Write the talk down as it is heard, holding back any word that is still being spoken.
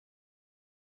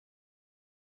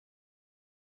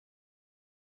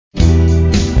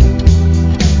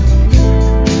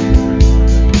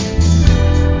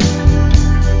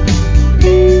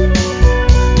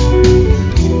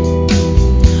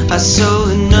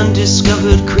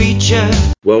undiscovered creature.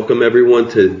 Welcome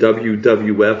everyone to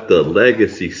WWF The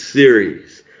Legacy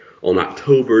Series on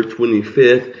October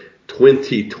 25th,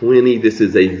 2020. This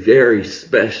is a very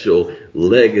special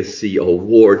Legacy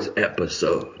Awards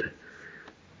episode.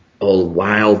 A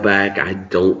while back, I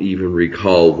don't even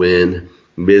recall when,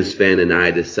 Ms. Fan and I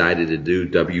decided to do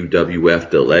WWF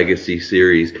The Legacy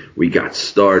Series. We got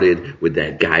started with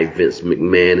that guy Vince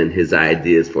McMahon and his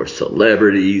ideas for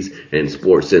celebrities and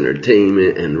sports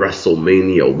entertainment and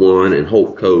WrestleMania 1 and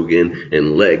Hulk Hogan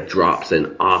and leg drops,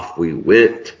 and off we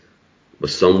went. But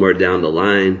somewhere down the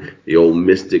line, the old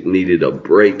Mystic needed a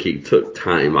break. He took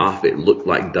time off. It looked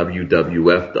like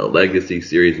WWF The Legacy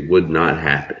Series would not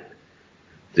happen.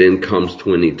 Then comes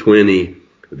 2020,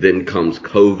 then comes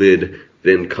COVID,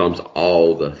 then comes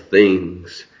all the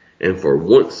things. And for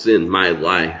once in my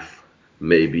life,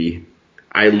 maybe,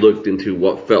 I looked into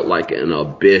what felt like an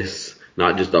abyss,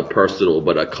 not just a personal,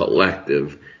 but a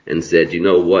collective, and said, you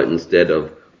know what, instead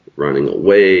of running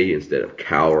away, instead of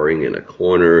cowering in a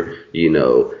corner,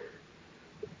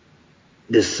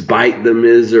 despite the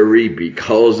misery,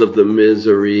 because of the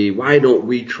misery, why don't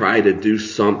we try to do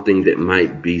something that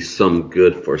might be some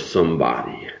good for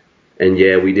somebody? And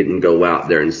yeah, we didn't go out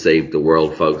there and save the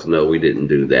world, folks. No, we didn't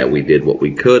do that. We did what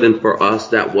we could. And for us,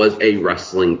 that was a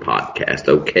wrestling podcast.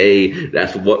 Okay.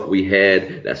 That's what we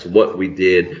had. That's what we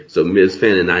did. So Ms.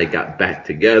 Fan and I got back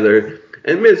together,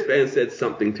 and Ms. Fan said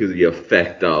something to the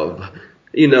effect of,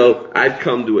 I've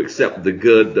come to accept the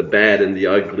good, the bad, and the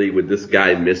ugly with this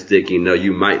guy Mystic.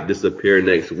 You might disappear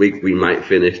next week. We might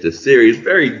finish the series.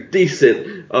 Very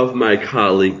decent of my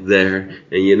colleague there.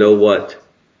 And you know what?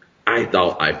 I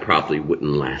thought I probably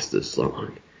wouldn't last this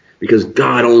long, because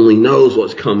God only knows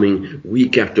what's coming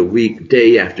week after week,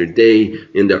 day after day.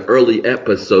 In the early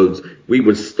episodes, we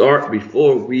would start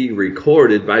before we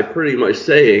recorded by pretty much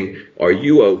saying, are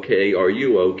you okay? Are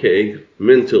you okay?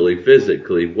 Mentally,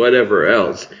 physically, whatever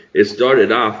else. It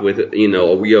started off with,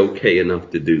 are we okay enough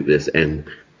to do this? And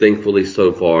thankfully,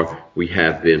 so far, we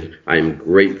have been. I'm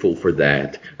grateful for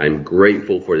that. I'm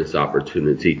grateful for this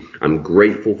opportunity. I'm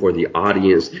grateful for the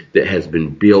audience that has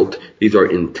been built. These are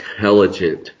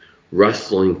intelligent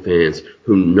wrestling fans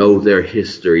who know their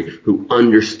history, who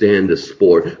understand the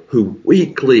sport, who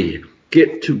weekly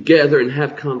get together and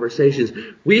have conversations.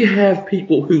 We have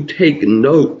people who take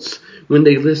notes when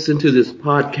they listen to this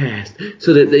podcast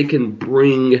so that they can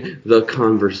bring the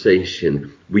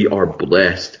conversation. We are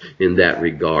blessed in that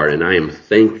regard, and I am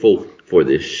thankful for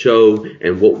this show.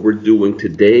 And what we're doing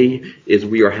today is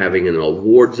we are having an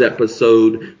awards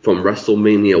episode from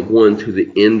WrestleMania 1 to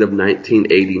the end of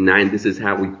 1989. This is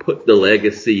how we put the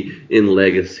Legacy in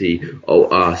Legacy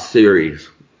series.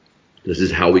 This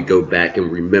is how we go back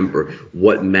and remember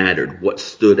what mattered, what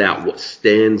stood out, what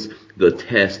stands the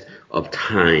test of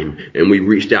time. And we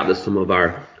reached out to some of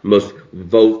our most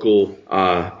vocal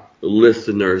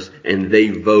listeners, and they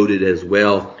voted as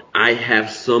well. I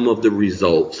have some of the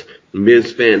results.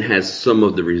 Ms. Fan has some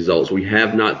of the results. We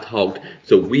have not talked,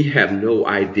 so we have no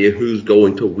idea who's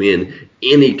going to win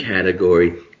any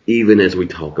category, even as we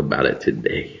talk about it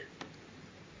today.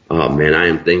 Oh man, I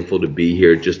am thankful to be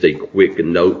here. Just a quick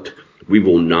note. We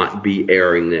will not be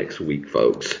airing next week,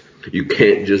 folks. You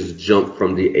can't just jump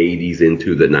from the 80s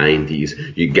into the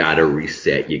 90s. You gotta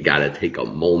reset. You gotta take a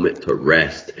moment to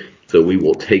rest. So we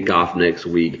will take off next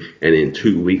week, and in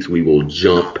 2 weeks we will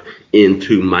jump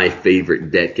into my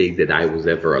favorite decade that I was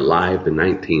ever alive, the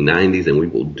 1990s, and we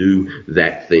will do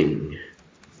that thing.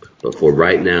 But for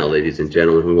right now, ladies and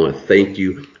gentlemen, we want to thank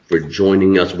you for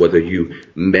joining us, whether you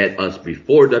met us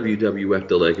before WWF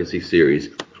The Legacy Series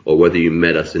or whether you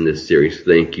met us in this series.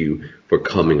 Thank you for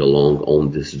coming along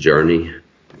on this journey.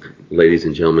 Ladies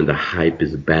and gentlemen, the hype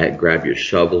is back. Grab your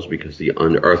shovels, because the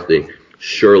unearthing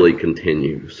surely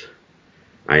continues.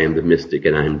 I am the Mystic,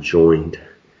 and I am joined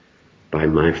by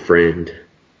my friend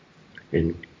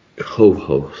and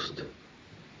co-host.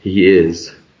 He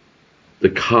is the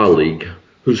colleague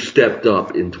who stepped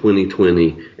up in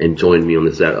 2020 and joined me on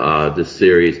this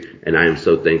series, and I am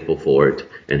so thankful for it.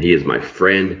 And he is my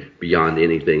friend beyond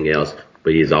anything else,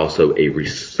 but he is also a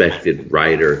respected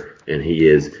writer, and he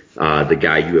is the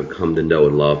guy you have come to know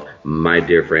and love, my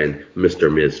dear friend,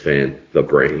 Mr. Ms. Fan, the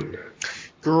Brain.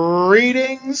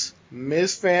 Greetings,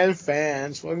 Ms. Fan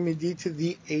fans. Welcome indeed to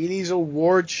the 80s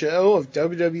award show of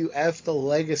WWF The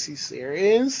Legacy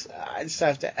Series. I just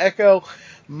have to echo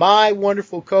my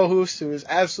wonderful co-host, who is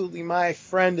absolutely my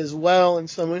friend as well, and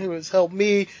someone who has helped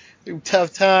me through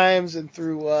tough times and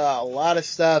through a lot of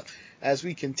stuff as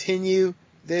we continue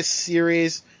this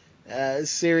series.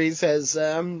 This series has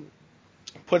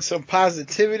put some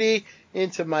positivity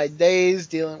into my days,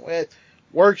 dealing with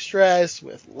work stress,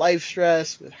 with life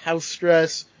stress, with house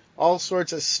stress, all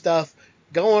sorts of stuff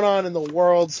going on in the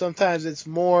world. Sometimes it's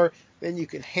more than you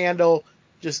can handle.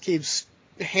 Just keeps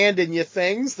handing you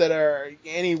things that are,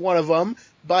 any one of them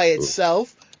by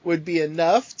itself would be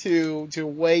enough to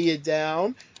weigh you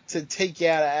down, to take you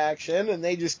out of action, and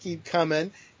they just keep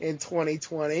coming in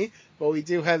 2020. But we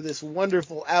do have this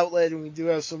wonderful outlet, and we do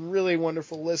have some really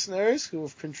wonderful listeners who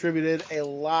have contributed a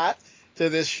lot to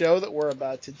this show that we're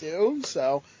about to do.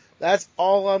 So that's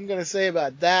all I'm going to say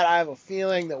about that. I have a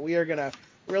feeling that we are going to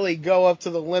really go up to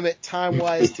the limit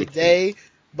time-wise today.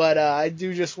 But I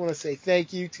do just want to say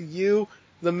thank you to you,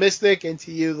 the Mystic, and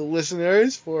to you, the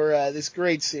listeners, for this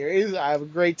great series. I have a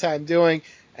great time doing.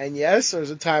 And yes, there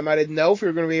was a time I didn't know if we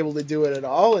were going to be able to do it at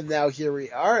all, and now here we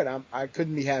are, and I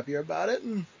couldn't be happier about it.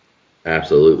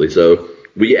 Absolutely. So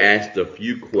we asked a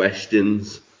few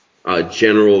questions,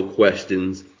 general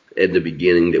questions at the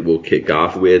beginning that we'll kick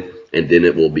off with, and then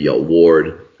it will be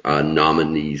award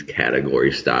nominees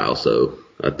category style. So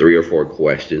 3 or 4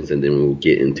 questions, and then we'll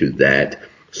get into that.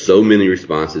 So many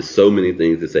responses, so many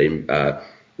things to say.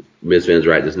 Ms. Van's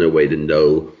right, there's no way to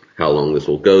know how long this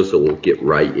will go, so we'll get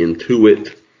right into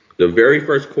it. The very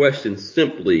first question,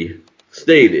 simply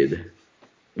stated,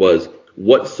 was,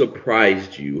 what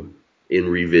surprised you in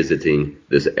revisiting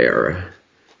this era?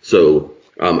 So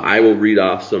I will read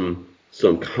off some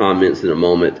comments in a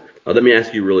moment. Let me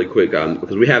ask you really quick,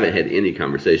 because we haven't had any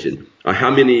conversation.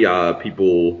 How many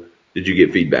people did you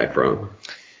get feedback from?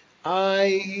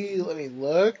 Let me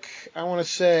look. I want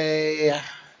to say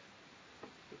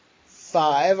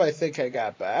 5. I think I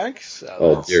got back.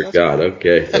 So dear God.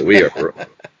 Okay, so we are.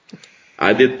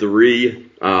 I did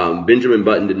 3. Benjamin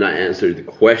Button did not answer the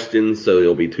questions, so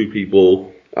it'll be 2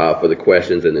 people for the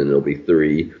questions, and then it'll be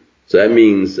 3. So that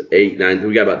means 8, 9.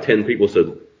 We got about 10 people,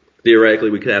 so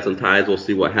theoretically we could have some ties. We'll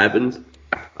see what happens.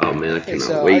 Oh man, I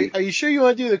cannot wait. Are you sure you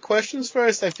want to do the questions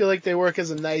first? I feel like they work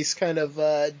as a nice kind of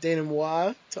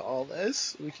denouement to all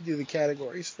this. We could do the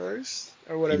categories first,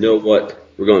 or whatever. You know what?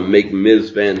 We're going to make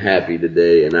Ms. Van happy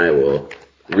today, and I will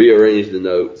rearrange the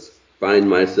notes. Find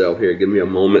myself here. Give me a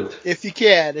moment. If you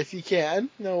can.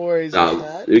 No worries with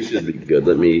that. It should be good.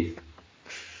 Let me.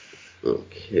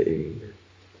 Okay.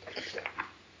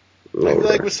 I feel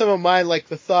like with some of mine, like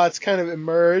the thoughts kind of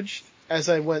emerged as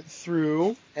I went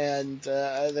through, and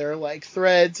there are like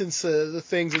threads and so the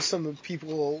things that some of the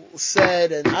people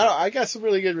said, and I got some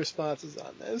really good responses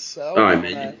on this. So all right,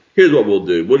 man. Here's what we'll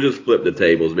do. We'll just flip the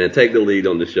tables, man. Take the lead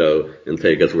on the show and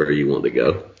take us where you want to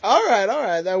go. All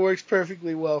right. That works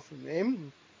perfectly well for me.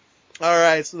 All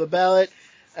right, so the ballot,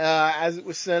 as it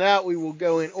was sent out, we will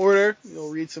go in order.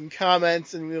 We'll read some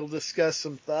comments and we'll discuss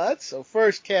some thoughts. So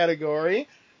first category,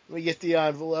 we get the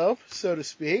envelope, so to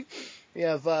speak. We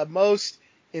have most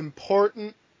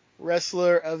important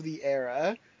wrestler of the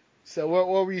era. So what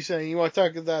were you saying? You want to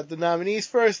talk about the nominees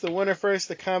first, the winner first,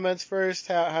 the comments first?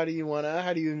 How do you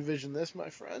envision this, my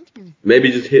friend?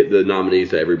 Maybe just hit the nominees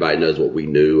so everybody knows what we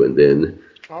knew, and then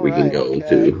we can go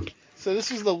into. So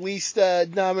this is the least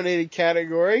nominated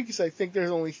category, because I think there's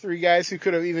only 3 guys who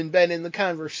could have even been in the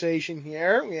conversation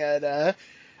here. We had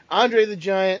Andre the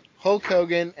Giant, Hulk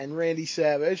Hogan, and Randy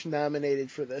Savage nominated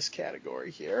for this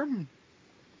category here.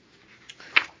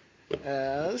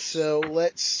 So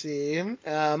let's see.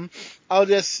 I'll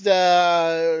just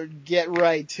get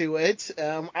right to it.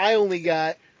 I only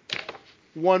got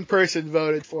 1 person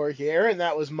voted for here, and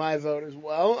that was my vote as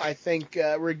well. I think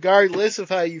regardless of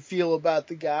how you feel about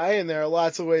the guy, and there are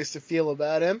lots of ways to feel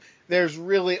about him, there's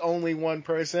really only 1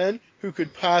 person who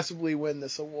could possibly win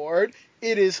this award.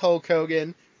 It is Hulk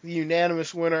Hogan, the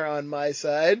unanimous winner on my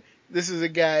side. This is a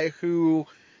guy who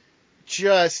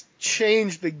just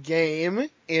changed the game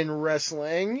in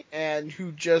wrestling and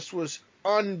who just was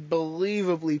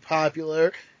unbelievably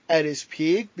popular at his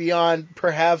peak, beyond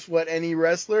perhaps what any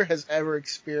wrestler has ever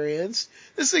experienced.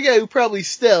 This is a guy who probably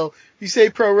still, if you say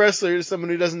pro wrestler to someone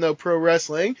who doesn't know pro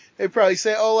wrestling, they probably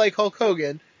say, oh, like Hulk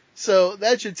Hogan. So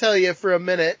that should tell you for a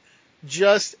minute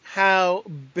just how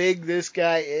big this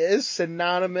guy is,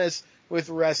 synonymous with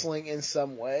wrestling in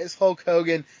some ways. Hulk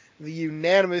Hogan, the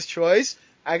unanimous choice.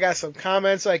 I got some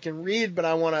comments I can read, but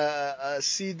I want to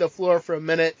cede the floor for a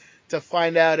minute to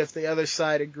find out if the other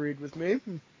side agreed with me.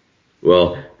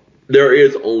 Well, there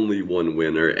is only 1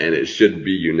 winner, and it should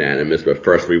be unanimous. But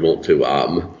first, we want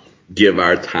to give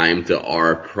our time to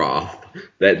our prof,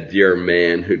 that dear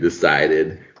man who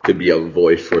decided to be a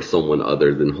voice for someone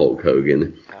other than Hulk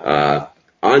Hogan.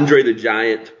 Andre the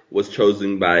Giant was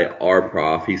chosen by our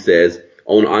prof. He says,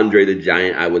 on Andre the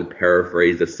Giant, I would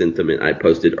paraphrase the sentiment I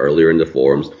posted earlier in the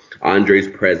forums. Andre's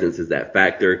presence is that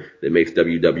factor that makes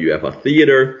WWF a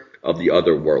theater of the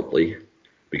otherworldly.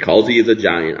 Because he is a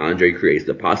giant, Andre creates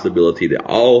the possibility that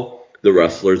all the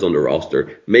wrestlers on the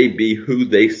roster may be who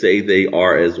they say they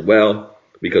are as well.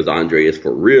 Because Andre is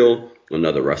for real,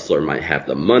 another wrestler might have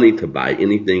the money to buy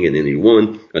anything and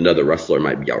anyone. Another wrestler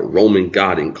might be a Roman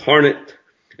god incarnate.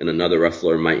 And another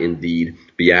wrestler might indeed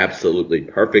be absolutely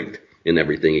perfect in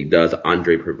everything he does.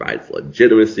 Andre provides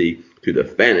legitimacy to the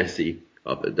fantasy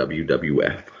of the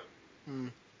WWF.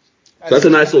 So that's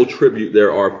a nice little tribute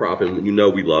there, R-Prop, and you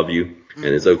know we love you, and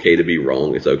it's okay to be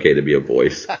wrong. It's okay to be a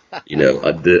voice,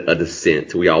 a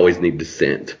dissent. We always need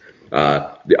dissent.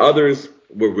 The others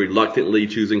were reluctantly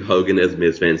choosing Hogan, as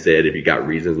Ms. Fan said. If you got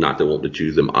reasons not to want to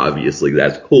choose him, obviously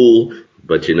that's cool.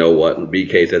 But you know what?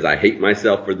 BK says, I hate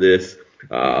myself for this.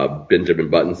 Benjamin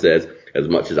Button says, as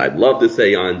much as I'd love to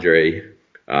say Andre,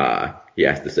 he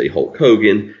has to say Hulk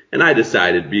Hogan. And I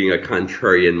decided, being a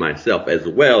contrarian myself as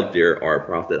well, dear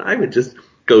R-Prof, that I would just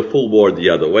go full board the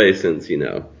other way since,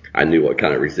 I knew what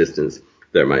kind of resistance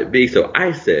there might be. So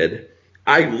I said,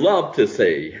 I love to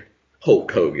say Hulk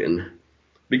Hogan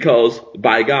because,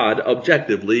 by God,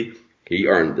 objectively, he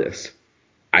earned this.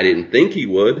 I didn't think he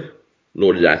would,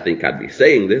 nor did I think I'd be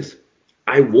saying this.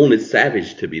 I wanted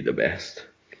Savage to be the best.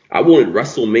 I wanted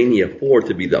WrestleMania 4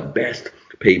 to be the best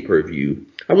pay-per-view.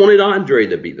 I wanted Andre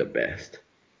to be the best.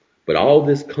 But all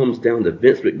this comes down to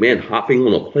Vince McMahon hopping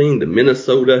on a plane to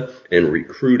Minnesota and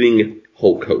recruiting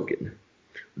Hulk Hogan.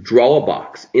 Draw a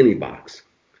box, any box.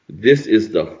 This is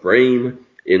the frame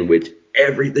in which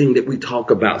everything that we talk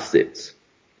about sits.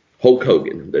 Hulk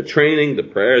Hogan, the training, the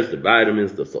prayers, the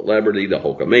vitamins, the celebrity, the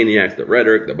Hulkamaniacs, the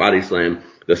rhetoric, the body slam,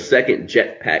 the second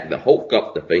jetpack, the Hulk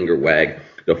up, the finger wag,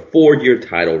 the 4-year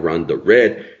title run, the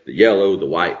red, the yellow, the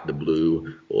white, the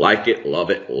blue, like it,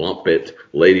 love it, lump it.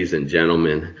 Ladies and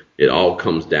gentlemen, it all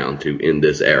comes down to, in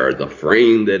this era, the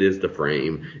frame that is the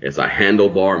frame. It's a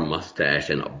handlebar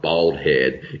mustache and a bald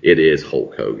head. It is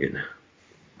Hulk Hogan.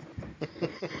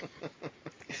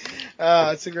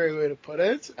 That's a great way to put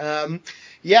it.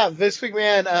 Vince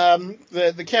McMahon,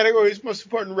 the category is most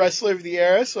important wrestler of the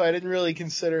era, so I didn't really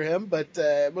consider him, but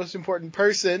most important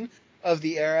person of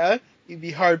the era. You'd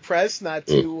be hard pressed not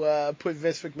to put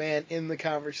Vince McMahon in the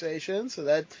conversation,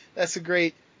 so that's a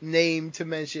great name to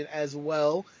mention as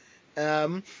well.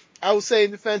 I will say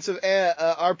in defense of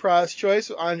R-Prof's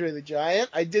choice, Andre the Giant,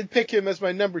 I did pick him as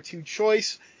my number 2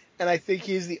 choice. And I think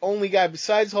he's the only guy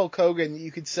besides Hulk Hogan that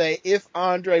you could say if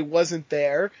Andre wasn't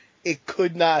there, it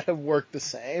could not have worked the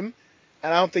same.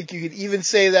 And I don't think you could even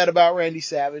say that about Randy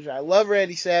Savage. I love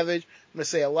Randy Savage. I'm going to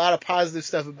say a lot of positive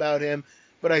stuff about him.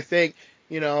 But I think,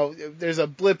 if there's a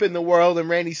blip in the world and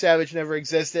Randy Savage never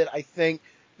existed, I think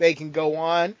they can go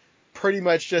on pretty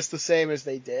much just the same as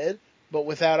they did. But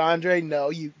without Andre,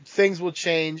 no, things will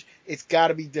change. It's got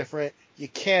to be different. You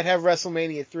can't have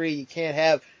WrestleMania 3. You can't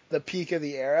have the peak of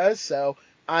the era. So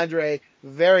Andre,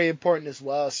 very important as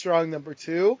well. A strong number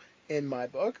 2 in my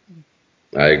book.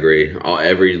 I agree.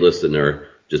 Every listener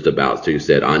just about to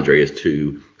said Andre is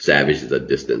 2, Savage is a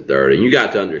distant 3rd. And you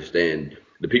got to understand,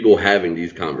 the people having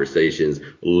these conversations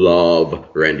love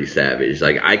Randy Savage.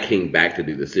 Like, I came back to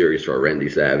do the series for Randy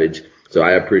Savage. So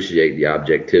I appreciate the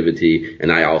objectivity, and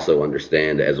I also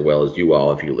understand, as well as you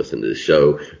all, if you listen to the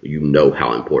show, you know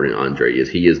how important Andre is.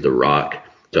 He is the Rock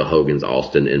to Hogan's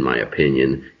Austin, in my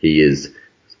opinion. He is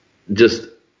just,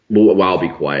 well, I'll be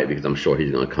quiet because I'm sure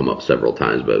he's going to come up several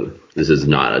times, but this is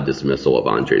not a dismissal of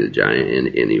Andre the Giant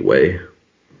in any way.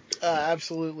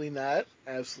 Absolutely not.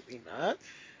 Absolutely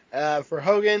not. For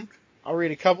Hogan, I'll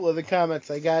read a couple of the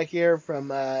comments I got here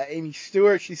from Amy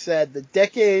Stewart. She said, the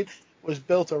decade was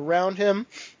built around him,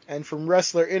 and from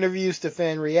wrestler interviews to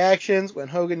fan reactions, when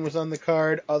Hogan was on the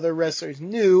card, other wrestlers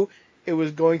knew it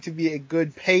was going to be a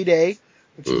good payday,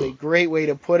 which is a great way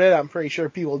to put it. I'm pretty sure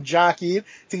people jockeyed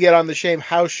to get on the same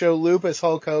house show loop as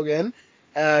Hulk Hogan.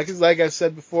 Because like I've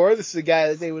said before, this is a guy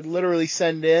that they would literally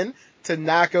send in to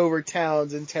knock over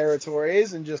towns and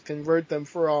territories and just convert them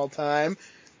for all time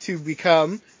to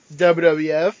become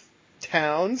WWF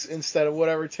towns instead of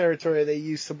whatever territory they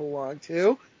used to belong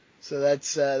to. So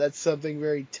that's something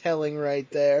very telling right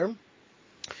there.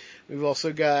 We've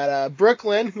also got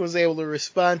Brooklyn, who was able to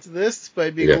respond to this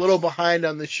despite being a little behind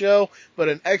on the show, but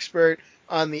an expert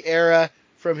on the era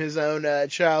from his own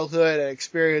childhood and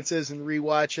experiences and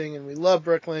rewatching. And we love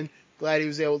Brooklyn. Glad he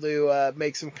was able to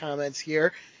make some comments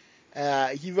here.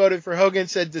 He voted for Hogan,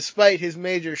 said despite his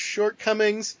major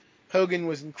shortcomings, Hogan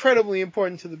was incredibly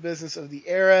important to the business of the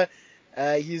era.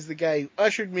 He's the guy who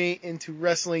ushered me into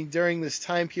wrestling during this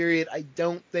time period. I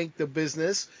don't think the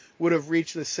business would have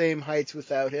reached the same heights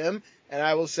without him. And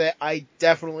I will say, I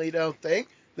definitely don't think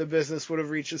the business would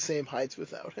have reached the same heights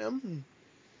without him.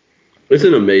 It's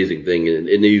an amazing thing, and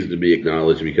it needs to be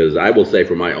acknowledged because I will say,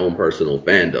 for my own personal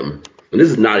fandom, and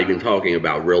this is not even talking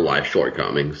about real life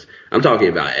shortcomings. I'm talking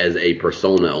about as a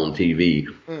persona on TV.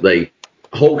 Like,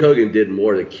 Hulk Hogan did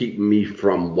more to keep me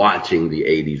from watching the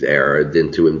 80s era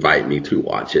than to invite me to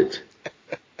watch it.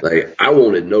 Like, I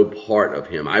wanted no part of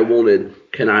him. I wanted,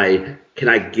 can I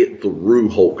get through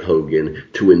Hulk Hogan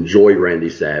to enjoy Randy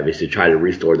Savage, to try to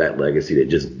restore that legacy that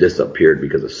just disappeared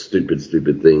because of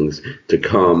stupid things to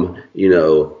come,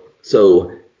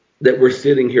 so that we're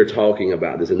sitting here talking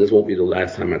about this, and this won't be the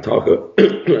last time I talk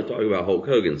about Hulk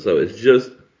Hogan. So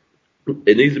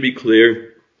it needs to be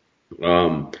clear,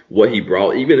 what he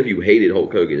brought. Even if you hated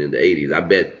Hulk Hogan in the 80s, I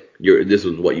bet this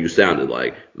was what you sounded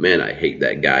like. Man, I hate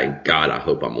that guy. God, I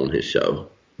hope I'm on his show.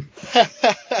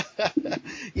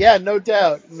 Yeah, no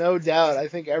doubt. I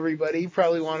think everybody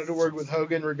probably wanted to work with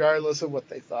Hogan regardless of what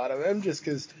they thought of him, just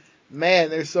because,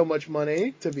 man, there's so much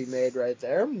money to be made right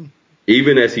there.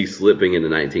 Even as he's slipping in the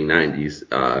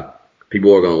 1990s,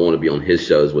 people are going to want to be on his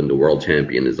shows when the world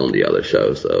champion is on the other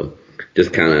show. So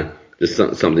just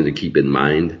something to keep in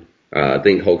mind. I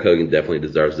think Hulk Hogan definitely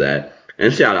deserves that.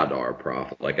 And shout out to our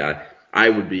prof. Like, I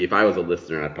would be, if I was a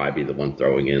listener, I'd probably be the one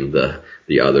throwing in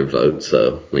the other vote.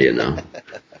 So,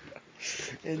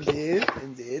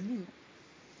 Indeed.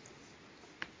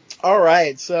 All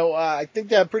right, so I think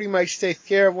that pretty much takes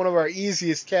care of one of our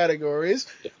easiest categories.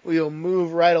 We'll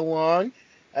move right along.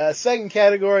 Second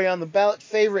category on the ballot,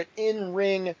 favorite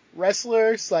in-ring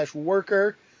wrestler /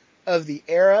 worker of the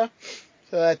era.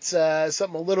 So that's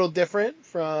something a little different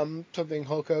from something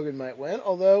Hulk Hogan might win.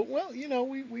 Although, well,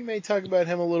 we may talk about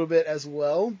him a little bit as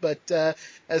well. But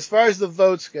as far as the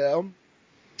votes go,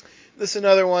 this is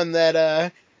another one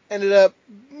that ended up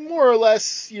more or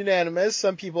less unanimous.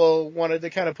 Some people wanted to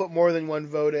kind of put more than one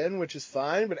vote in, which is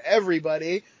fine. But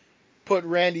everybody put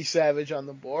Randy Savage on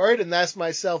the board. And that's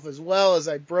myself as well, as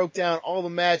I broke down all the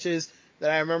matches that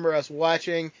I remember us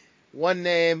watching. One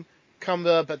name comes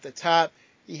up at the top.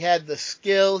 He had the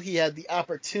skill, he had the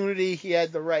opportunity, he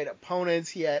had the right opponents,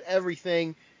 he had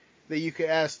everything that you could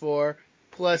ask for,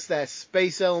 plus that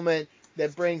space element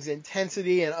that brings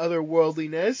intensity and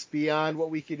otherworldliness beyond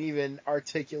what we can even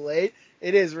articulate.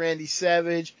 It is Randy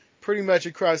Savage, pretty much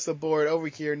across the board over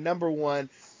here. Number one,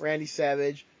 Randy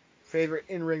Savage, favorite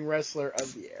in-ring wrestler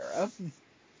of the era.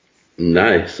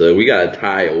 Nice. So we got a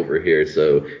tie over here.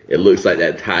 So it looks like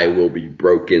that tie will be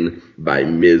broken by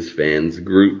Miz Fans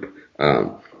Group.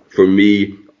 For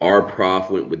me, our prof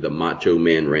went with the Macho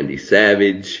Man Randy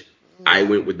Savage. I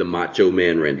went with the Macho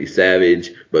Man Randy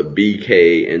Savage, but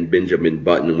BK and Benjamin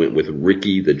Button went with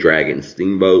Ricky the Dragon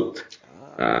Steamboat.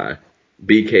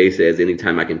 BK says,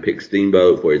 anytime I can pick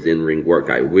Steamboat for his in-ring work,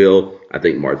 I will. I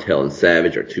think Martel and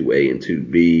Savage are 2A and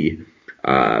 2B.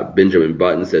 Benjamin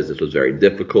Button says this was very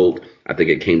difficult. I think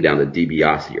it came down to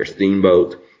DiBiase or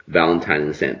Steamboat. Valentine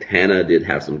and Santana did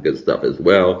have some good stuff as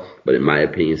well, but in my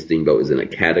opinion, Steamboat is in a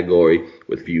category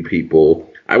with few people.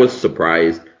 I was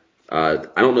surprised. I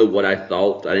don't know what I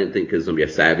thought. I didn't think it was going to be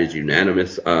a Savage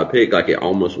unanimous pick like it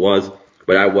almost was,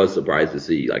 but I was surprised to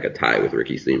see like a tie with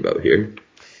Ricky Steamboat here.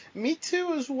 Me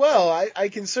too as well. I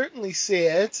can certainly see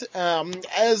it.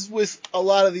 As with a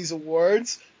lot of these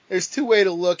awards, there's two ways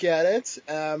to look at it,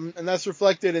 and that's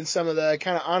reflected in some of the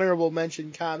kind of honorable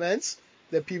mention comments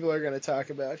that people are going to talk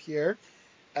about here.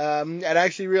 I'd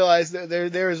actually realized that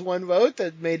there is one vote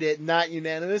that made it not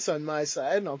unanimous on my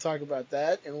side, and I'll talk about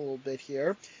that in a little bit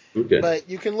here. Okay. But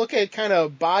you can look at kind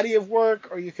of body of work,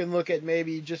 or you can look at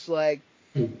maybe just like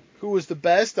who was the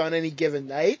best on any given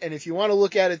night. And if you want to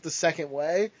look at it the second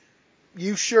way,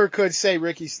 you sure could say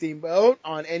Ricky Steamboat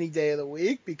on any day of the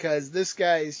week, because this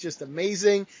guy is just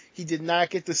amazing. He did not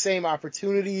get the same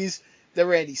opportunities that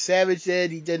Randy Savage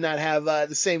did. He did not have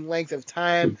the same length of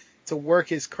time to work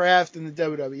his craft in the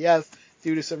WWF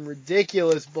due to some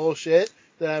ridiculous bullshit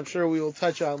that I'm sure we will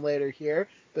touch on later here.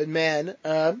 But man,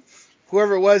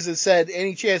 whoever it was that said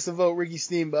any chance to vote Ricky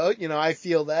Steamboat, I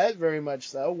feel that very much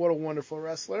so. What a wonderful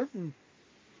wrestler.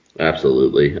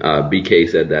 Absolutely. BK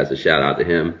said that's a shout out to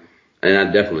him. And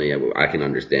I can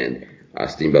understand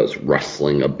Steamboat's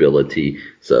wrestling ability.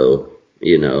 So,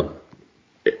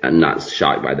 I'm not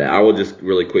shocked by that. I will just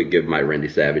really quick give my Randy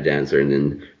Savage answer, and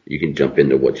then you can jump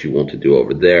into what you want to do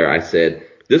over there. I said,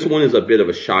 this one is a bit of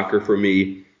a shocker for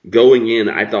me. Going in,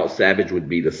 I thought Savage would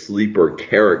be the sleeper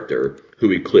character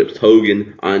who eclipsed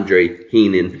Hogan, Andre,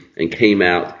 Heenan, and came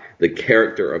out the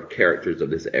character of characters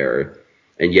of this era.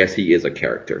 And yes, he is a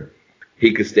character.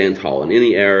 He could stand tall in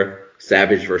any era.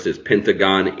 Savage versus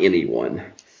Pentagon, anyone.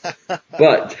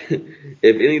 But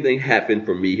if anything happened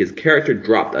for me, his character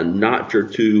dropped a notch or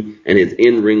two, and his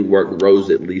in-ring work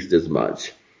rose at least as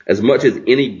much. As much as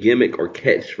any gimmick or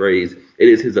catchphrase, it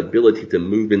is his ability to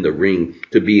move in the ring,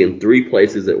 to be in three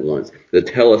places at once, to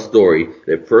tell a story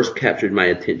that first captured my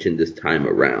attention this time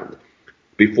around.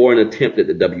 Before an attempt at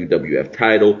the WWF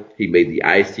title, he made the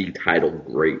IC title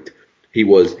great. He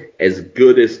was as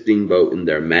good as Steamboat in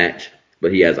their match,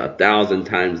 but he has 1,000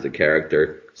 times the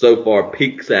character. So far,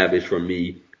 peak Savage for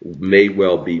me may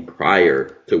well be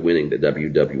prior to winning the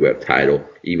WWF title,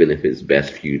 even if his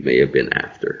best feud may have been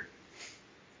after.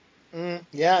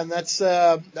 Yeah, and that's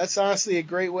honestly a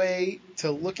great way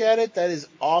to look at it. That is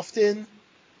often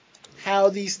how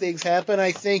these things happen.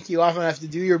 I think you often have to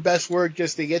do your best work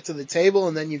just to get to the table,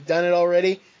 and then you've done it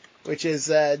already, which is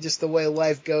just the way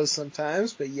life goes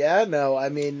sometimes. But yeah, no, I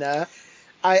mean,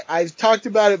 I've talked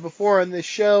about it before on this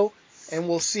show, and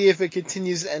we'll see if it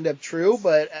continues to end up true.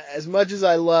 But as much as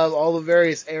I love all the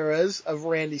various eras of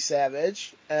Randy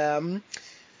Savage,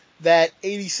 that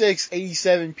 86,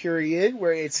 87 period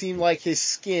where it seemed like his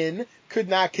skin could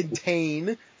not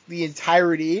contain the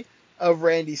entirety of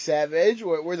Randy Savage,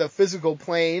 where the physical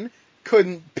plane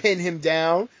couldn't pin him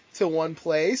down to one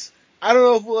place. I don't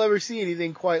know if we'll ever see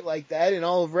anything quite like that in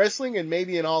all of wrestling and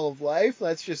maybe in all of life.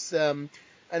 That's just an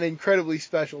incredibly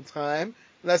special time.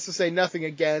 And that's to say nothing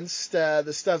against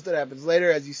the stuff that happens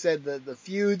later. As you said, the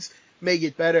feuds may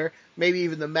get better. Maybe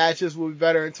even the matches will be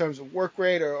better in terms of work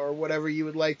rate or whatever you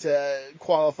would like to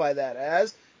qualify that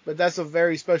as. But that's a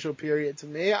very special period to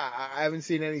me. I haven't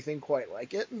seen anything quite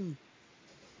like it.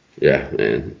 Yeah,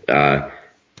 man. And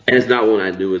it's not one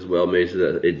I do as well. Maybe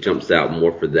it jumps out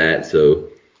more for that. So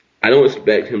I don't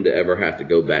expect him to ever have to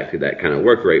go back to that kind of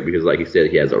work rate because, like you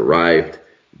said, he has arrived.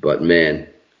 But, man,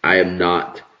 I am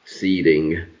not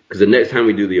seeding because the next time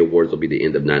we do the awards will be the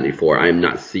end of 94. I am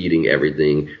not seeding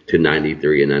everything to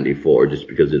 93 and 94 just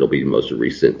because it'll be the most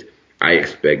recent. I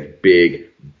expect big,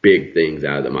 big things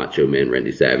out of the Macho Man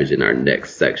Randy Savage in our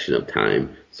next section of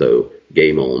time. So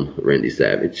game on, Randy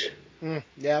Savage.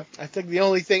 Yeah, I think the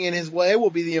only thing in his way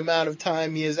will be the amount of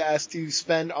time he is asked to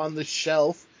spend on the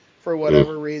shelf for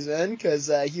whatever reason, because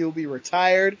he will be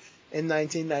retired in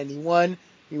 1991.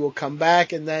 He will come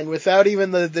back, and then without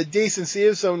even the decency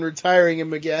of someone retiring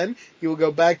him again, he will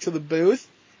go back to the booth,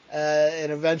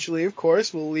 and eventually, of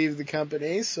course, will leave the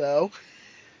company. So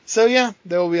yeah,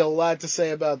 there will be a lot to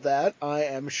say about that, I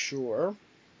am sure.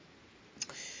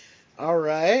 All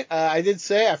right. I did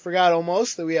say, I forgot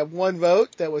almost, that we have one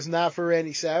vote that was not for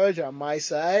Randy Savage on my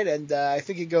side, and I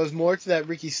think it goes more to that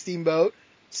Ricky Steamboat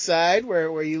side,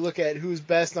 where you look at who's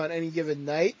best on any given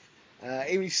night.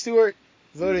 Amy Stewart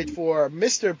voted for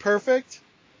Mr. Perfect,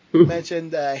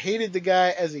 mentioned hated the guy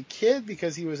as a kid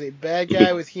because he was a bad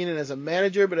guy with Heenan as a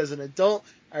manager, but as an adult,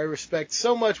 I respect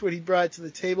so much what he brought to the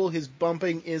table. His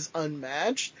bumping is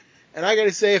unmatched. And I got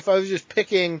to say, if I was just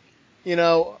picking,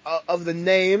 of the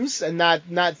names and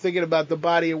not thinking about the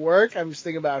body of work, I'm just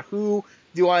thinking about who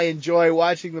do I enjoy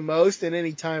watching the most in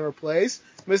any time or place.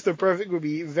 Mr. Perfect would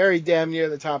be very damn near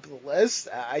the top of the list.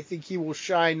 I think he will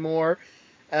shine more.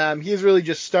 He's really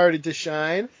just started to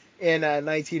shine in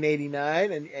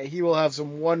 1989, and he will have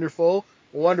some wonderful,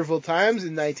 wonderful times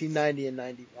in 1990 and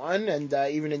 91,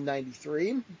 and even in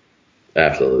 93.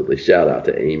 Absolutely. Shout out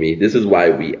to Amy. This is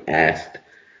why we asked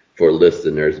for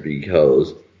listeners,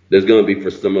 because there's going to be for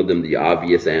some of them the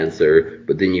obvious answer,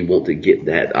 but then you want to get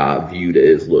that view that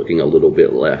is looking a little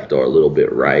bit left or a little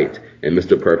bit right. And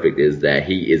Mr. Perfect is that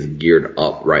he is geared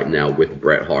up right now with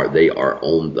Bret Hart. They are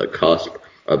on the cusp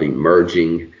of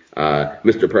emerging.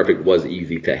 Mr. Perfect was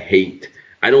easy to hate.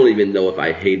 I don't even know if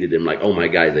I hated him like, oh my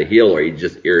guy's a heel, or he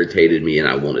just irritated me and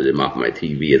I wanted him off my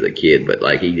TV as a kid. But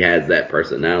like, he has that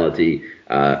personality,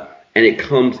 and it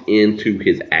comes into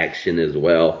his action as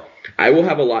well. I will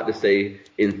have a lot to say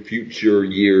in future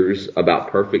years about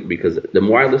Perfect because the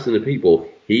more I listen to people,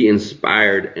 he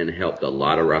inspired and helped a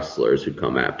lot of wrestlers who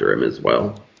come after him as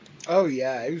well. Oh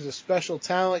yeah, he was a special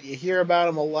talent. You hear about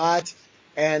him a lot.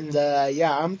 And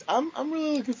yeah, I'm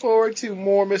really looking forward to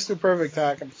more Mr. Perfect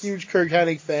talk. I'm a huge Kirk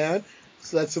Hennig fan,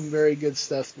 so that's some very good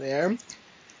stuff there.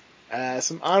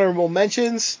 Some honorable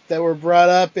mentions that were brought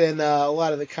up in a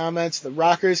lot of the comments. The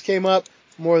Rockers came up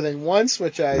more than once,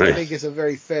 which I think is a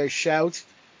very fair shout.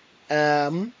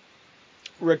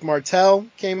 Rick Martel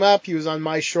came up. He was on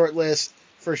my short list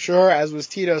for sure, as was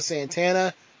Tito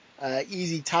Santana.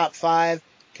 Easy top 5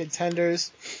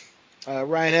 contenders.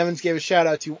 Ryan Evans gave a shout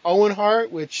out to Owen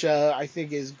Hart, which I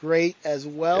think is great as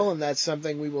well, and that's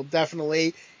something we will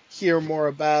definitely hear more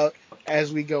about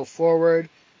as we go forward.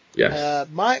 Yes.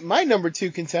 My number 2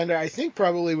 contender, I think,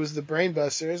 probably was the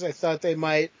Brainbusters. I thought they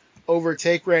might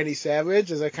overtake Randy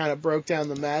Savage as I kind of broke down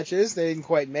the matches. They didn't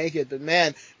quite make it, but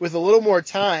man, with a little more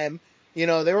time, they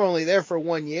were only there for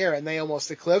 1 year and they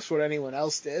almost eclipsed what anyone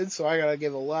else did. So I got to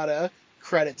give a lot of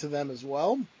credit to them as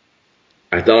well.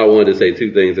 I thought I wanted to say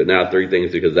two things, and now three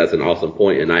things because that's an awesome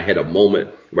point. And I had a moment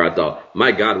where I thought,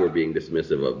 my God, we're being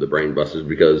dismissive of the Brainbusters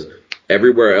because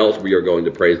everywhere else we are going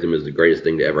to praise them as the greatest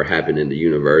thing to ever happen in the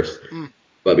universe.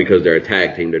 But because they're a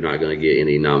tag team, they're not going to get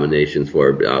any nominations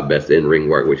for best in-ring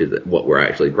work, which is what we're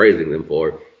actually praising them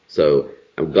for. So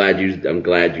I'm glad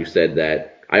you said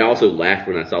that. I also laughed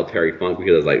when I saw Terry Funk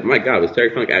because I was like, my God, was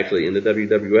Terry Funk actually in the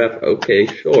WWF? Okay,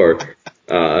 sure.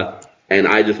 And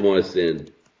I just want to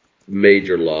send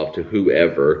major love to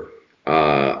whoever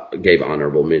gave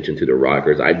honorable mention to the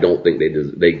Rockers. I don't think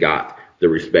they got the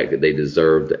respect that they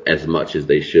deserved as much as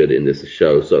they should in this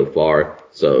show so far.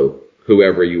 So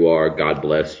whoever you are, God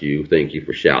bless you. Thank you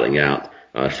for shouting out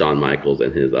Shawn Michaels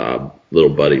and his little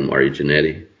buddy Marty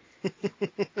Jannetty.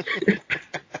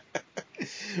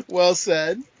 Well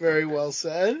said. Very well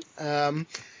said.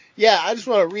 Yeah, I just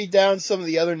want to read down some of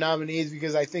the other nominees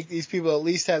because I think these people at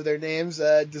least have their names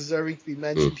deserving to be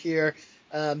mentioned here.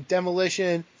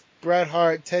 Demolition, Bret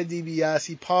Hart, Ted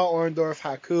DiBiase, Paul Orndorff,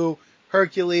 Haku,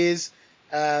 Hercules.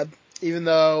 Even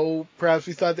though perhaps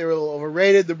we thought they were a little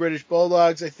overrated, the British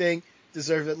Bulldogs, I think,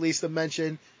 deserve at least a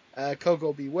mention.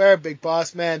 Coco Beware, Big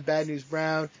Boss Man, Bad News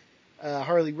Brown,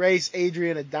 Harley Race,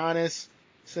 Adrian Adonis,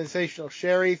 Sensational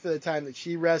Sherry for the time that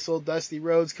she wrestled, Dusty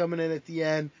Rhodes coming in at the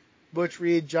end, Butch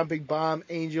Reed, Jumping Bomb,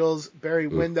 Angels, Barry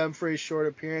Windham for his short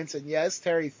appearance, and yes,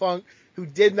 Terry Funk, who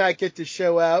did not get to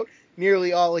show out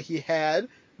nearly all he had,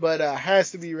 but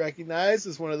has to be recognized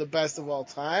as one of the best of all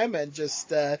time, and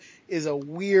just is a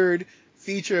weird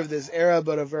feature of this era,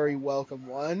 but a very welcome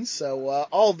one. So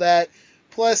all that,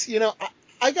 plus,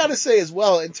 I gotta say as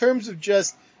well, in terms of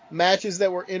just matches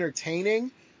that were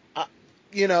entertaining,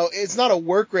 it's not a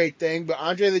work rate thing, but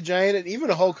Andre the Giant and even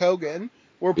Hulk Hogan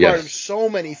were part of so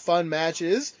many fun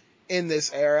matches in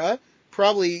this era.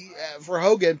 Probably, for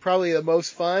Hogan, probably the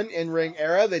most fun in-ring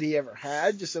era that he ever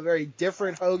had. Just a very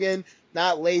different Hogan,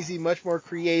 not lazy, much more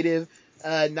creative,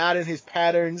 not in his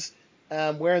patterns,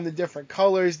 wearing the different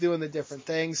colors, doing the different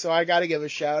things. So I got to give a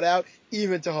shout out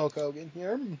even to Hulk Hogan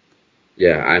here.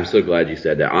 Yeah, I'm so glad you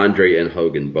said that. Andre and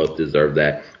Hogan both deserve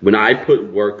that. When I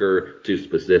put Worker to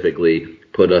specifically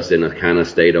put us in a kind of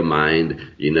state of mind,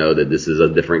 that this is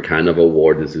a different kind of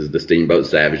award. This is the Steamboat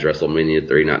Savage WrestleMania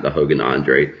 3, not the Hogan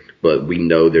Andre. But we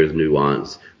know there's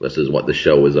nuance. This is what the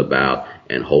show is about.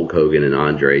 And Hulk Hogan and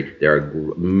Andre, there are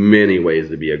many ways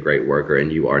to be a great worker,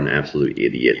 and you are an absolute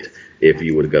idiot if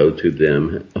you would go to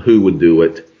them. Who would do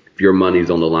it? If your money's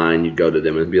on the line, you'd go to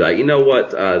them and be like, you know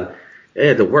what?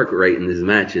 The work rate in these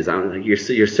matches,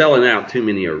 you're selling out too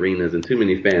many arenas and too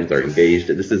many fans are engaged.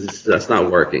 That's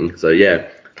not working. So yeah,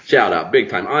 shout out big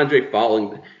time. Andre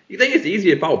falling. You think it's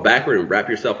easy to fall backward and wrap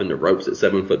yourself in the ropes at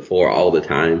 7'4" all the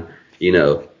time,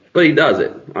 But he does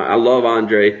it. I love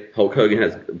Andre. Hulk Hogan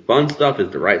has fun stuff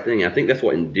is the right thing. I think that's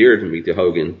what endeared me to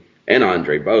Hogan and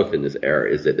Andre both in this era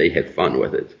is that they had fun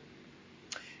with it.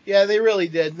 Yeah, they really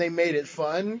did. They made it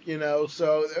fun,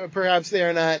 so perhaps they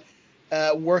are not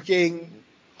working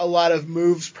a lot of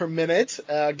moves per minute.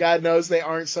 God knows they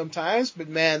aren't sometimes, but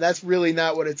man, that's really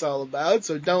not what it's all about.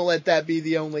 So don't let that be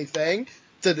the only thing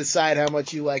to decide how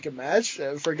much you like a match.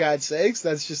 For God's sakes,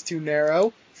 that's just too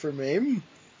narrow for me.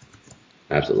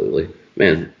 Absolutely.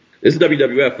 Man, this is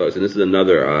WWF, folks, and this is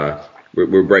another,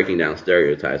 we're breaking down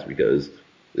stereotypes because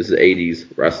this is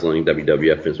 80s wrestling,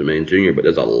 WWF, Vince McMahon Jr., but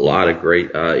there's a lot of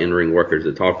great in-ring workers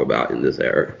to talk about in this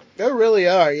era. There really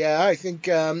are, yeah. I think,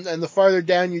 and the farther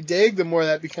down you dig, the more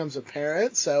that becomes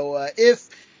apparent. So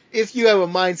if you have a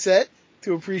mindset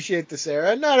to appreciate this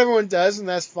era, not everyone does, and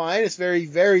that's fine. It's very,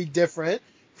 very different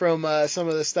from some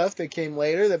of the stuff that came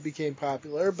later that became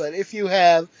popular. But if you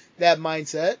have that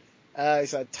mindset,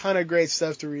 there's a ton of great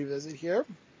stuff to revisit here.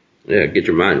 Yeah, get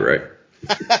your mind right.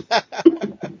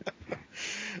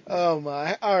 Oh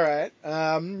my. All right.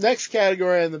 Next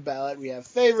category on the ballot, we have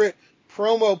favorite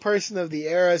promo person of the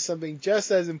era, something just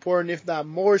as important, if not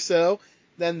more so,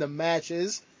 than the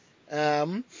matches.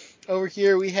 Over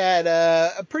here, we had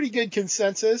a pretty good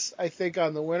consensus, I think,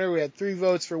 on the winner. We had 3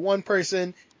 votes for one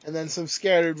person and then some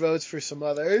scattered votes for some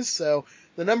others. So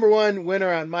the number one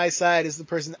winner on my side is the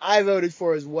person I voted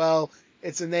for as well.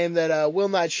 It's a name that will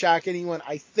not shock anyone.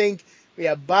 I think we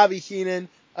have Bobby Heenan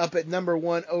up at number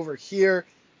 1 over here.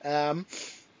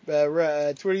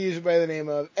 Twitter user by the name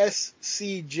of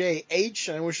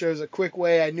SCJH. I wish there was a quick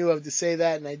way I knew of to say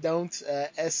that, and I don't.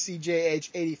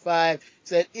 SCJH85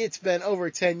 said, it's been over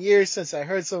 10 years since I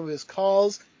heard some of his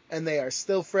calls, and they are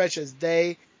still fresh as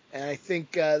day. And I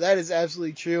think that is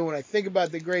absolutely true. When I think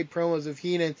about the great promos of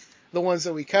Heenan, the ones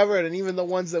that we covered and even the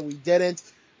ones that we didn't,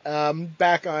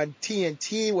 back on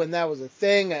TNT when that was a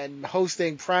thing, and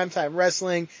hosting primetime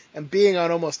wrestling and being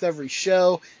on almost every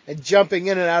show and jumping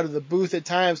in and out of the booth at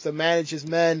times to manage his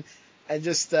men, and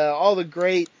just all the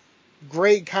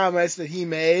great comments that he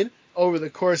made over the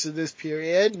course of this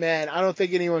period. Man, I don't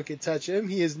think anyone can touch him.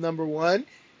 He is number one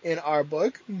in our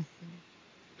book.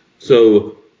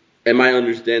 So, am I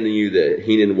understanding you that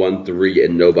Heenan won 3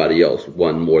 and nobody else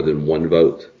won more than 1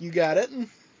 vote? You got it.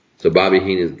 So Bobby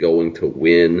Heenan is going to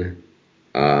win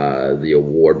the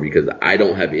award because I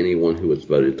don't have anyone who has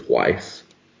voted twice.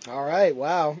 All right.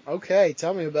 Wow. Okay.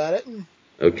 Tell me about it.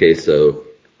 Okay, so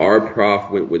our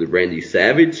prof went with Randy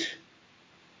Savage,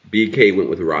 BK went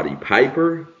with Roddy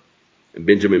Piper, and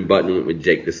Benjamin Button went with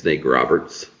Jake the Snake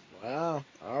Roberts. Wow.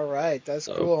 All right. That's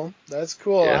cool. That's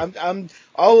cool. Yeah. I'm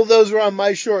all of those were on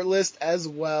my short list as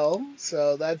well,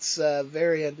 so that's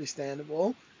very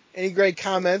understandable. Any great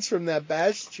comments from that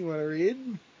batch that you want to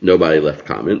read? Nobody left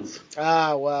comments.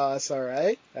 Ah, well, that's all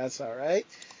right. That's all right.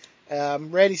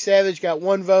 Randy Savage got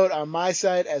 1 vote on my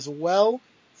side as well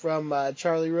from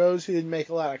Charlie Rose, who didn't make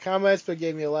a lot of comments but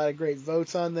gave me a lot of great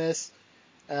votes on this.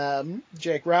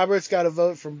 Jake Roberts got a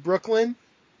vote from Brooklyn,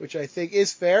 which I think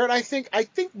is fair, and I think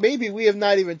maybe we have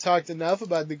not even talked enough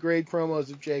about the great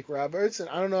promos of Jake Roberts, and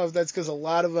I don't know if that's because a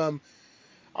lot of them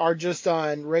are just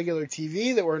on regular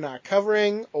TV that we're not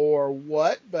covering or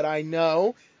what, but I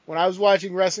know when I was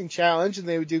watching Wrestling Challenge and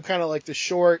they would do kind of like the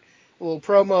short little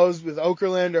promos with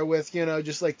Okerlund or with,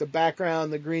 just like the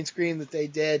background, the green screen that they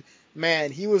did, man,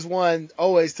 he was one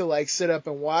always to like sit up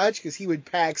and watch because he would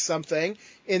pack something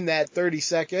in that 30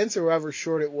 seconds or however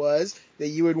short it was that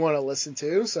you would want to listen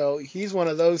to. So he's one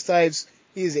of those types.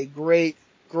 He's a great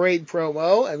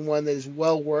promo and one that is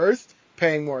well worth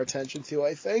paying more attention to,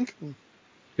 I think.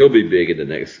 He'll be big in the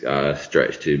next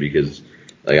stretch too because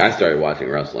I started watching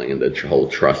wrestling and the whole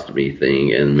trust me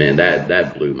thing, and man,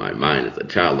 that blew my mind as a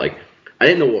child. Like, I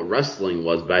didn't know what wrestling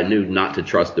was, but I knew not to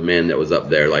trust the man that was up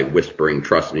there like whispering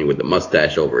trust me with the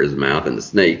mustache over his mouth and the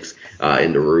snakes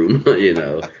in the room,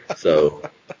 So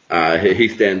he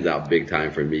stands out big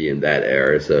time for me in that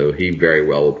era, so he very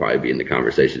well will probably be in the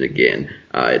conversation again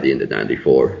at the end of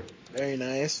 94. Very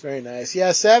nice, very nice.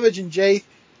 Yeah, Savage and Jake,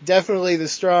 definitely the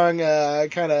strong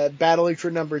kind of battling for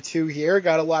number 2 here.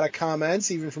 Got a lot of comments,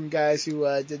 even from guys who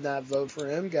did not vote for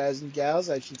him, guys and gals,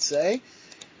 I should say.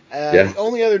 The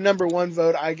only other number 1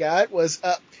 vote I got was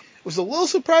a little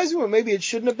surprising, but maybe it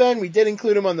shouldn't have been. We did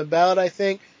include him on the ballot, I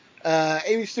think.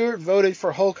 Amy Stewart voted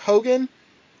for Hulk Hogan,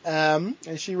 and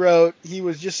she wrote, he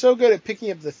was just so good at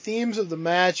picking up the themes of the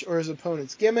match or his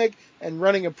opponent's gimmick and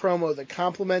running a promo that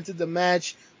complemented the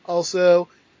match. Also,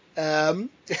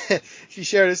 she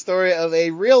shared a story of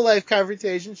a real-life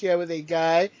confrontation she had with a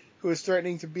guy who was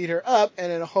threatening to beat her up,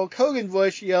 and in a Hulk Hogan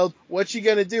voice, she yelled, "What you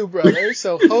gonna do, brother?"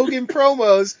 So Hogan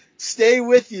promos stay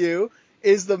with you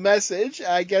is the message.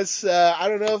 I guess, I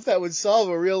don't know if that would solve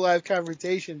a real-life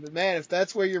confrontation, but man, if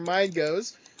that's where your mind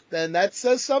goes, then that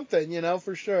says something,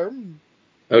 for sure.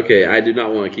 Okay, I do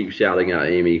not want to keep shouting out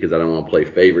Amy because I don't want to play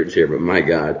favorites here, but my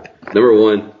God. Number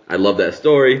 1, I love that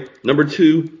story. Number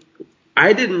 2,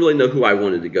 I didn't really know who I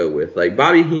wanted to go with. Like,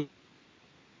 Bobby Heenan,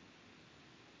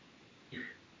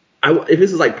 if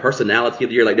this is like personality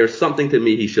of the year, like there's something to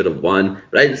me he should have won,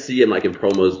 but I didn't see him like in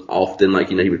promos often. Like,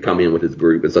 he would come in with his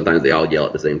group and sometimes they all yell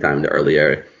at the same time in the early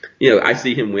era. I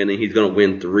see him winning. He's going to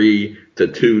win 3-2 to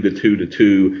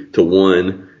 2-2 to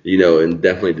 1, and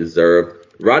definitely deserved.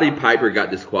 Roddy Piper got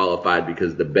disqualified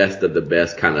because the best of the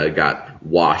best kind of got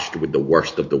washed with the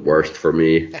worst of the worst for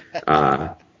me.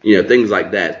 Things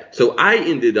like that. So I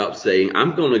ended up saying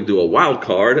I'm going to do a wild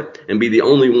card and be the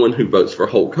only one who votes for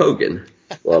Hulk Hogan.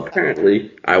 Well,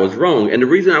 apparently I was wrong. And the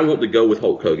reason I want to go with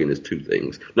Hulk Hogan is 2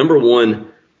 things. Number 1,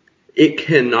 it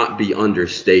cannot be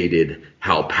understated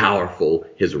how powerful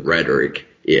his rhetoric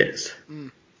is.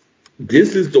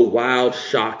 This is the wild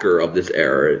shocker of this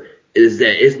era, is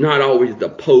that it's not always the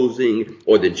posing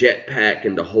or the jetpack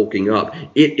and the hulking up.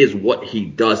 It is what he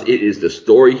does. It is the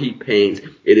story he paints.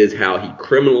 It is how he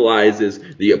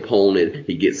criminalizes the opponent.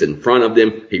 He gets in front of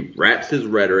them. He wraps his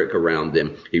rhetoric around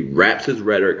them. He wraps his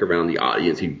rhetoric around the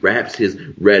audience. He wraps his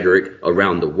rhetoric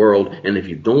around the world. And if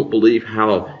you don't believe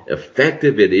how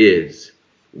effective it is,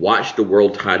 watch the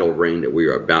world title reign that we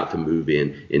are about to move in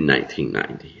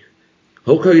 1990.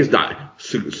 Hulk Hogan is not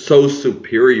so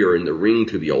superior in the ring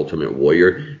to the Ultimate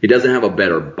Warrior. He doesn't have a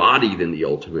better body than the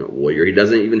Ultimate Warrior. He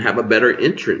doesn't even have a better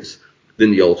entrance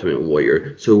than the Ultimate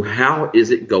Warrior. So how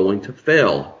is it going to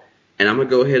fail? And I'm going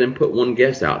to go ahead and put one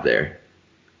guess out there.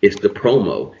 It's the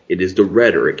promo. It is the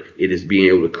rhetoric. It is being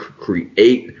able to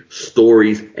create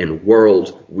stories and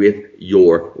worlds with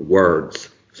your words.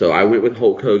 So I went with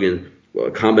Hulk Hogan Well,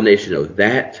 a combination of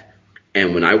that,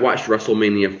 and when I watched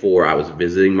WrestleMania 4, I was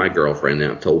visiting my girlfriend,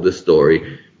 and I've told this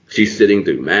story. She's sitting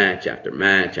through match after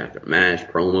match after match,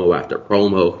 promo after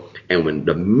promo, and when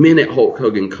the minute Hulk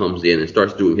Hogan comes in and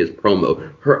starts doing his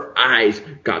promo, her eyes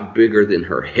got bigger than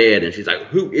her head, and she's like,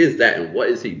 who is that, and what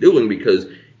is he doing? Because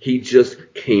he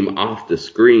just came off the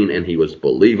screen, and he was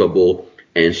believable,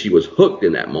 and she was hooked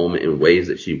in that moment in ways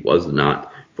that she was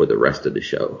not for the rest of the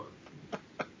show.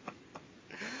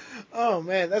 Oh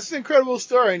man, that's an incredible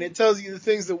story, and it tells you the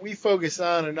things that we focus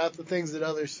on and not the things that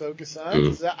others focus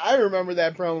on. 'Cause I remember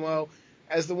that promo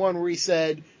as the one where he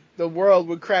said the world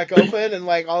would crack open and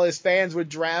like all his fans would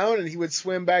drown and he would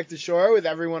swim back to shore with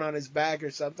everyone on his back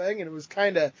or something. And it was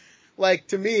kind of like,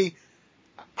 to me,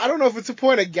 I don't know if it's a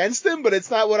point against him, but it's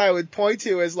not what I would point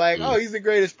to as like, oh, he's the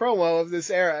greatest promo of this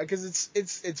era, because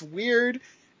it's weird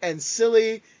and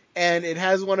silly, and it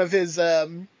has one of his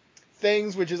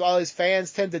things, which is all his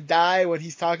fans tend to die when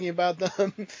he's talking about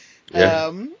them. Yeah.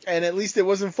 And at least it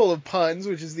wasn't full of puns,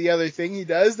 which is the other thing he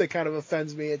does that kind of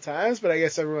offends me at times, but I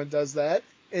guess everyone does that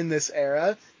in this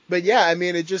era. But yeah, I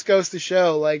mean, it just goes to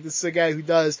show, like, this is a guy who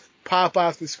does pop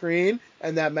off the screen,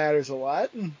 and that matters a lot.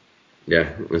 Yeah,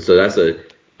 and so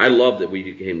I love that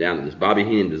we came down to this. Bobby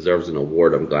Heenan deserves an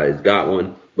award. I'm glad he's got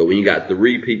one. But when you got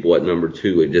 3 people at number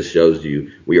 2, it just shows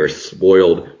you we are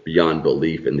spoiled beyond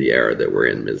belief in the era that we're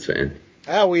in, Ms. Fan.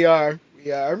 Ah, we are.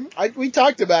 We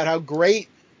talked about how great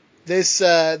this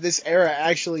era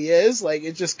actually is. Like,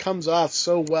 it just comes off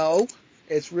so well.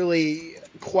 It's really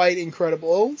quite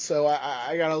incredible. So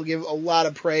I gotta give a lot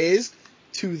of praise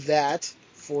to that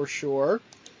for sure.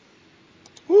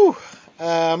 Whew.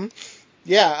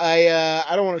 Yeah,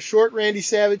 I don't want to short Randy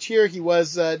Savage here. He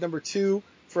was number 2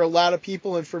 for a lot of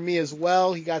people and for me as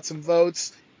well. He got some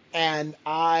votes, and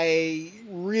I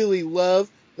really love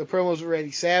the promos of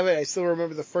Randy Savage. I still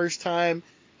remember the first time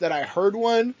that I heard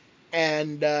one,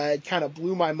 and it kind of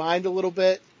blew my mind a little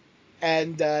bit.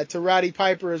 And to Roddy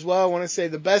Piper as well, I want to say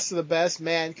the best of the best,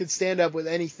 man, could stand up with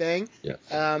anything. Yes.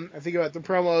 I think about the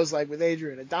promos like with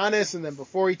Adrian Adonis, and then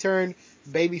before he turned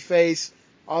babyface,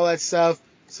 all that stuff.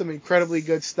 Some incredibly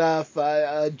good stuff.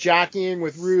 Jockeying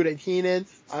with Rude and Heenan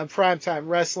on Primetime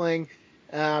Wrestling.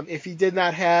 If he did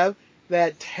not have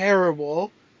that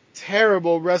terrible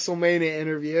WrestleMania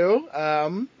interview,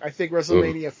 I think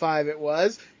WrestleMania 5 it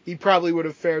was, he probably would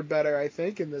have fared better, I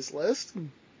think, in this list.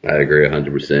 I agree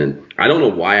 100%. I don't know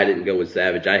why I didn't go with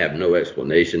Savage. I have no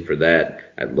explanation for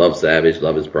that. I love Savage,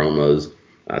 love his promos,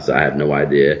 so I have no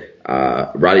idea.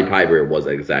 Roddy Piper was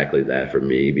exactly that for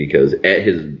me, because at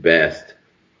his best,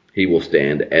 he will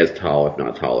stand as tall, if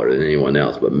not taller, than anyone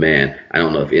else. But man, I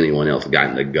don't know if anyone else got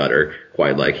in the gutter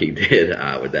quite like he did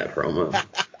with that promo.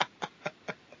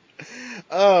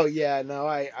 Oh, yeah, no,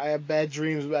 I have bad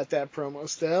dreams about that promo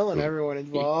still and everyone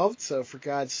involved, so for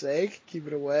God's sake, keep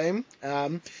it away.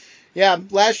 Yeah,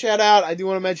 last shout out, I do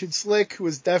want to mention Slick, who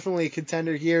was definitely a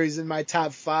contender here. He's in my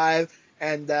top 5,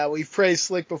 and we've praised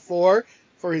Slick before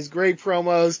for his great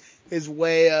promos, his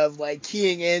way of like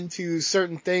keying into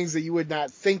certain things that you would not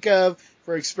think of,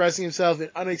 for expressing himself in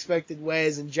unexpected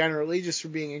ways, and generally just for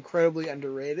being incredibly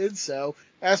underrated. So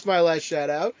that's my last shout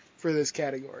out for this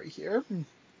category here.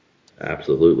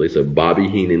 Absolutely. So Bobby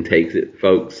Heenan takes it,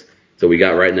 folks. So we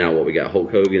got right now, we got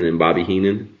Hulk Hogan and Bobby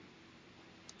Heenan.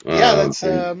 Yeah, that's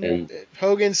and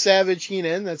Hogan, Savage,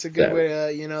 Heenan. That's a good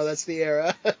way to, that's the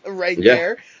era right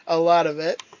there. A lot of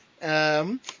it.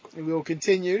 And we will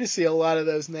continue to see a lot of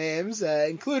those names,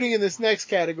 including in this next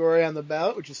category on the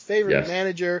ballot, which is favorite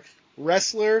manager,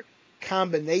 wrestler,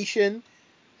 combination.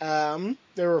 There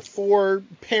were 4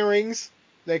 pairings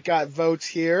that got votes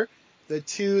here. The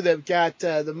 2 that got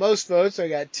the most votes, I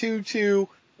got 2, 2,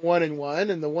 1, and 1.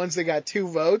 And the ones that got 2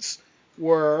 votes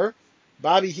were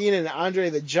Bobby Heenan and Andre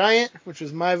the Giant, which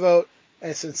was my vote,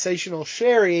 and Sensational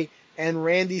Sherry and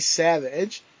Randy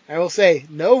Savage. I will say,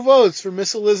 no votes for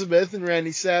Miss Elizabeth and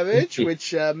Randy Savage,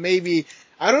 which maybe,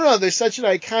 I don't know, they're such an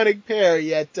iconic pair,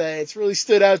 yet it's really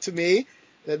stood out to me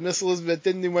that Miss Elizabeth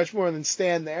didn't do much more than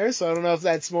stand there, so I don't know if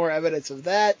that's more evidence of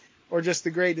that or just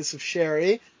the greatness of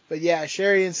Sherry. But yeah,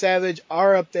 Sherry and Savage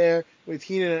are up there with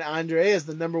Heenan and Andre as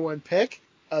the number 1 pick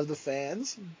of the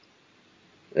fans.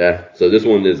 Yeah, so this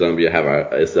one is going to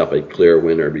have itself a clear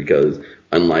winner, because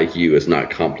unlike you, it's not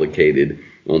complicated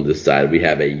on this side. We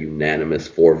have a unanimous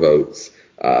 4 votes.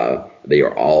 They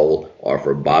are all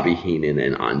for Bobby Heenan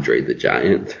and Andre the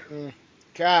Giant.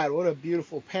 God, what a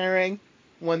beautiful pairing.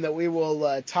 One that we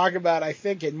will talk about, I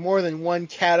think, in more than one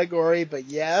category. But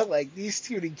yeah, like these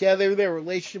two together, their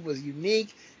relationship was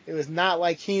unique. It was not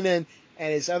like Heenan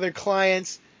and his other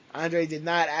clients. Andre did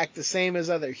not act the same as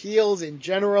other heels in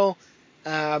general.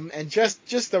 And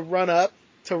just the run up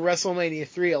to WrestleMania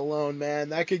 3 alone, man,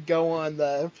 that could go on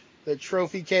the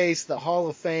trophy case, the Hall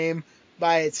of Fame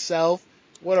by itself.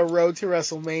 What a road to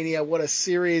WrestleMania. What a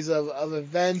series of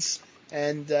events.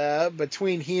 And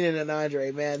between Heenan and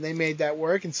Andre, man, they made that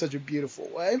work in such a beautiful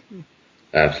way.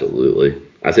 Absolutely.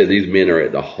 I said these men are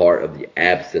at the heart of the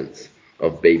absence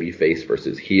of babyface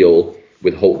versus heel.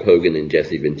 With Hulk Hogan and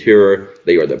Jesse Ventura,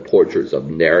 they are the portraits of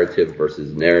narrative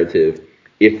versus narrative.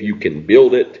 If you can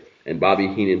build it, and Bobby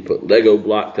Heenan put Lego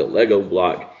block to Lego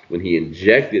block when he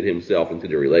injected himself into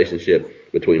the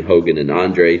relationship between Hogan and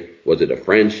Andre. Was it a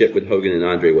friendship with Hogan and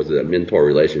Andre? Was it a mentor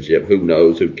relationship? Who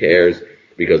knows? Who cares?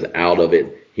 Because out of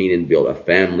it, Heenan built a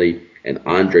family, and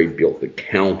Andre built the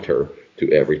counter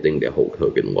to everything that Hulk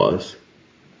Hogan was.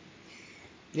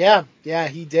 Yeah,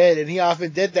 he did. And he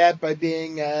often did that by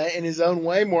being, in his own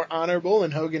way, more honorable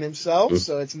than Hogan himself.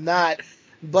 So it's not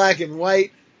black and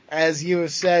white, as you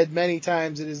have said many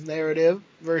times. It is narrative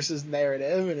versus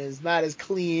narrative, and it is not as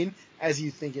clean as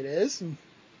you think it is.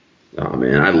 Oh,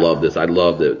 man, I love this. I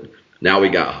love that. Now we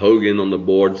got Hogan on the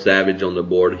board, Savage on the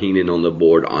board, Heenan on the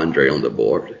board, Andre on the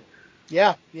board.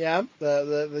 Yeah.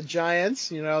 The giants,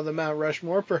 the Mount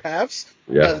Rushmore, perhaps,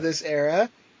 of this era.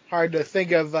 Hard to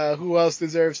think of who else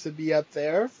deserves to be up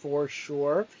there, for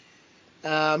sure.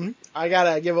 I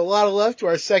got to give a lot of love to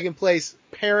our second place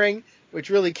pairing, which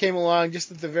really came along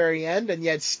just at the very end, and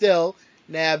yet still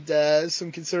nabbed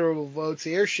some considerable votes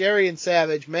here. Sherry and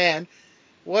Savage, man,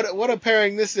 what a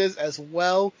pairing this is as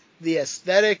well. The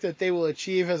aesthetic that they will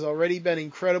achieve has already been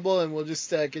incredible and will just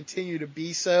continue to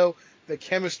be so. The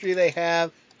chemistry they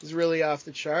have is really off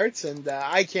the charts, and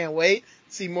I can't wait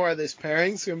to see more of this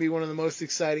pairing. It's going to be one of the most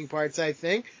exciting parts, I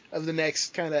think, of the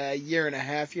next kind of year and a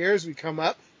half here as we come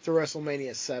up to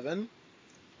WrestleMania 7.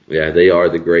 Yeah, they are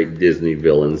the great Disney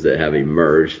villains that have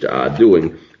emerged,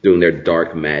 doing their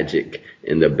dark magic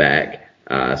in the back.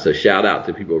 So shout out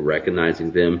to people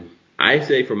recognizing them. I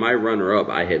say for my runner-up,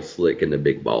 I had Slick and the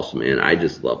Big Boss Man. I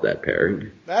just love that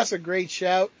pairing. That's a great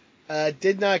shout.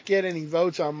 Did not get any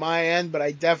votes on my end, but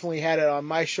I definitely had it on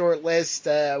my short list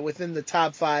within the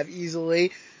top 5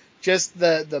 easily. Just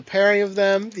the pairing of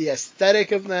them, the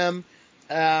aesthetic of them,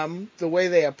 the way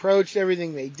they approached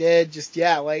everything they did.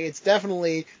 It's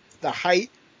definitely the height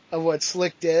of what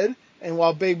Slick did. And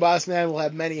while Big Boss Man will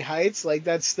have many heights,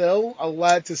 that's still a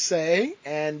lot to say,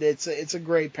 and it's a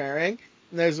great pairing.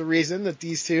 And there's a reason that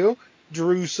these two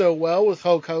drew so well with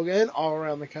Hulk Hogan all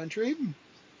around the country.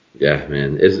 Yeah,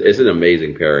 man, it's an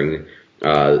amazing pairing.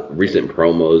 Recent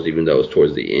promos, even though it's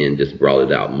towards the end, just brought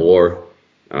it out more.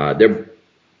 I don't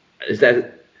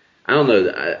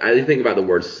know. I think about the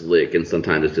word slick, and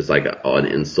sometimes it's just like an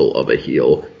insult of a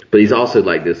heel. But he's also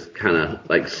like this kind of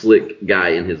like slick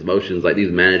guy in his motions. Like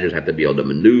these managers have to be able to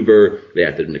maneuver. They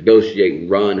have to negotiate,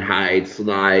 run, hide,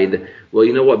 slide. Well,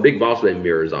 you know what? Big Boss Man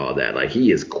mirrors all that. Like he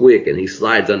is quick and he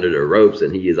slides under the ropes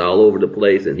and he is all over the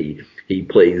place and he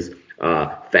plays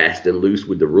fast and loose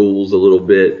with the rules a little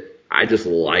bit. I just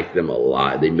like them a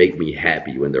lot. They make me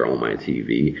happy when they're on my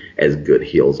TV, as good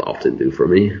heels often do for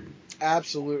me.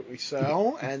 Absolutely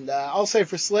so. And I'll say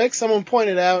for Slick, someone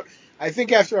pointed out, I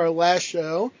think after our last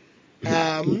show,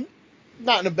 not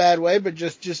in a bad way, but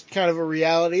just kind of a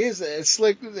reality, is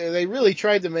Slick, they really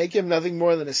tried to make him nothing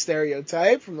more than a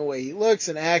stereotype from the way he looks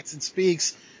and acts and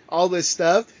speaks, all this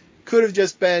stuff. Could have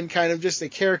just been kind of just a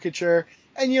caricature.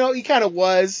 And, he kind of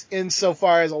was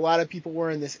insofar as a lot of people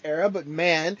were in this era. But,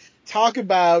 man, talk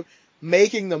about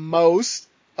making the most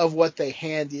of what they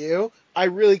hand you. I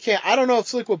really can't. I don't know if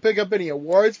Slick will pick up any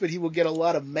awards, but he will get a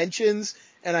lot of mentions.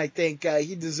 And I think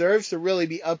he deserves to really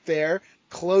be up there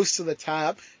close to the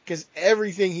top because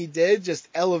everything he did just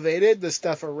elevated the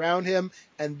stuff around him.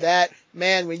 And that,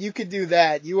 man, when you could do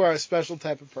that, you are a special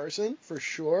type of person for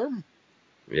sure.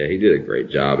 Yeah, he did a great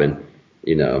job. And,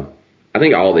 I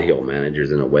think all the heel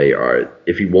managers in a way are,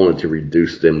 if you wanted to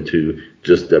reduce them to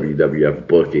just WWF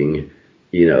booking,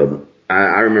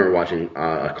 I remember watching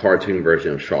a cartoon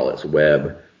version of Charlotte's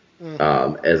Web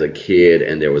as a kid,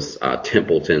 and there was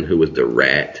Templeton, who was the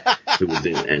rat, who was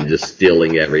in, and just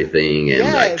stealing everything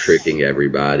and like tricking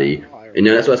everybody. And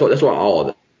that's what all of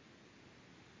them.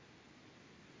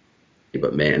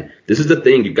 But man, this is the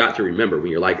thing you got to remember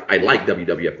when you're like, I like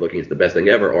WWF booking, it's the best thing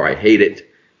ever, or I hate it.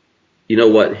 You know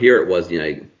what? Here it was,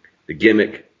 the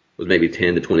gimmick was maybe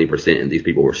 10 to 20%, and these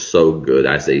people were so good.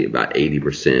 I say about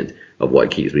 80% of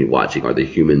what keeps me watching are the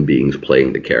human beings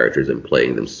playing the characters and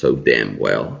playing them so damn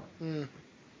well.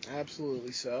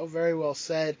 Absolutely so. Very well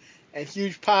said. And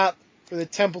huge pop for the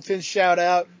Templeton shout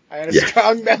out. I had a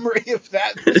strong memory of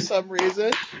that for some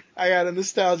reason. I got a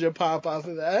nostalgia pop off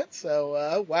of that.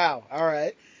 So, wow. All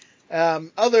right.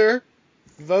 Other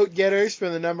vote getters for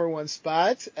the number one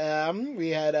spot. We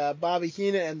had Bobby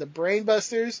Heenan and the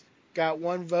Brainbusters got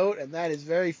one vote, and that is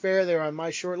very fair. They're on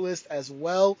my short list as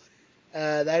well.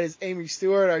 That is Amy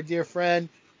Stewart, our dear friend,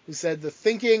 who said the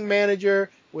thinking manager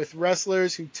with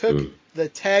wrestlers who took the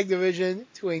tag division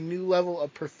to a new level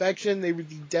of perfection. They were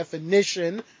the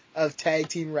definition of tag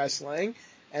team wrestling,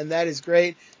 and that is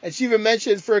great. And she even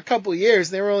mentioned for a couple years,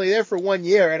 they were only there for 1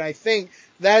 year, and I think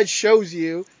that shows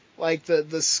you like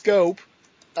the scope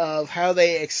of how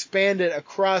they expanded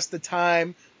across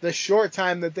the short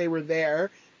time that they were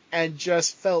there, and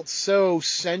just felt so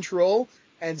central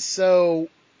and so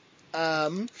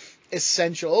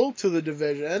essential to the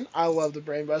division. I love the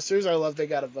Brainbusters. I love they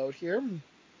got a vote here.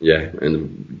 Yeah,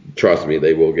 and trust me,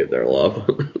 they will get their love.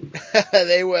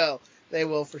 They will. They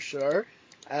will for sure.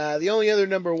 The only other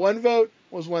number one vote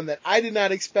was one that I did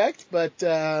not expect, but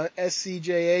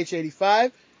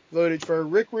SCJH85 voted for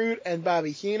Rick Rude and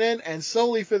Bobby Heenan, and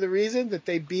solely for the reason that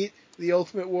they beat the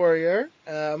Ultimate Warrior.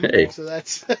 So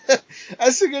that's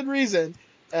that's a good reason.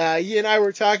 He and I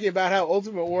were talking about how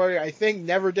Ultimate Warrior, I think,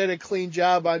 never did a clean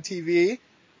job on TV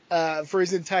for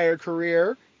his entire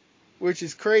career, which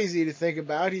is crazy to think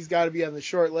about. He's got to be on the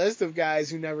short list of guys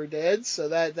who never did, so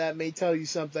that may tell you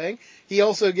something. He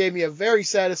also gave me a very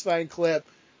satisfying clip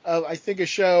of, I think, a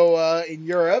show in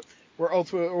Europe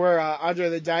where Andre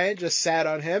the Giant just sat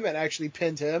on him and actually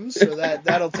pinned him, so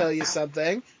that'll tell you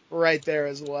something right there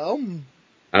as well.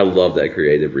 I love that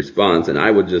creative response, and I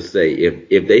would just say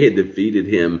if they had defeated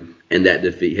him and that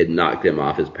defeat had knocked him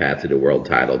off his path to the world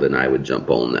title, then I would jump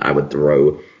on. I would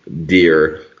throw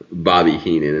dear Bobby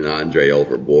Heenan and Andre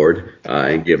overboard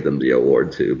and give them the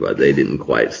award too, but they didn't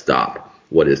quite stop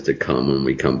what is to come when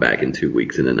we come back in 2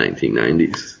 weeks in the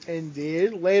 1990s.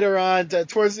 Indeed. Later on,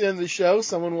 towards the end of the show,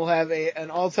 someone will have an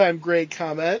all-time great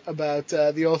comment about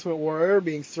the Ultimate Warrior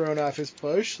being thrown off his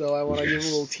push, so I want to give a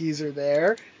little teaser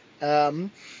there. I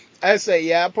say,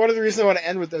 yeah, part of the reason I want to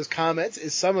end with those comments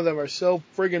is some of them are so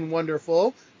friggin'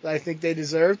 wonderful that I think they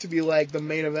deserve to be like the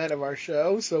main event of our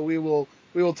show, so we will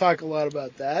talk a lot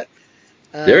about that.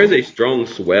 There is a strong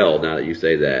swell, now that you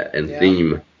say that, and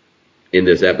theme in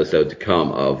this episode to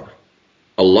come of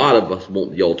a lot of us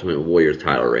want the Ultimate Warrior's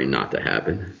title reign not to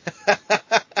happen.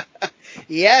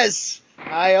 Yes,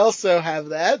 I also have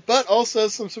that, but also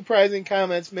some surprising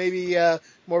comments, maybe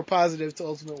more positive to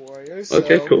Ultimate Warrior. So,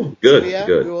 okay, cool. Good,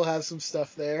 good. We will have some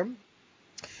stuff there.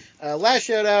 Last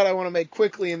shout out I want to make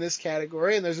quickly in this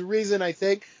category, and there's a reason I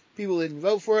think people didn't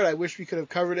vote for it. I wish we could have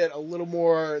covered it a little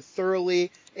more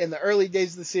thoroughly in the early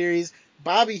days of the series.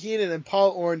 Bobby Heenan and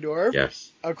Paul Orndorff,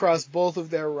 across both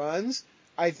of their runs,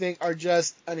 I think are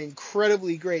just an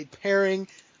incredibly great pairing.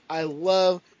 I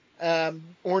love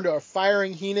Orndorff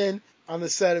firing Heenan on the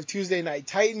set of Tuesday Night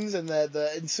Titans and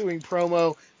the ensuing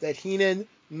promo that Heenan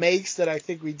makes that I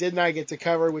think we did not get to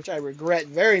cover, which I regret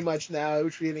very much now. I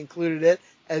wish we had included it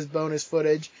as bonus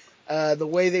footage. The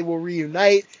way they will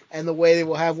reunite and the way they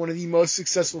will have one of the most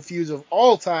successful feuds of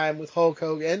all time with Hulk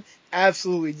Hogan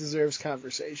absolutely deserves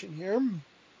conversation here.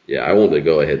 Yeah, I want to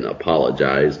go ahead and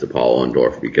apologize to Paul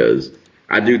Orndorff because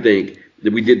I do think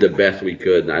that we did the best we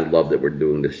could, and I love that we're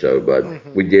doing the show,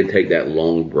 but we did take that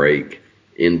long break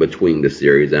in between the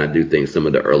series, and I do think some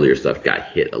of the earlier stuff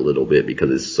got hit a little bit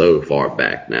because it's so far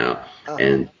back now.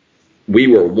 And we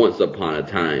were once upon a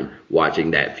time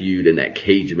watching that feud and that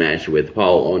cage match with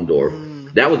Paul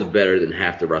Orndorff. That was better than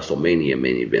half the WrestleMania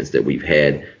main events that we've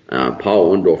had.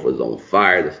 Paul Orndorff was on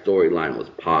fire. The storyline was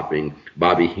popping.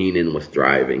 Bobby Heenan was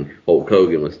thriving. Hulk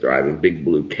Hogan was thriving. Big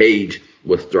Blue Cage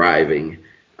was thriving.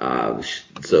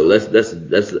 So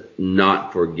let's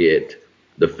not forget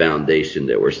the foundation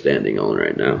that we're standing on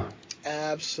right now.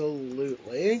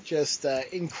 Absolutely. Just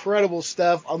incredible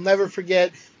stuff. I'll never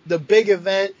forget the big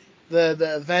event,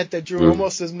 the event that drew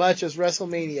almost as much as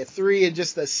WrestleMania 3, and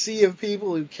just the sea of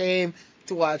people who came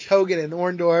to watch Hogan and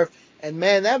Orndorff. And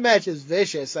man, that match is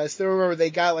vicious. I still remember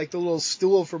they got like the little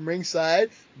stool from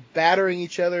ringside, battering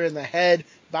each other in the head,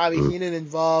 Bobby Heenan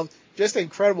involved. Just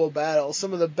incredible battle.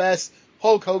 Some of the best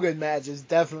Hulk Hogan matches,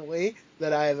 definitely,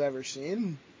 that I have ever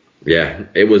seen. Yeah,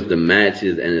 it was the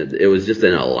matches, and it was just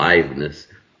an aliveness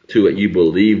to it. You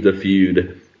believe the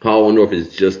feud. Paul Orndorff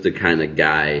is just the kind of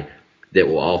guy that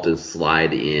will often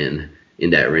slide in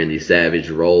that Randy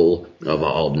Savage role of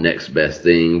all next best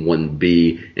thing,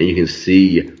 1B, and you can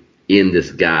see in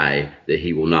this guy that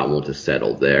he will not want to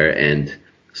settle there. And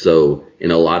so in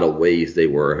a lot of ways they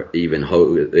were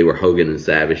Hogan and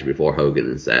Savage before Hogan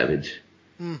and Savage.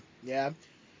 Yeah,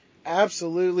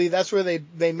 absolutely. That's where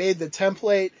they made the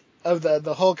template of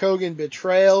the Hulk Hogan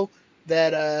betrayal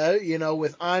that,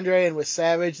 with Andre and with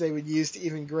Savage, they would use to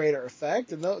even greater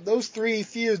effect. And those three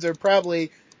feuds are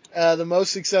probably the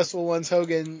most successful ones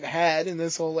Hogan had in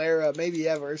this whole era, maybe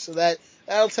ever. So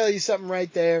that'll tell you something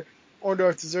right there.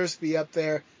 Orndorff deserves to be up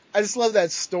there. I just love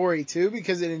that story, too,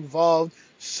 because it involved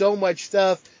so much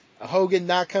stuff. Hogan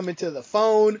not coming to the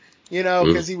phone,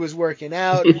 because he was working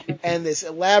out, and this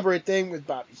elaborate thing with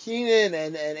Bobby Heenan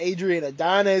and Adrian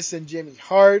Adonis and Jimmy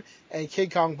Hart and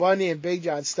Kid Kong Bundy and Big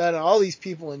John Studd and all these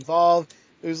people involved.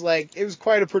 It was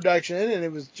quite a production, and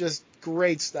it was just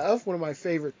great stuff. One of my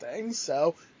favorite things.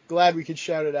 So glad we could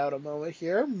shout it out a moment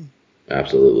here.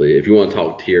 Absolutely. If you want to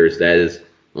talk tiers, that is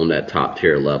on that top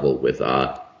tier level with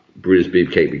Brutus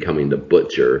Beefcake becoming the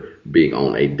Butcher being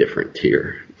on a different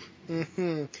tier.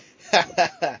 Mm-hmm.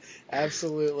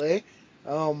 Absolutely.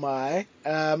 Oh my.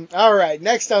 All right.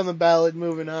 Next on the ballot,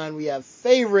 moving on, we have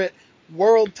favorite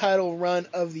world title run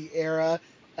of the era.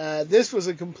 This was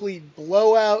a complete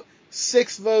blowout.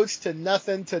 6 votes to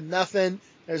nothing to nothing.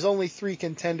 There's only 3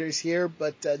 contenders here,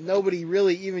 but nobody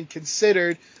really even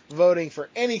considered voting for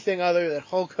anything other than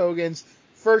Hulk Hogan's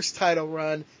first title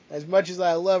run. As much as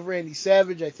I love Randy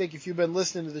Savage, I think if you've been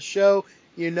listening to the show,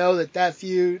 you know that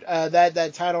feud,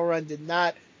 that title run did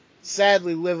not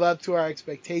sadly live up to our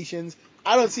expectations.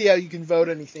 I don't see how you can vote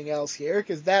anything else here,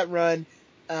 because that run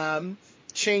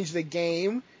changed the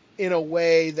game in a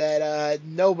way that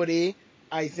nobody,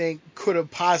 I think, could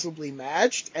have possibly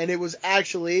matched, and it was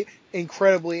actually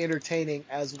incredibly entertaining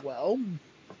as well.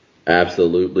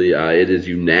 Absolutely. It is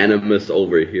unanimous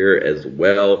over here as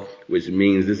well, which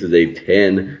means this is a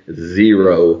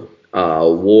 10-0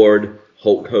 award.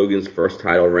 Hulk Hogan's first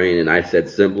title reign, and I said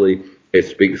simply, it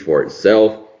speaks for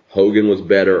itself. Hogan was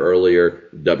better earlier.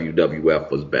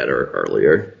 WWF was better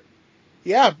earlier.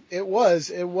 Yeah, it was.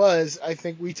 It was. I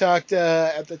think we talked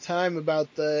at the time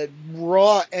about the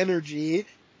raw energy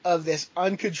of this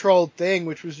uncontrolled thing,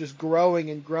 which was just growing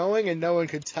and growing, and no one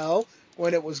could tell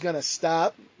when it was going to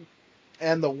stop.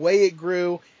 And the way it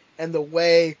grew, and the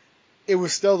way it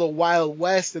was still the Wild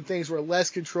West, and things were less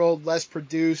controlled, less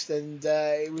produced, and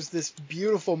it was this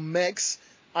beautiful mix,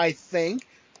 I think,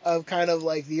 of kind of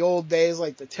like the old days,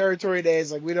 like the territory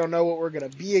days, like we don't know what we're going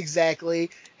to be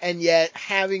exactly, and yet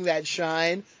having that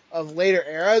shine of later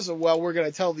eras of, well, we're going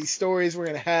to tell these stories, we're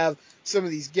going to have some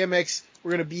of these gimmicks, we're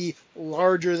going to be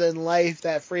larger than life,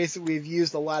 that phrase that we've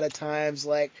used a lot of times,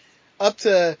 like up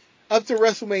to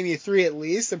WrestleMania 3 at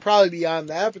least, and probably beyond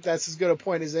that, but that's as good a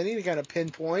point as any to kind of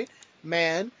pinpoint.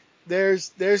 Man, there's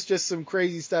just some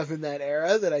crazy stuff in that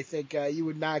era that I think you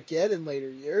would not get in later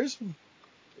years.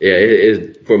 Yeah, it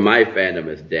is, for my fandom,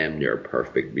 it's damn near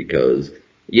perfect because,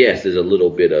 yes, there's a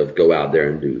little bit of go out there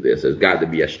and do this. There's got to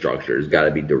be a structure. There's got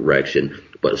to be direction.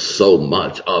 But so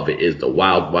much of it is the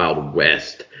wild, wild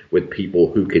west with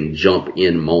people who can jump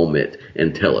in moment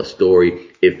and tell a story.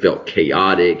 It felt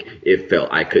chaotic. It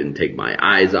felt I couldn't take my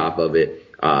eyes off of it.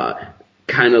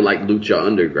 Kind of like Lucha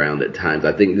Underground at times.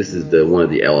 I think this is one of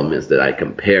the elements that I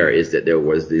compare is that there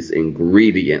was this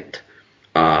ingredient,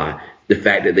 the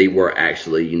fact that they were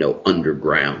actually,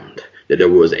 underground, that there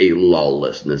was a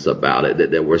lawlessness about it,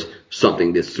 that there was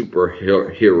something, this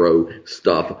superhero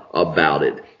stuff about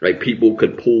it. Like people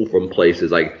could pull from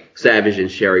places like Savage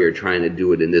and Sherry are trying to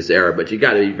do it in this era, but you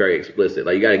got to be very explicit.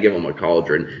 Like you got to give them a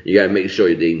cauldron. You got to make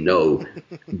sure they know.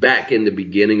 Back in the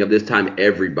beginning of this time,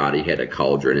 everybody had a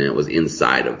cauldron and it was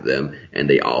inside of them, and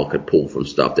they all could pull from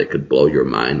stuff that could blow your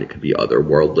mind. It could be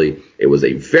otherworldly. It was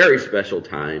a very special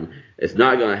time. It's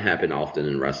not going to happen often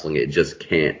in wrestling. It just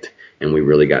can't. And we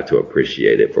really got to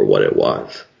appreciate it for what it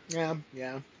was.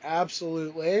 Yeah,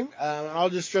 absolutely. I'll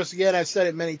just stress again, I've said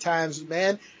it many times,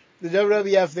 man, the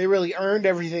WWF, they really earned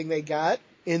everything they got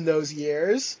in those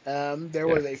years. There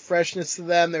was a freshness to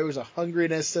them. There was a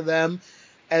hungriness to them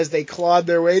as they clawed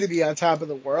their way to be on top of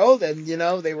the world. And,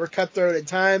 they were cutthroat at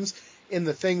times in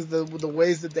the things, the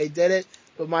ways that they did it.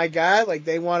 But my God, like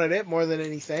they wanted it more than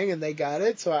anything, and they got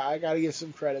it. So I got to give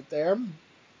some credit there.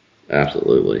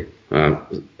 Absolutely.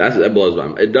 That blows my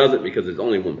mind. It doesn't because there's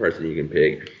only one person you can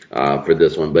pick for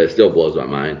this one, but it still blows my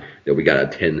mind that we got a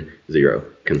 10-0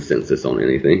 consensus on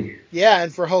anything. Yeah,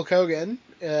 and for Hulk Hogan,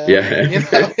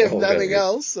 if nothing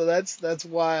else, so that's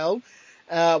wild.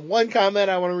 One comment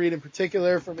I want to read in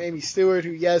particular from Amy Stewart,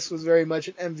 who, yes, was very much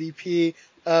an MVP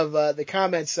of the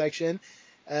comments section.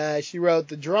 She wrote,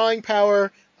 the drawing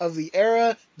power of the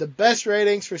era, the best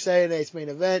ratings for Saturday Night's Main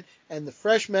Event, and the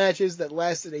fresh matches that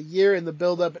lasted a year in the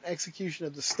build-up and execution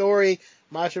of the story.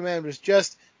 Macho Man was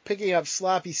just picking up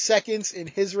sloppy seconds in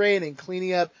his reign and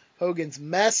cleaning up Hogan's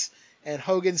mess, and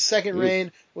Hogan's second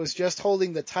reign was just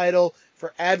holding the title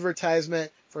for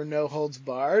advertisement for No Holds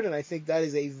Barred, and I think that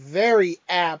is a very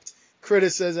apt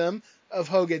criticism of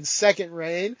Hogan's second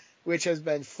reign, which has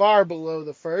been far below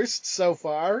the first so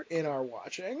far in our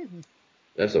watching.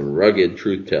 That's some rugged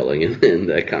truth telling in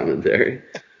that commentary.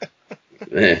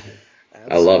 Man,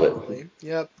 I love it.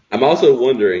 Yep. I'm also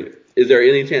wondering, is there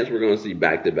any chance we're going to see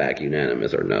back-to-back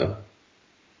unanimous or no?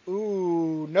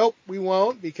 Ooh, nope, we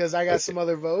won't, because I got some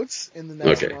other votes in the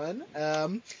next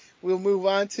one. We'll move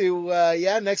on to,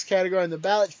 next category on the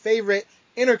ballot, favorite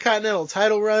Intercontinental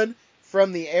title run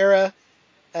from the era.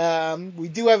 We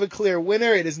do have a clear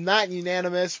winner. It is not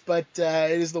unanimous, but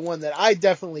it is the one that I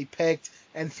definitely picked,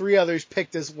 and 3 others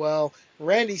picked as well.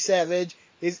 Randy Savage,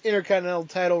 his Intercontinental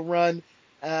title run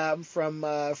from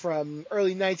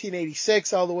early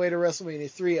 1986 all the way to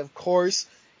WrestleMania 3, of course,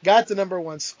 got the number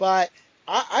 1 spot.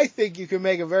 I think you can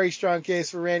make a very strong case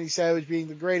for Randy Savage being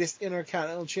the greatest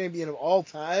Intercontinental champion of all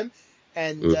time.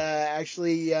 And my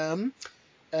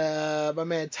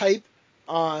man Type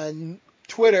on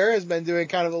Twitter has been doing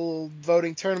kind of a little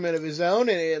voting tournament of his own,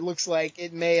 and it looks like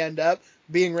it may end up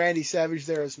being Randy Savage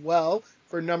there as well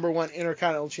for number 1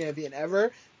 Intercontinental champion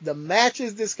ever. The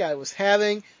matches this guy was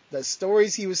having, the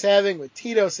stories he was having with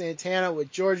Tito Santana, with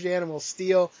George the Animal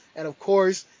Steele, and of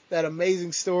course that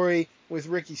amazing story with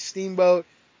Ricky Steamboat.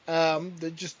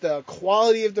 The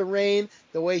quality of the reign,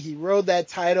 the way he rode that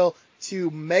title to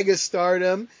mega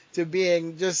stardom, to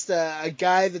being just a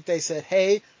guy that they said,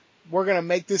 hey, we're going to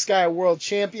make this guy a world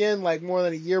champion, like more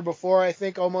than a year before, I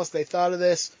think, almost they thought of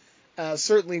this.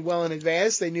 Certainly well in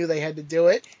advance. They knew they had to do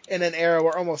it in an era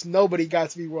where almost nobody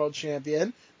got to be world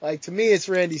champion. Like, to me, it's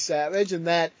Randy Savage, and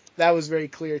that was very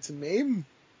clear to me.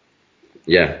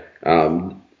 Yeah.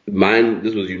 Mine,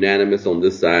 this was unanimous on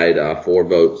this side, 4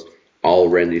 votes, all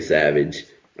Randy Savage.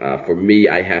 For me,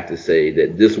 I have to say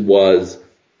that this was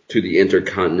to the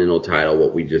Intercontinental title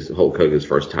what Hulk Hogan's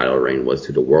first title reign was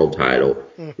to the world title.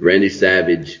 Randy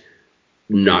Savage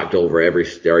knocked over every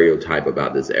stereotype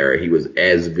about this era. He was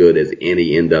as good as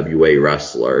any NWA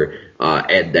wrestler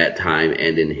at that time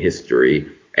and in history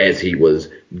as he was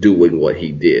doing what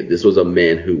he did. This was a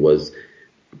man who was,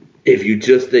 if you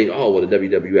just think, oh, well, the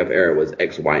WWF era was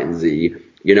X, Y, and Z,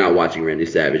 you're not watching Randy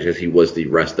Savage as he was the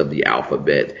rest of the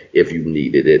alphabet if you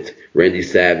needed it. Randy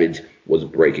Savage was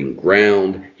breaking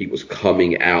ground. He was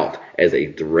coming out as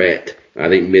a threat. I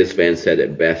think Ms. Fan said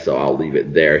it best, so I'll leave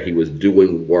it there. He was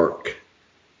doing work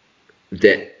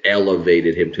that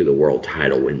elevated him to the world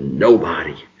title when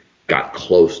nobody got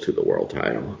close to the world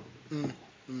title.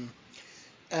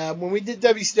 When we did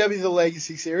WCW The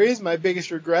Legacy Series, my biggest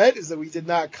regret is that we did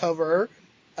not cover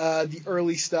the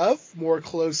early stuff more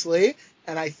closely,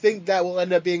 and I think that will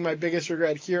end up being my biggest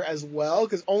regret here as well,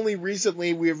 because only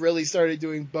recently we have really started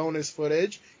doing bonus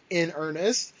footage in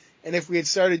earnest, and if we had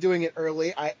started doing it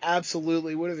early, I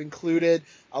absolutely would have included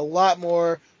a lot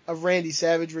more of Randy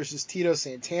Savage versus Tito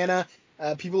Santana.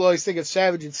 People always think of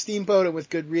Savage and Steamboat, and with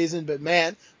good reason, but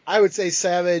man, I would say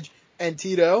Savage and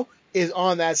Tito is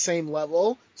on that same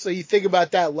level. So you think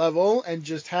about that level and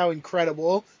just how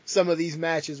incredible some of these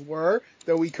matches were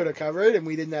that we could have covered and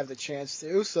we didn't have the chance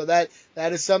to. So that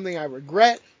is something I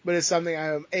regret, but it's something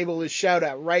I am able to shout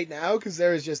out right now because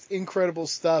there is just incredible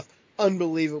stuff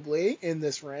unbelievably in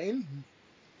this reign.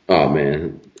 Oh,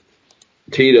 man.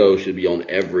 Tito should be on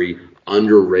every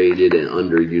underrated and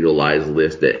underutilized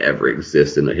list that ever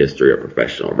exists in the history of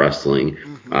professional wrestling.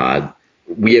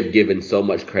 We have given so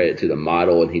much credit to the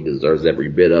model, and he deserves every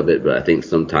bit of it, but I think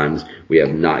sometimes we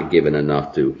have not given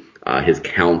enough to his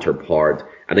counterpart.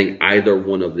 I think either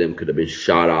one of them could have been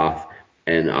shot off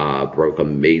and broke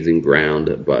amazing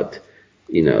ground, but,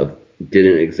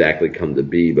 didn't exactly come to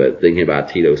be. But thinking about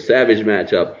Tito Savage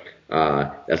matchup,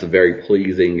 that's a very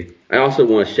pleasing. I also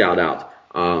want to shout out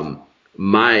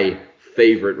my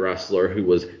favorite wrestler who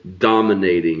was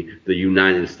dominating the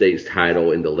United States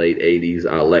title in the late 80s,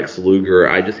 Lex Luger.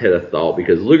 I just had a thought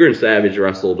because Luger and Savage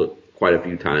wrestled quite a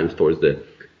few times towards the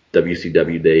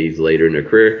WCW days later in their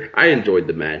career. I enjoyed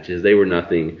the matches. They were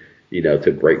nothing,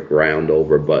 to break ground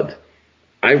over, but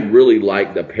I really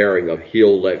like the pairing of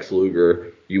heel Lex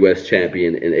Luger, U.S.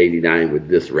 champion in 89, with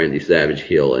this Randy Savage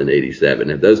heel in 87.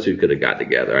 If those two could have got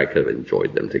together, I could have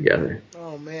enjoyed them together.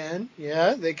 Oh man,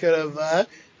 yeah, they could have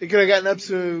gotten up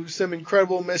to some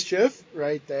incredible mischief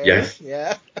right there. Yes.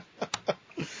 Yeah.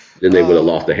 Then they would have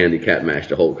lost the handicap match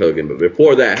to Hulk Hogan, but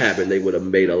before that happened, they would have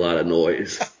made a lot of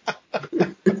noise.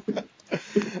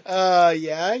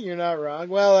 Yeah, you're not wrong.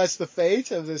 Well, that's the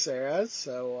fate of this era,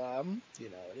 so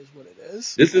it is what it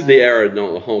is. This is the era,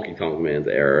 no, Honky Tonk Man's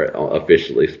era,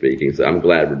 officially speaking. So I'm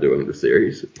glad we're doing the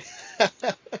series.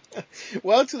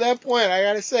 Well, to that point, I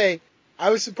gotta say, I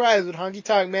was surprised that Honky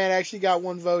Tonk Man actually got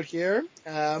one vote here,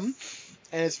 and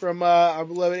it's from our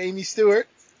beloved Amy Stewart,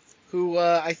 who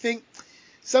I think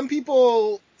some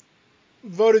people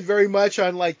voted very much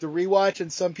on like the rewatch,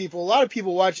 and a lot of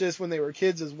people watched this when they were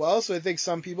kids as well. So I think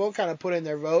some people kind of put in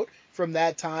their vote from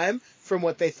that time, from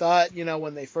what they thought,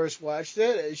 when they first watched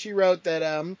it. She wrote that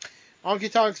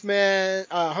Honky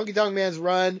Tonk Man's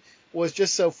run was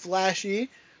just so flashy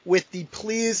with the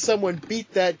please someone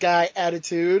beat that guy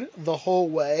attitude the whole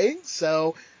way.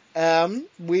 So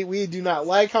we do not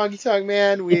like Honky Tonk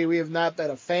Man. We have not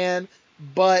been a fan,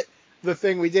 but the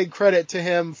thing we did credit to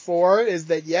him for is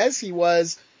that, yes, he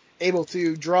was able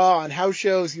to draw on house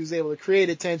shows. He was able to create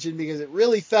attention because it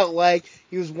really felt like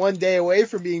he was one day away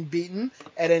from being beaten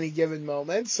at any given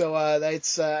moment. So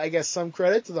that's, I guess, some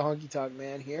credit to the Honky Tonk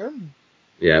Man here.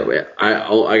 Yeah,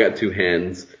 I got two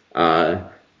hands,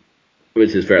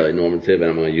 which is fairly normative,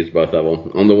 and I'm going to use both of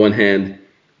them. On the one hand,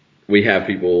 we have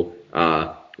people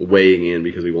weighing in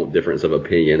because we want difference of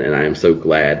opinion, and I am so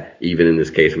glad, even in this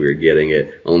case, we are getting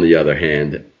it. On the other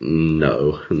hand,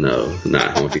 no,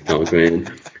 not Honky Tonk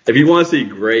Man. If you want to see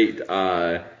great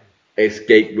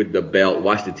escape with the belt,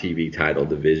 watch the TV title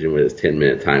division with its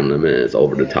 10-minute time limit. It's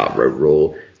over the top rope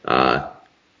rule.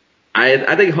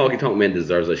 I think Honky Tonk Man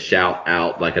deserves a shout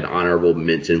out, like an honorable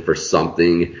mention for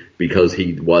something, because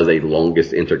he was a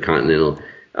longest intercontinental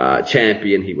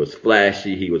champion. He was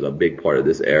flashy. He was a big part of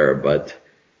this era, but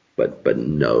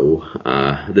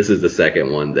no. This is the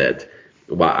second one that,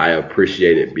 while I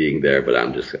appreciate it being there, but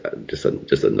I'm just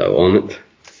a no on it.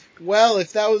 Well,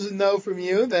 if that was a no from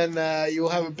you, then you will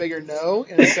have a bigger no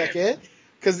in a second,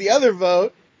 because the other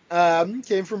vote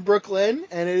came from Brooklyn,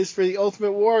 and it is for the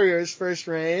Ultimate Warrior's first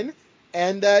reign,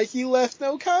 and he left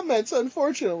no comments,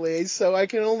 unfortunately, so I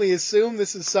can only assume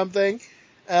this is something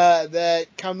that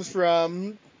comes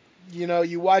from,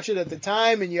 you watch it at the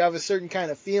time and you have a certain kind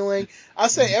of feeling. I'll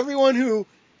say everyone who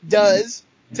does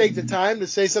take the time to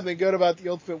say something good about the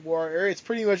Ultimate Warrior, it's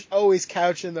pretty much always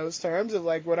couched in those terms of,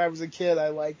 like, when I was a kid, I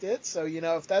liked it, so,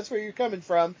 if that's where you're coming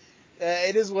from,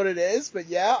 it is what it is, but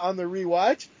yeah, on the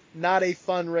rewatch, not a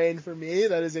fun reign for me.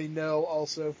 That is a no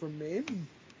also from me.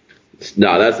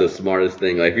 No, that's the smartest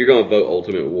thing. Like, if you're going to vote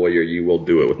Ultimate Warrior, you will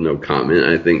do it with no comment,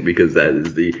 I think, because that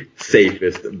is the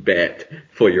safest bet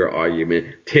for your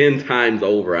argument. 10 times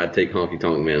over, I'd take Honky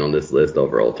Tonk Man on this list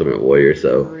over Ultimate Warrior.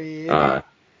 So,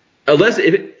 unless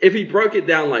if he broke it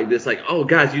down like this, like, oh,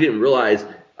 guys, you didn't realize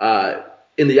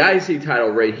in the IC title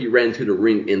reign, he ran to the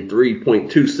ring in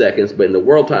 3.2 seconds, but in the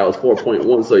world title, it's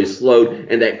 4.1, so he slowed,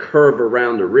 and that curve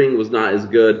around the ring was not as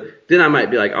good. Then I might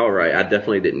be like, all right, I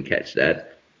definitely didn't catch that.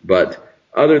 But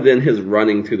other than his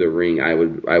running to the ring, I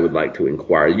would like to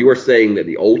inquire. You are saying that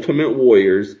the Ultimate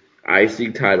Warrior's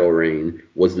IC title reign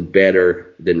was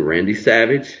better than Randy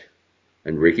Savage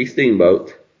and Ricky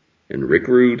Steamboat and Rick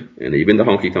Rude and even the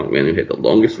Honky Tonk Man who had the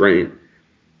longest reign.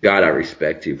 God, I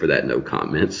respect you for that no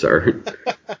comment, sir.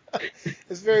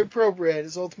 It's very appropriate.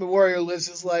 His Ultimate Warrior lives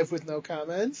his life with no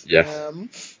comments.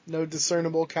 Yes. No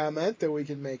discernible comment that we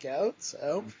can make out.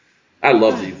 So I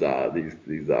love these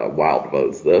wild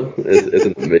votes, though. It's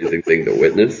an amazing thing to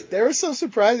witness. There were some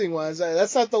surprising ones.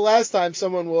 That's not the last time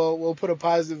someone will put a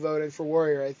positive vote in for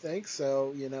Warrior, I think.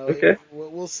 So, Okay.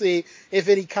 We'll see if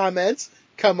any comments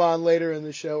come on later in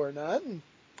the show or not.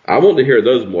 I want to hear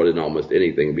those more than almost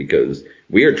anything because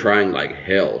we are trying like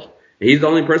hell. He's the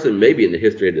only person maybe in the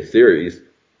history of the series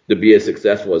to be as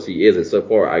successful as he is, and so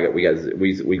far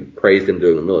we praised him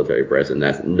during the military press, and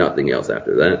that's nothing else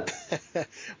after that.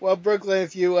 Well, Brooklyn,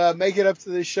 if you make it up to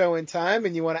this show in time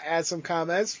and you want to add some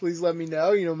comments, please let me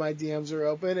know. My DMs are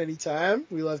open anytime.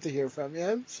 We love to hear from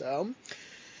you. So,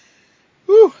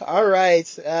 all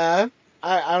right.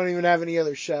 I don't even have any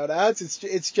other shout outs.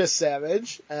 It's just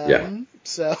Savage. Yeah.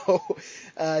 So,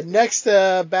 next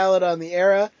ballot on the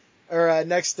era. Or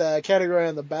next category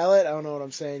on the ballot, I don't know what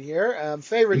I'm saying here.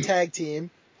 Favorite tag team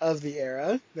of the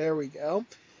era. There we go.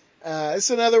 It's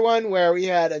another one where we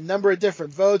had a number of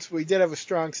different votes. We did have a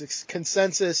strong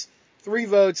consensus. 3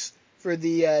 votes for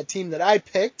the team that I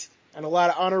picked, and a lot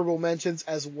of honorable mentions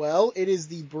as well. It is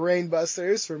the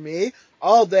Brainbusters for me.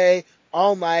 All day,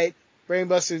 all night.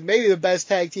 Brainbusters, maybe the best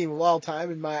tag team of all time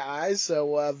in my eyes.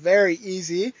 So very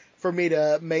easy for me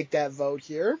to make that vote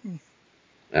here.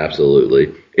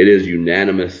 Absolutely. It is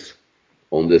unanimous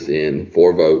on this end.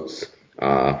 4 votes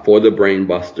for the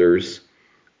Brainbusters.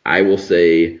 I will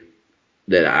say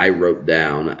that I wrote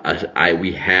down,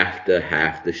 we have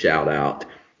to shout out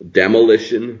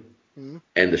Demolition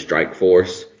and the Strike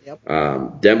Force.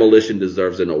 Yep. Demolition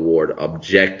deserves an award,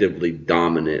 objectively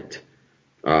dominant.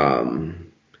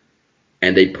 And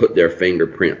they put their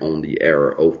fingerprint on the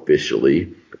era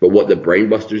officially. But what the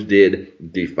Brainbusters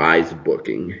did defies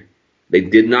booking. They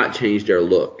did not change their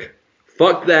look.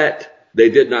 Fuck that they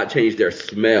did not change their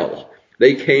smell.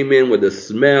 They came in with the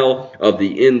smell of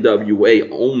the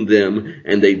NWA on them,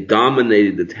 and they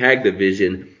dominated the tag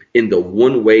division in the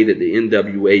one way that the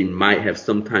NWA might have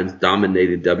sometimes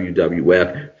dominated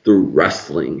WWF, through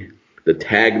wrestling. The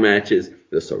tag matches,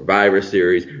 the Survivor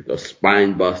Series, the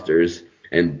Spine Busters,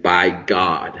 and by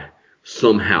God,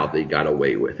 somehow they got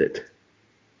away with it.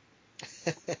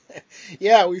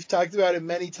 Yeah, we've talked about it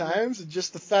many times. And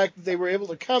just the fact that they were able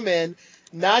to come in,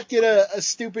 not get a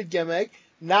stupid gimmick,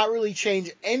 not really change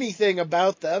anything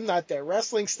about them, not their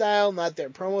wrestling style, not their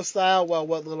promo style. Well,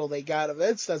 what little they got of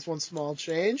it, so that's one small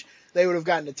change. They would have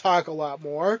gotten to talk a lot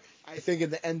more, I think,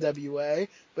 in the NWA.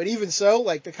 But even so,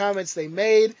 like, the comments they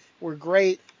made were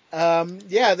great.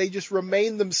 Yeah, they just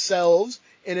remained themselves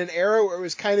in an era where it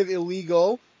was kind of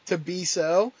illegal to be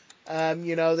so.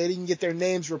 You know, they didn't get their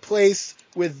names replaced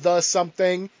with the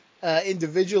something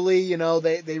individually. You know,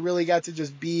 they really got to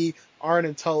just be Arn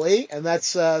and Tully, and that's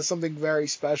something very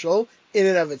special in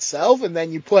and of itself. And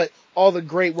then you put all the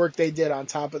great work they did on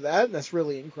top of that, and that's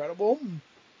really incredible.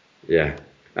 Yeah,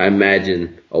 I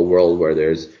imagine a world where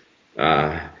there's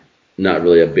not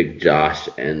really a big Josh,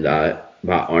 and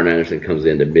Arn Anderson comes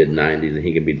in the mid-90s, and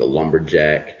he can be the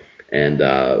lumberjack, and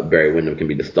Barry Windham can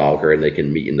be the stalker, and they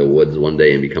can meet in the woods one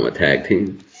day and become a tag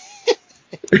team.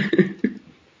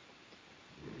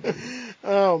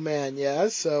 Oh, man, yeah,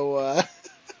 so I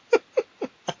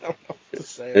don't know what to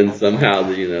say. And somehow,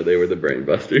 they were the Brain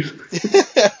Busters.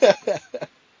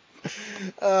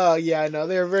 Oh, yeah, no,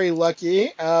 they were very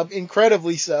lucky,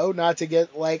 incredibly so, not to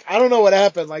get, like, I don't know what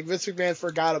happened, like, Vince McMahon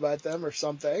forgot about them or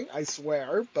something, I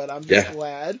swear, but I'm just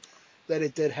glad that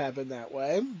it did happen that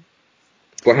way.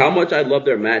 For how much I love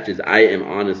their matches, I am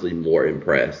honestly more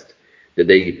impressed that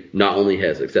they not only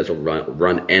had a successful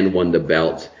run and won the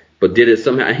belts, but did it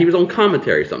somehow. He was on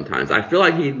commentary sometimes. I feel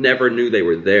like he never knew they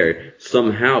were there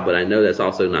somehow, but I know that's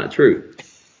also not true.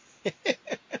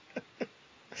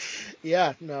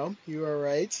 Yeah, no, you are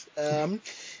right.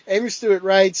 Amy Stewart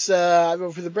writes, I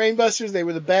vote for the Brainbusters. They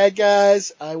were the bad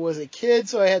guys. I was a kid,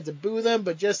 so I had to boo them,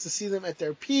 but just to see them at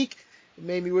their peak, it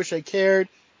made me wish I cared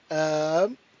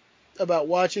about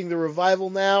watching the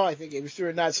Revival now. I think Amy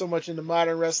Stewart not so much into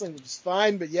modern wrestling, which is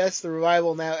fine, but yes, the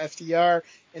Revival now, FTR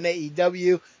and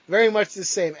AEW, very much the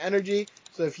same energy.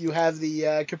 So if you have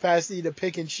the capacity to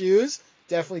pick and choose,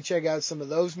 definitely check out some of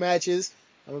those matches.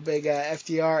 I'm a big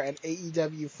FTR and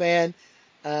AEW fan.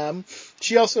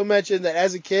 She also mentioned that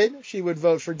as a kid, she would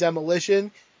vote for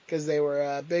Demolition because they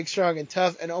were big, strong, and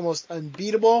tough and almost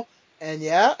unbeatable. And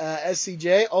yeah,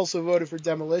 SCJ also voted for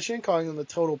Demolition, calling them the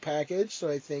total package. So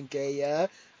I think a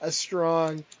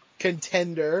strong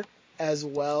contender as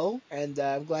well. And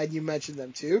I'm glad you mentioned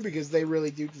them too because they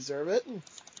really do deserve it.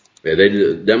 Yeah,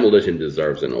 Demolition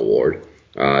deserves an award,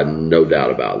 no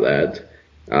doubt about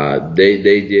that. They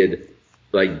did,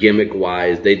 like,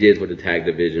 gimmick-wise, they did for the tag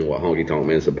division what Honky Tonk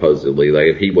Man supposedly, like,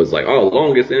 if he was like,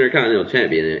 longest Intercontinental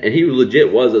Champion, and he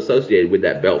legit was associated with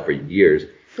that belt for years.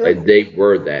 Sure. Like, they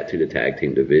were that to the tag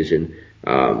team division.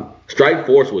 Strike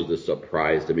Force was the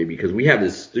surprise to me because we have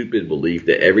this stupid belief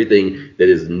that everything that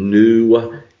is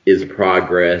new is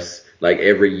progress. Like,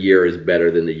 every year is better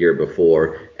than the year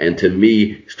before. And to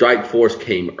me, Strike Force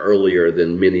came earlier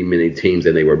than many, many teams,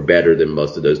 and they were better than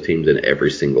most of those teams in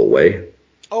every single way.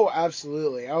 Oh,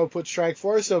 absolutely. I would put Strike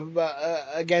Force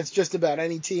against just about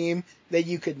any team that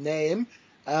you could name.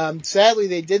 Sadly,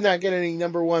 they did not get any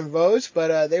number one votes,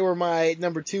 but they were my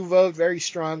number two vote very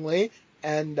strongly.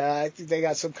 And I think they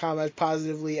got some comments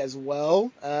positively as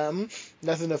well.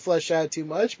 Nothing to flesh out too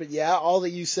much, but yeah, all that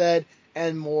you said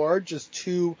and more. Just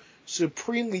two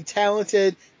supremely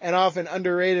talented and often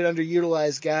underrated,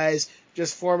 underutilized guys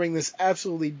just forming this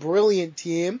absolutely brilliant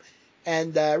team.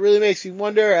 And it really makes me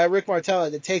wonder, Rick Martel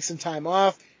had to take some time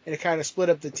off and it kind of split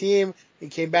up the team. He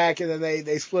came back and then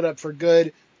they split up for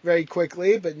good very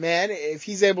quickly. But man, if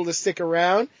he's able to stick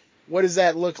around, what does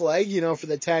that look like, for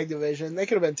the tag division? They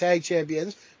could have been tag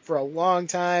champions for a long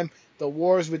time. The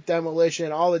wars with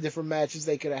Demolition, all the different matches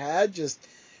they could have had, just,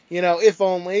 if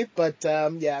only. But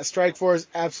yeah, Strikeforce,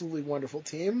 absolutely wonderful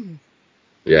team.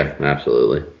 Yeah,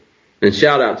 absolutely. And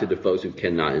shout out to the folks who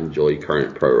cannot enjoy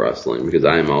current pro wrestling because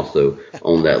I am also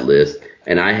on that list.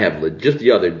 And I have, just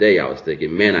the other day I was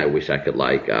thinking, man, I wish I could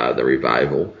like the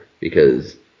Revival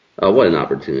because what an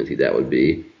opportunity that would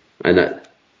be. And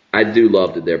I do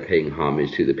love that they're paying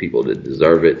homage to the people that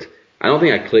deserve it. I don't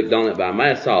think I clicked on it, but I might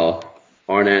have saw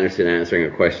Arn Anderson answering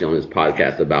a question on his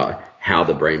podcast about how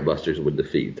the Brainbusters would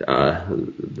defeat the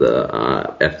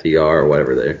FTR or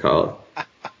whatever they're called.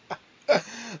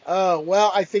 Oh,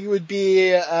 well, I think it would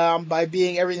be by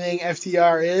being everything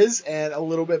FTR is and a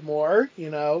little bit more,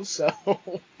 so.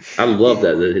 I love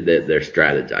that they're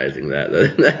strategizing that.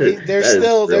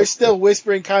 They're still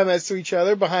whispering comments to each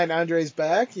other behind Andre's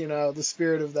back. The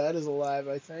spirit of that is alive,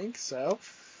 I think. So,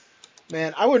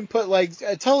 man, I wouldn't put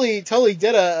Tully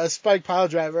did a spike pile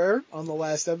driver on the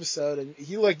last episode, and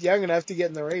he looked young enough to get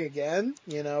in the ring again,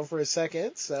 for a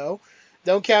second. So,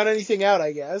 don't count anything out,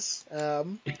 I guess.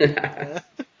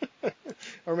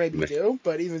 Or maybe do,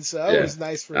 but even so, it was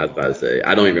nice for him. I was about to say,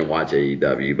 I don't even watch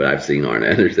AEW, but I've seen Arn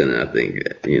Anderson, and I think,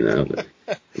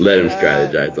 let him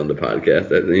strategize on the podcast,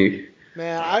 I think.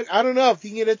 Man, I don't know if he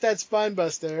can get that spine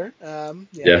buster.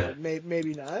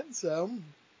 Maybe not, so.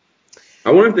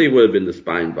 I wonder if they would have been the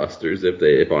Spine Busters if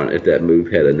that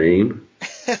move had a name.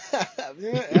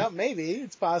 Yeah, maybe.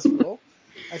 It's possible.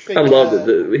 I love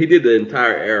that he did the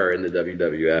entire era in the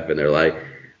WWF, and they're like,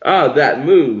 that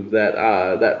move,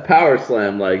 that power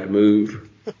slam like move.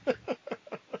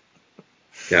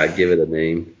 Gotta give it a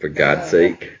name, for God's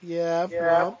sake. Yeah.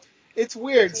 Well, it's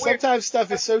weird. Sometimes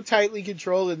stuff is so tightly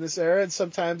controlled in this era, and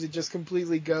sometimes it just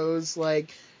completely goes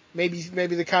like maybe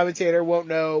the commentator won't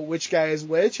know which guy is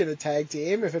which in a tag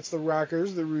team if it's the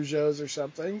Rockers, the Rougeaus, or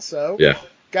something. So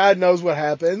God knows what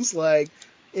happens. Like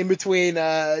in between,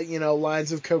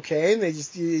 lines of cocaine,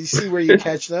 you see where you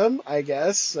catch them, I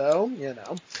guess. So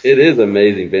it is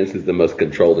amazing. Vince is the most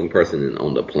controlling person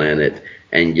on the planet,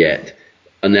 and yet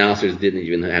announcers didn't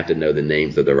even have to know the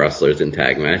names of the wrestlers in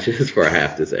tag matches for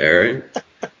half this era.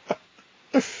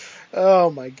 Oh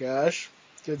my gosh,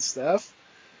 good stuff.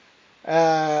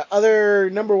 Other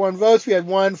number one votes, we had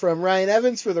one from Ryan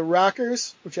Evans for the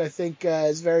Rockers, which I think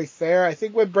is very fair. I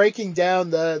think when breaking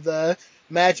down the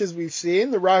matches we've seen,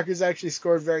 the Rockers actually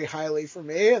scored very highly for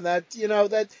me, and that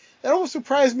almost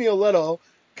surprised me a little,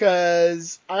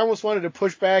 because I almost wanted to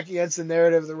push back against the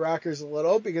narrative of the Rockers a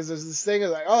little, because there's this thing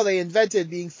of they invented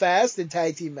being fast in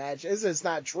tag team matches. It's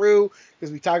not true,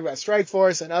 because we talked about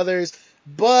Strikeforce and others.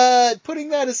 But putting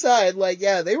that aside,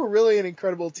 they were really an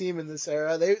incredible team in this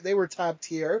era. They were top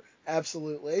tier,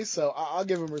 absolutely. So I'll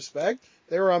give them respect.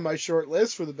 They were on my short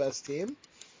list for the best team.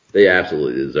 They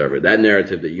absolutely deserve it. That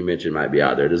narrative that you mentioned might be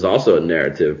out there. There's also a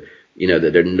narrative,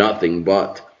 that they're nothing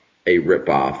but a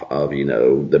ripoff of,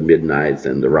 the Midnights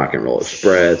and the Rock and Roll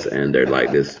Express, and they're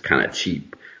like this kind of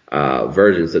cheap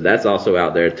version. So that's also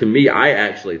out there. To me, I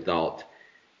actually thought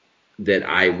that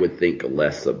I would think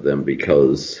less of them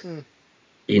because,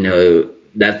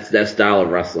 that style of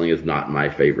wrestling is not my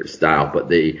favorite style. But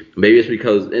maybe it's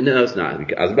because, and no, it's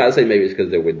not. I was about to say maybe it's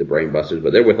because they're with the Brainbusters,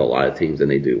 but they're with a lot of teams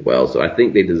and they do well. So I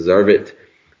think they deserve it.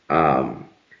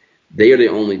 They are the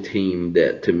only team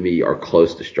that, to me, are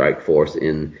close to Strikeforce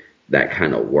in that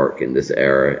kind of work in this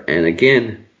era. And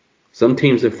again, some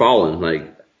teams have fallen.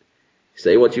 Like,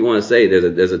 say what you want to say.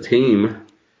 There's a team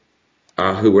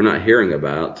who we're not hearing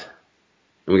about,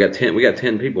 and we got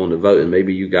 10 people on the vote, and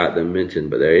maybe you got them mentioned.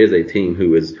 But there is a team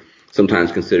who is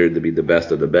sometimes considered to be the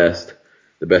best of the best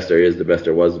there is, the best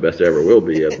there was, the best there ever will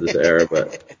be of this era.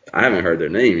 But I haven't heard their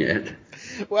name yet.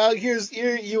 Well, you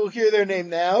will hear their name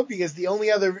now, because the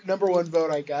only other number one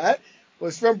vote I got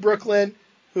was from Brooklyn,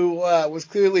 who was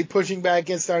clearly pushing back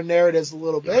against our narratives a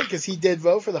little bit, because he did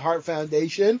vote for the Hart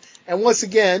Foundation, and once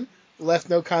again left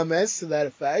no comments to that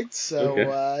effect. So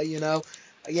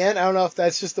again, I don't know if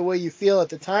that's just the way you feel at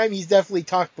the time. He's definitely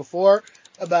talked before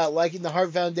about liking the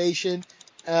Hart Foundation.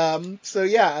 So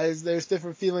yeah, there's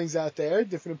different feelings out there,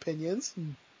 different opinions.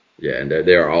 Yeah, and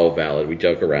they're all valid. We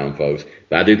joke around, folks.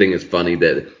 But I do think it's funny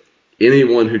that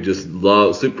anyone who just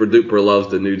super duper loves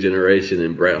the new generation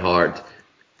and Bret Hart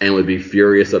and would be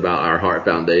furious about our Hart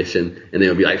Foundation, and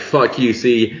they'll be like, fuck you,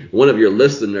 see, one of your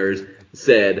listeners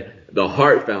said the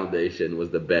Hart Foundation was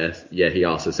the best, yet he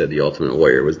also said the Ultimate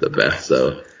Warrior was the best,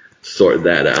 so sort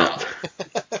that out.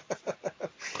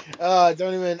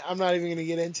 I'm not even going to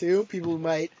get into people who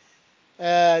might,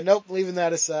 nope, leaving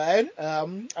that aside.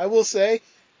 I will say,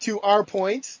 to our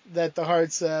point, that the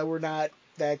Harts were not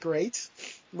that great.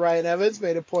 Ryan Evans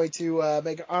made a point to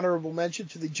make an honorable mention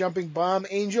to the Jumping Bomb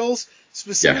Angels,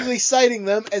 specifically citing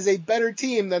them as a better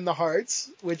team than the Harts,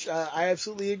 which I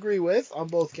absolutely agree with on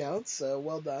both counts. So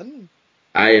well done.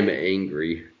 I am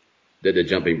angry that the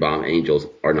Jumping Bomb Angels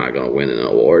are not going to win an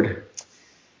award.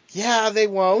 Yeah, they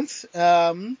won't,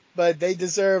 but they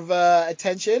deserve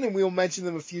attention, and we will mention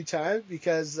them a few times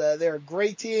because they're a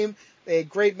great team. They had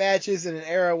great matches in an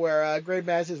era where great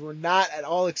matches were not at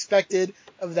all expected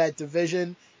of that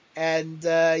division. And,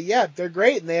 they're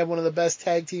great, and they have one of the best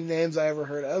tag team names I ever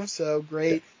heard of. So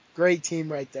great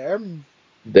team right there.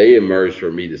 They emerged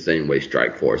for me the same way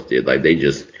Strikeforce did. Like,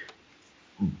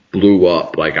 blew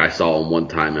up. Like I saw him one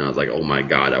time and I was like, oh my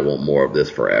God, I want more of this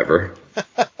forever.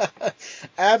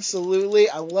 Absolutely.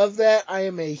 I love that. I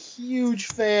am a huge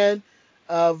fan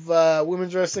of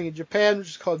women's wrestling in Japan, which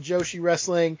is called Joshi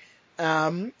Wrestling.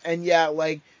 And yeah,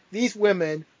 like these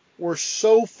women were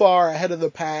so far ahead of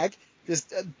the pack.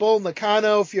 Just Bull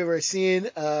Nakano, if you've ever seen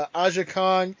Aja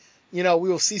Kong, we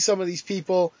will see some of these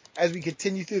people as we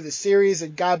continue through the series,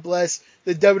 and God bless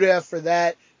the WWF for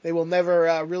that. They will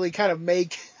never really kind of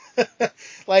make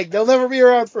like they'll never be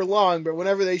around for long, but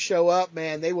whenever they show up,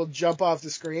 man, they will jump off the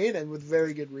screen, and with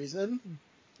very good reason.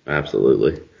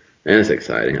 Absolutely. And it's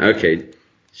exciting. Okay.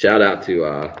 Shout out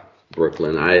to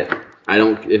Brooklyn. I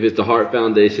don't, if it's the Hart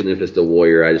Foundation, if it's the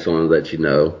Warrior, I just want to let you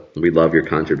know we love your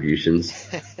contributions.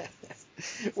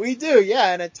 We do,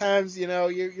 yeah, and at times,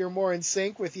 you're more in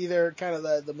sync with either kind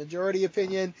of the majority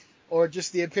opinion or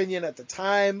just the opinion at the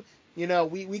time.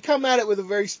 We come at it with a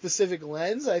very specific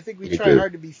lens. I think we try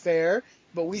hard to be fair,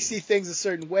 but we see things a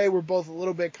certain way. We're both a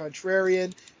little bit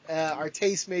contrarian. Our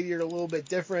tastes maybe are a little bit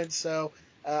different, so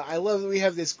I love that we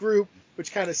have this group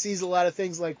which kind of sees a lot of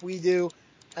things like we do.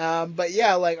 But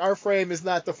yeah, like our frame is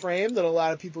not the frame that a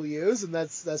lot of people use, and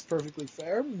that's perfectly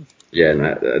fair. Yeah, and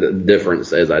the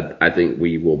difference is I think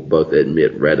we will both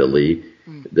admit readily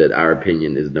that our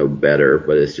opinion is no better,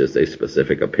 but it's just a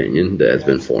specific opinion that has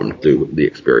been formed through the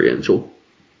experiential.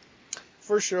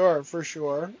 For sure.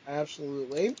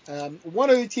 Absolutely. One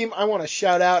other team I want to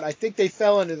shout out, I think they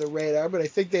fell under the radar, but I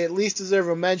think they at least deserve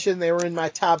a mention. They were in my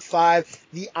top 5,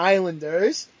 the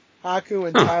Islanders, Haku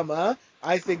and Tama.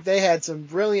 I think they had some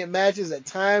brilliant matches at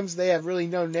times. They have really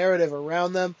no narrative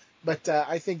around them, but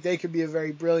I think they could be a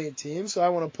very brilliant team. So I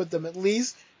want to put them at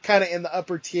least kind of in the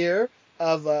upper tier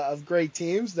of great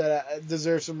teams that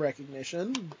deserve some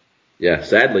recognition. Yeah,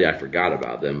 sadly I forgot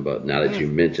about them, but now that you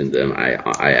mentioned them,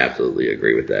 I absolutely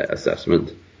agree with that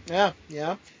assessment. Yeah.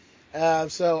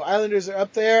 So Islanders are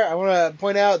up there. I want to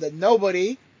point out that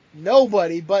nobody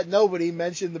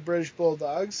mentioned the British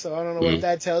Bulldogs, so I don't know what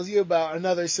that tells you about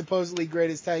another supposedly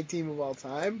greatest tag team of all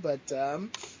time, but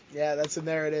yeah, that's a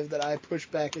narrative that I push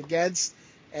back against,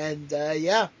 and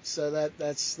so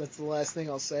that's the last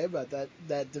thing I'll say about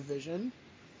that division.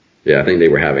 Yeah, I think they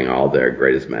were having all their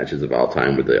greatest matches of all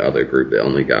time with the other group that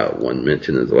only got one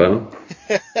mention as well.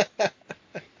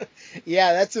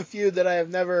 Yeah, that's a feud that I have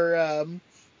never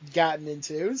gotten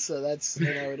into, so that's,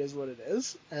 it is what it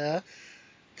is.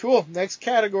 Cool. Next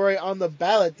category on the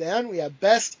ballot then, we have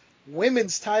best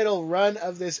women's title run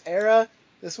of this era.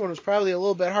 This one was probably a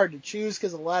little bit hard to choose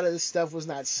because a lot of this stuff was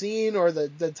not seen, or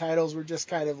the titles were just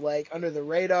kind of like under the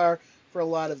radar for a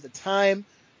lot of the time.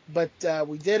 But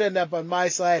we did end up on my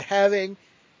side having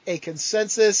a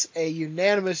consensus, a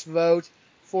unanimous vote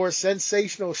for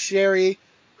Sensational Sherri,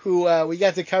 who we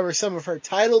got to cover some of her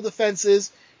title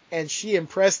defenses, and she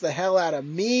impressed the hell out of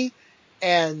me.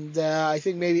 And I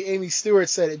think maybe Amy Stewart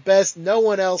said it best. No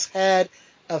one else had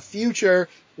a future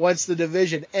once the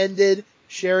division ended.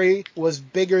 Sherri was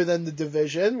bigger than the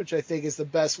division, which I think is the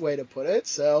best way to put it.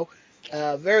 So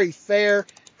very fair.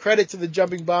 Credit to the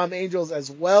Jumping Bomb Angels as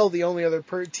well. The only other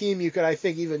team you could, I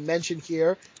think, even mention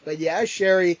here. But yeah,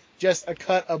 Sherri just a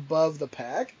cut above the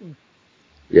pack.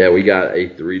 Yeah, we got a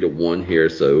 3-1 here.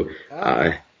 So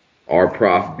our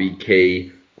Prof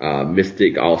BK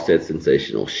Mystic all said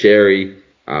Sensational Sherri.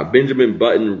 Benjamin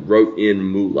Button wrote in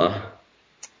Moolah.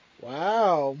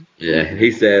 Wow. Yeah,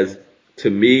 he says,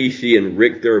 to me, she and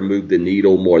Richter moved the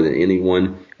needle more than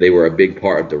anyone. They were a big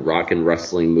part of the rock and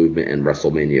wrestling movement and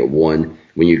WrestleMania 1.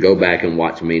 When you go back and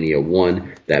watch Mania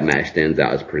 1, that match stands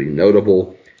out as pretty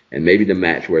notable, and maybe the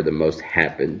match where the most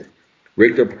happened.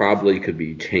 Richter probably could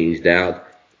be changed out,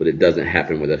 but it doesn't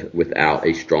happen without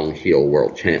a strong heel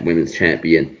women's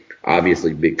champion.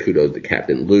 Obviously, big kudos to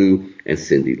Captain Lou and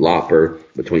Cyndi Lauper.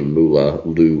 Between Moolah,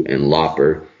 Lou, and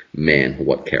Lauper, man,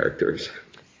 what characters.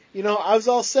 I was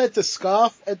all set to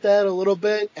scoff at that a little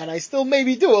bit, and I still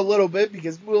maybe do a little bit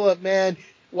because Moolah, man,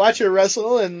 watch her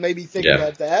wrestle and maybe think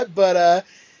about that. But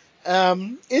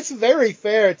it's very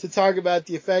fair to talk about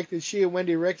the effect that she and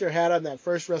Wendy Richter had on that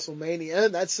first WrestleMania.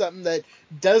 And that's something that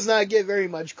does not get very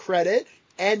much credit.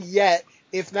 And yet,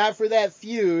 if not for that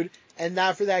feud and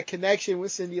not for that connection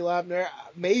with Cyndi Lauper,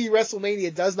 maybe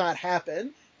WrestleMania does not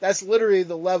happen. That's literally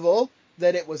the level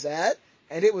that it was at.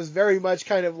 And it was very much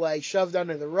kind of like shoved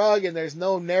under the rug, and there's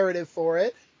no narrative for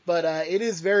it. But it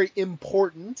is very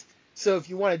important. So if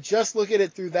you want to just look at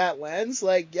it through that lens,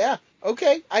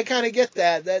 okay, I kind of get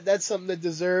that. That's something that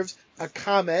deserves a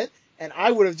comment. And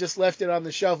I would have just left it on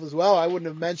the shelf as well. I wouldn't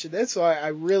have mentioned it. So I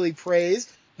really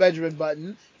praise Benjamin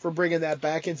Button for bringing that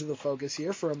back into the focus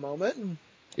here for a moment.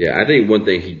 Yeah, I think one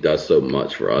thing he does so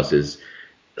much for us is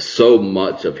so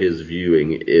much of his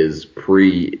viewing is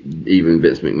pre even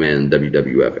Vince McMahon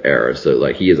WWF era. So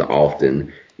like he is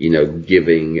often,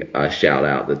 giving a shout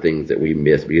out to things that we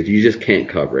miss because you just can't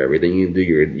cover everything. You can do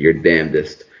your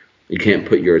damnedest. You can't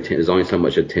put your attention. There's only so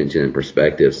much attention and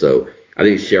perspective. So I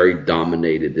think Sherry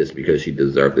dominated this because she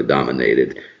deserved to dominate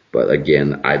it. But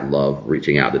again, I love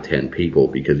reaching out to 10 people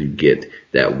because you get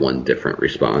that one different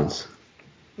response.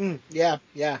 Yeah,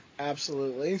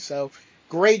 absolutely. So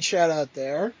great shout out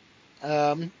there.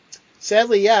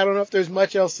 Sadly, I don't know if there's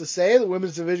much else to say. The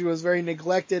women's division was very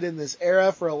neglected in this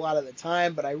era for a lot of the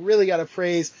time, but I really got to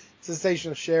praise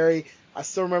Sensational Sherry. I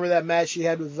still remember that match she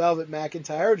had with Velvet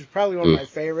McIntyre, which is probably one of my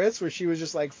favorites, where she was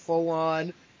just like full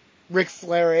on Ric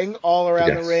Flairing all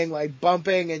around the ring, like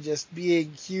bumping and just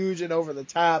being huge and over the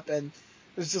top. And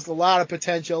there's just a lot of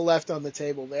potential left on the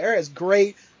table there. As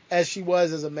great as she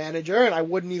was as a manager, and I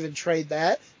wouldn't even trade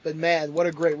that. But man, what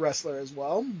a great wrestler as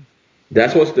well.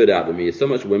 That's what stood out to me. So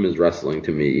much women's wrestling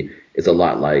to me is a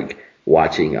lot like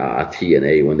watching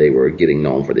TNA when they were getting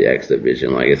known for the X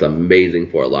Division. Like it's amazing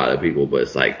for a lot of people, but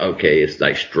it's like, okay, it's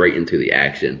like straight into the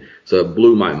action. So it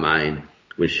blew my mind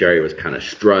when Sherry was kind of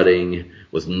strutting,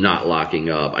 was not locking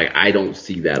up. I don't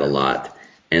see that a lot.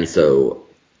 And so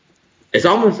it's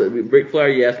almost Ric Flair,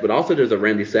 yes, but also there's a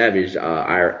Randy Savage,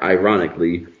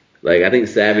 ironically. Like I think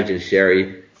Savage and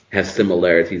Sherry have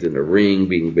similarities in the ring,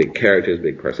 being big characters,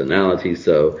 big personalities.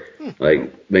 So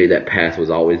like maybe that path was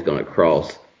always going to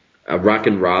cross.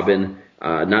 Rockin' Robin,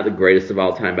 not the greatest of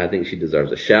all time, but I think she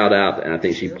deserves a shout out. And I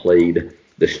think she played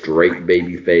the straight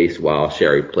baby face while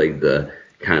Sherry played the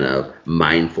kind of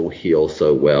mindful heel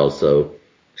so well. So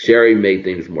Sherry made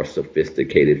things more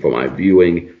sophisticated for my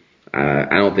viewing. I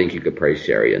don't think you could praise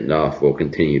Sherry enough. We'll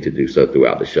continue to do so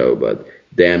throughout the show, but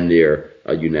damn near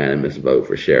a unanimous vote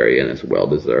for Sherry, and it's well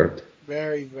deserved.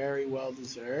 Very, very well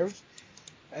deserved.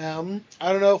 I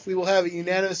don't know if we will have a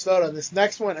unanimous vote on this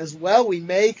next one as well. We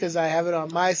may, because I have it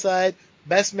on my side.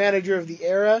 Best manager of the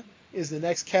era is the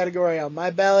next category on my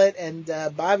ballot, and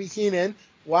Bobby Heenan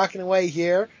walking away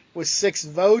here with 6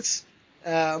 votes.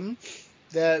 A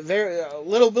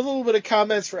little bit of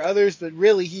comments for others, but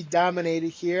really he dominated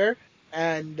here,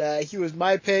 and he was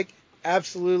my pick.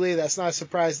 Absolutely, that's not a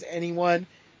surprise to anyone.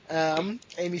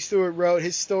 Amy Stewart wrote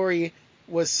his story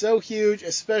was so huge,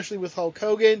 especially with Hulk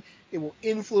Hogan. It will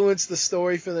influence the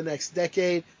story for the next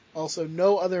decade. Also,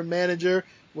 no other manager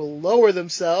will lower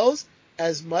themselves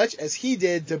as much as he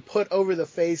did to put over the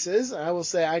faces. I will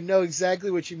say I know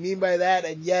exactly what you mean by that,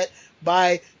 and yet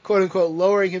by quote-unquote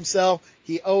lowering himself,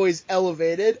 he always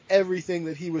elevated everything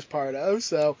that he was part of.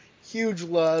 So huge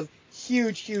love,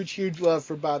 huge love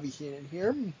for Bobby Heenan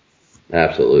here.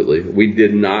 Absolutely. We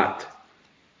did not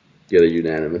get a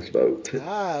unanimous vote.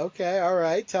 Okay, all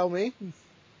right, tell me.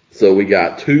 So we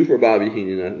got 2 for Bobby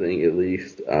Heenan, I think, at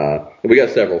least. We got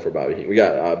several for Bobby Heenan. We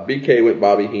got BK went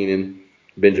Bobby Heenan,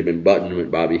 Benjamin Button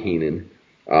went Bobby Heenan.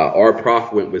 Our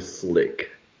prof went with Slick.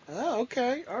 Oh,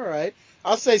 okay, all right.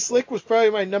 I'll say Slick was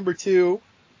probably my number 2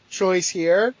 choice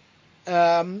here.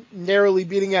 Narrowly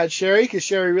beating out Sherry, because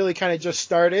Sherry really kind of just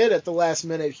started at the last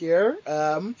minute here.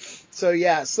 So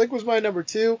yeah, Slick was my number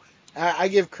 2. I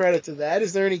give credit to that.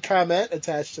 Is there any comment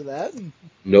attached to that?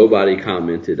 Nobody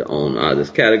commented on this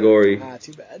category.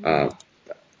 Too bad.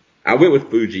 I went with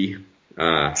Fuji.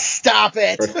 Stop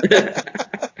it!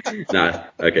 Nah,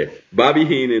 okay. Bobby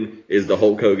Heenan is the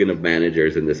Hulk Hogan of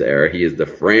managers in this era. He is the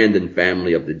friend and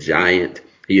family of the Giant.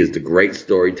 He is the great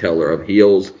storyteller of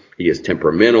heels. He is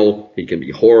temperamental. He can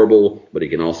be horrible, but he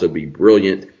can also be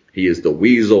brilliant. He is the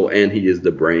weasel and he is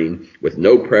the brain, with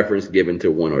no preference given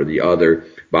to one or the other.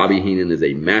 Bobby Heenan is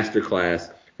a masterclass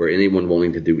for anyone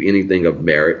wanting to do anything of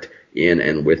merit in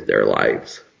and with their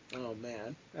lives. Oh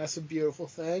man, that's a beautiful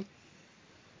thing.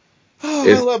 Oh,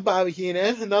 I love Bobby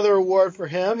Heenan. Another award for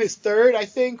him. His 3rd, I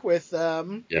think, with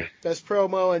best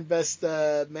promo and best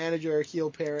manager heel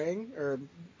pairing or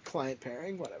client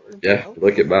pairing, whatever. Yeah,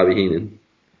 look at Bobby Heenan.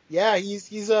 Yeah,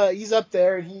 he's up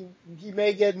there, and he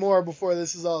may get more before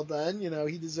this is all done.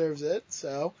 He deserves it.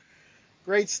 So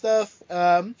great stuff.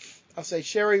 I'll say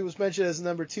Sherry was mentioned as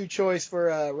number 2 choice for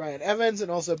Ryan Evans, and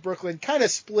also Brooklyn kind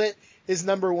of split his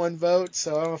number 1 vote.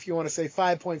 So I don't know if you want to say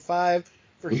 5.5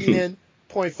 for Heenan,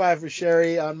 0.5 for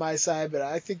Sherry on my side, but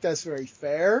I think that's very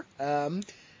fair.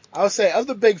 I'll say of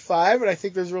the big 5, and I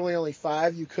think there's really only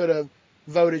 5 you could have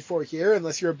voted for here,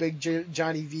 unless you're a big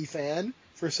Johnny V fan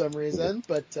for some reason.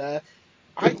 But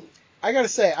I gotta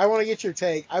say, I want to get your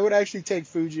take. I would actually take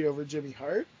Fuji over Jimmy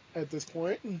Hart at this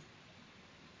point.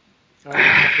 I don't know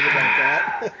what you think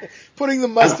about that. Putting the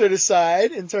mustard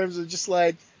aside, in terms of just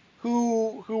like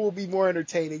who will be more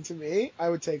entertaining to me, I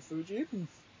would take Fuji.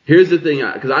 Here's the thing,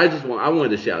 because I wanted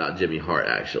to shout out Jimmy Hart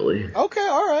actually. Okay,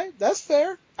 all right, that's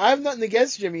fair. I have nothing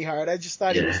against Jimmy Hart. I just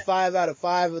thought he was 5 out of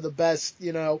 5 of the best,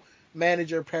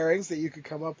 manager pairings that you could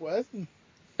come up with. And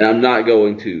I'm not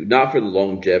going to, not for the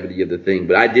longevity of the thing,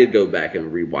 but I did go back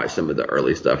and rewatch some of the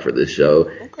early stuff for this show.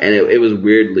 Okay. And it was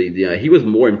weirdly, he was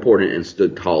more important and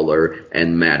stood taller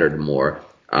and mattered more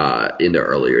in the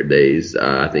earlier days,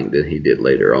 I think, than he did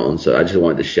later on. So I just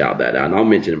wanted to shout that out. And I'll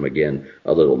mention him again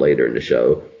a little later in the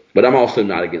show. But I'm also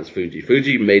not against Fuji.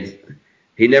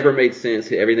 He never made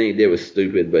sense. Everything he did was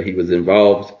stupid, but he was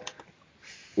involved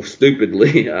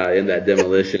stupidly in that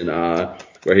demolition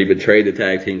where he betrayed the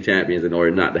tag team champions in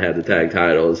order not to have the tag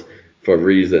titles for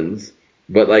reasons.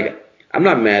 But, I'm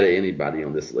not mad at anybody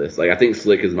on this list. I think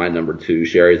Slick is my number 2,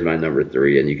 Sherry is my number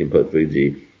 3, and you can put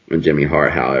Fuji and Jimmy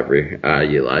Hart however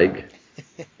you like.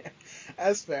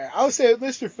 That's fair. I'll say with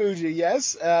Mr. Fuji,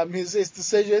 yes. His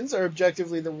decisions are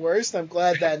objectively the worst. I'm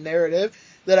glad that narrative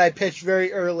that I pitched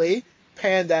very early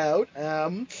panned out.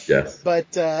 Yes.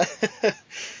 But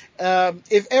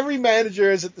if every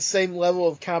manager is at the same level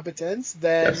of competence,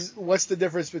 then what's the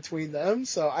difference between them?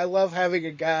 So I love having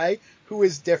a guy who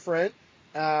is different,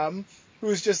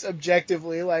 who's just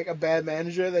objectively a bad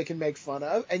manager they can make fun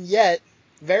of, and yet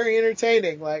very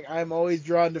entertaining. I'm always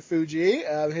drawn to Fuji.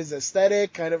 His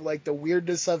aesthetic, kind of the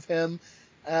weirdness of him.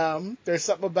 There's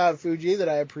something about Fuji that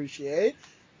I appreciate.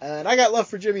 And I got love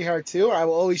for Jimmy Hart too. I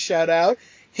will always shout out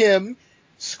him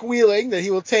squealing that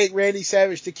he will take Randy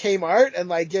Savage to Kmart and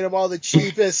get him all the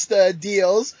cheapest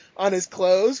deals on his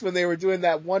clothes when they were doing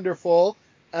that wonderful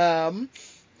who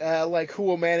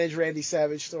will manage Randy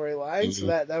Savage storyline. Mm-hmm. So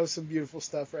that was some beautiful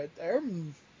stuff right there.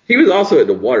 He was also at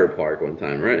the water park one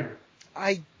time, right?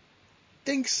 I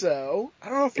think so. I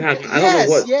don't know if I don't know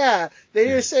what. Yeah. They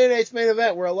did a Saturday Night's Main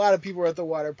Event where a lot of people were at the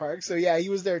water park. So yeah, he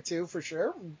was there too for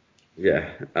sure. Yeah.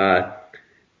 I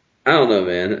don't know,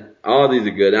 man. All of these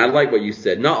are good. And I like what you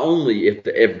said. Not only if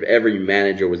every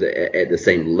manager was at the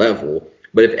same level,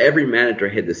 but if every manager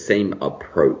had the same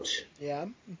approach. Yeah.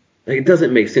 It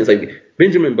doesn't make sense.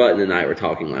 Benjamin Button and I were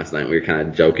talking last night. We were kind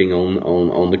of joking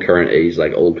on the current age,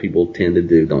 like old people tend to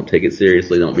do. Don't take it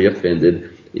seriously. Don't be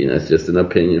offended. It's just an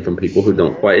opinion from people who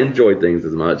don't quite enjoy things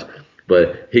as much.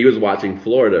 But he was watching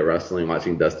Florida wrestling,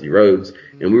 watching Dusty Rhodes,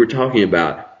 and we were talking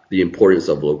about the importance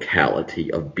of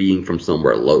locality, of being from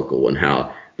somewhere local, and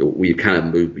how we've kind of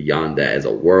moved beyond that as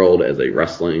a world, as a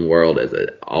wrestling world, as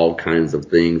all kinds of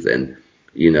things. And,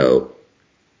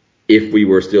 if we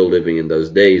were still living in those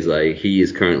days, he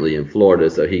is currently in Florida,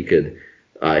 so he could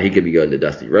be going to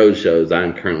Dusty Rhodes shows.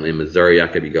 I'm currently in Missouri. I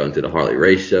could be going to the Harley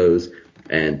Race shows.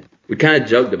 And we kind of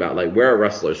joked about, where are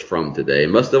wrestlers from today?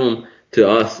 Most of them, to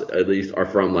us at least, are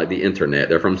from, the internet.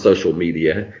 They're from social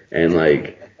media. And,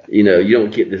 you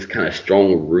don't get this kind of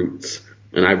strong roots.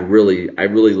 And I really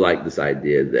like this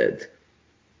idea that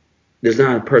there's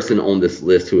not a person on this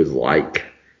list who is like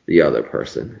the other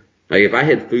person. If I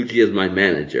had Fuji as my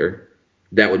manager,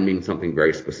 that would mean something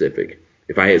very specific.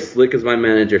 If I had Slick as my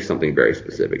manager, something very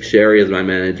specific. Sherry as my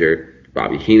manager,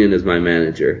 Bobby Heenan as my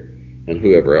manager, and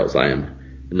whoever else I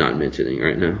am not mentioning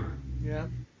right now. Yeah.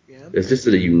 It's just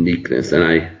a uniqueness, and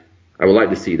I would like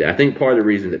to see that. I think part of the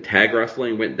reason that tag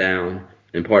wrestling went down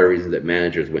and part of the reason that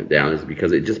managers went down is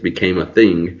because it just became a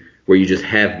thing where you just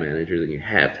have managers and you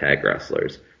have tag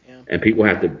wrestlers. And people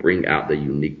have to bring out the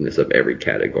uniqueness of every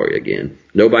category again.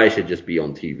 Nobody should just be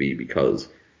on TV because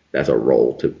that's a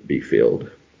role to be filled.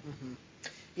 Mm-hmm.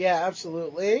 Yeah,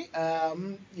 absolutely.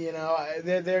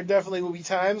 There definitely will be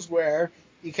times where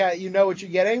you know what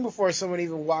you're getting before someone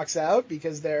even walks out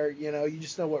because you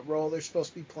just know what role they're supposed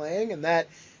to be playing, and that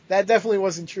definitely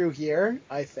wasn't true here,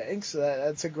 I think. So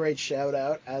that's a great shout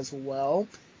out as well.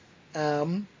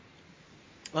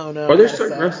 Oh no! Are there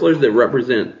certain wrestlers that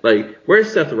represent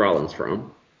where's Seth Rollins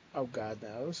from? Oh, God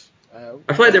knows.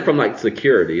 I feel like they're from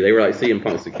security. They were CM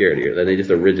Punk security, or then they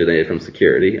just originated from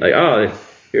security. Here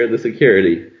are the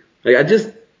security.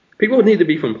 People need to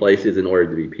be from places in order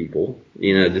to be people.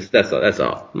 That's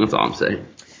all. That's all I'm saying.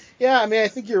 Yeah, I mean, I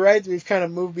think you're right. We've kind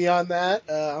of moved beyond that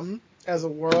as a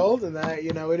world, and that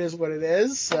it is what it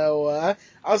is. So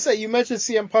I'll say you mentioned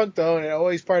CM Punk though, and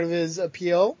always part of his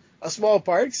appeal. A small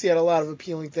part, because he had a lot of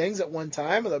appealing things at one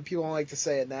time, although people don't like to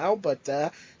say it now, but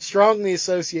strongly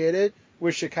associated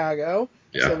with Chicago.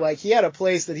 Yeah. So, he had a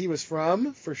place that he was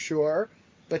from, for sure.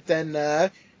 But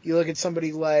then you look at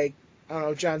somebody like, I don't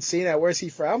know, John Cena, where's he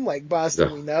from?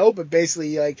 Boston, we know, but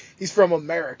basically, he's from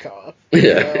America,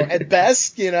 at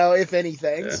best, if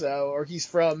anything. Yeah. So, or he's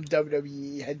from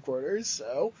WWE headquarters,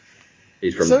 so.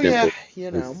 He's from Dimple,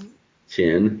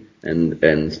 Chin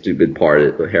and stupid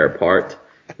hair part.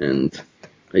 And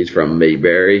He's from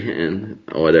Mayberry and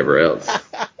whatever else.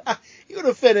 He would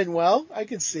have fit in well. I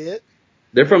could see it.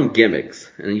 They're from gimmicks,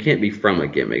 and you can't be from a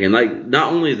gimmick. And like,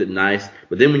 not only is it nice,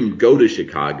 but then when you go to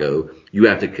Chicago, you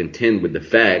have to contend with the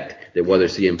fact that whether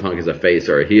CM Punk is a face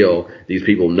or a heel, these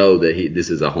people know that this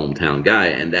is a hometown guy,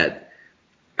 and that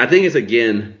I think it's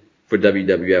again for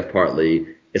WWF partly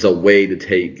it's a way to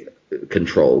take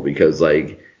control because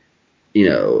like, you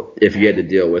know, if you had to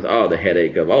deal with the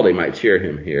headache of they might cheer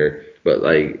him here, but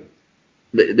like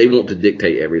they want to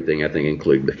dictate everything. I think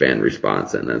including the fan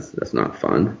response, and that's not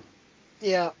fun.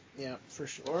 Yeah, for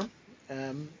sure.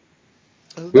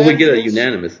 Will we get a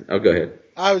unanimous? Oh, go ahead.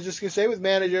 I was just going to say with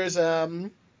managers,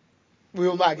 we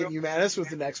will not get unanimous with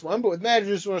the next one, but with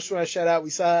managers, we want to shout out,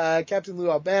 we saw Captain Lou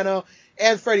Albano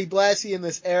and Freddie Blassie in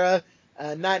this era.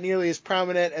 Not nearly as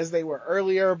prominent as they were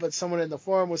earlier, but someone in the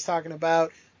forum was talking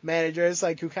about managers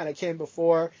like who kind of came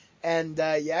before. And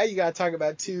you got to talk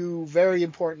about two very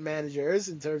important managers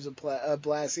in terms of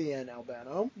Blassie and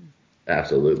Albano.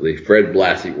 Absolutely. Fred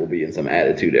Blassie will be in some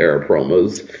Attitude Era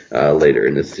promos later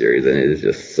in this series, and it is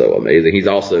just so amazing. He's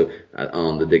also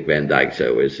on the Dick Van Dyke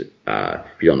Show, which if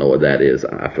you don't know what that is,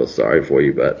 I feel sorry for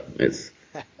you, but it's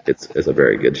a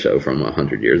very good show from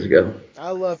 100 years ago.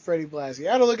 I love Freddie Blassie.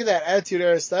 I had to look at that Attitude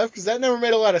Era stuff because that never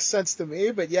made a lot of sense to me,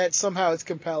 but yet somehow it's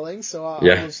compelling, so I'll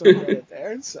give some credit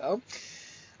there. So,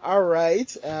 all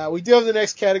right. We do have the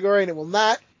next category, and it will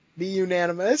not be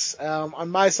unanimous.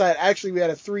 On my side, actually, we had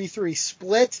a 3-3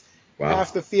 split. Wow.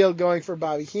 Half the field going for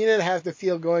Bobby Heenan, half the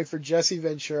field going for Jesse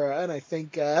Ventura, and I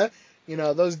think,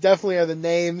 those definitely are the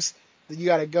names that you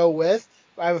got to go with.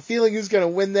 I have a feeling who's going to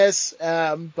win this,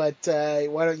 but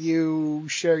why don't you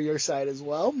share your side as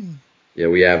well? Yeah,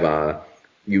 we have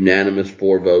unanimous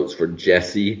 4 votes for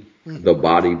Jesse, the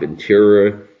Body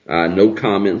Ventura. No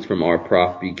comments from our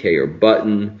Prof, BK, or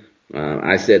Button.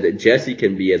 I said that Jesse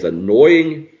can be as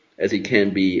annoying as he can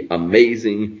be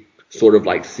amazing, sort of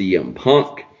like CM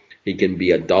Punk. He can be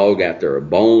a dog after a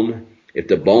bone. If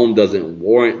the bone doesn't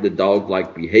warrant the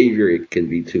dog-like behavior, it can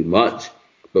be too much.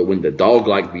 But when the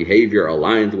dog-like behavior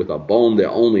aligns with a bone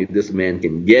that only this man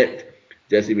can get,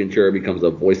 Jesse Ventura becomes a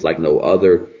voice like no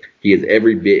other. He is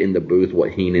every bit in the booth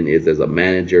what Heenan is as a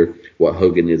manager, what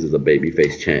Hogan is as a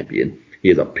babyface champion.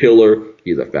 He is a pillar. He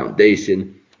is a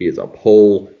foundation. He is a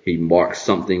pole. He marks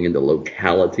something in the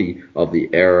locality of the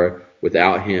era.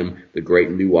 Without him, the great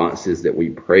nuances that we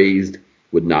praised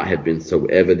would not have been so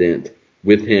evident.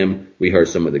 With him, we heard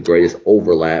some of the greatest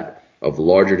overlap of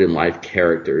larger-than-life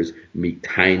characters meet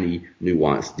tiny,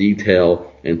 nuanced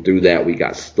detail, and through that we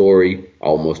got story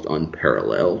almost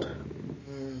unparalleled.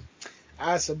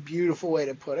 That's a beautiful way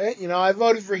to put it. I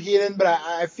voted for Heenan, but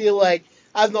I feel like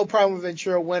I have no problem with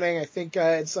Ventura winning. I think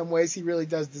in some ways he really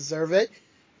does deserve it.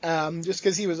 Just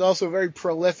because he was also very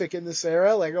prolific in this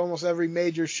era, like almost every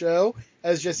major show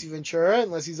as Jesse Ventura,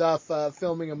 unless he's off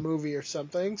filming a movie or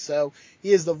something. So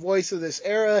he is the voice of this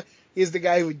era. He is the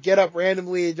guy who would get up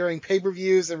randomly during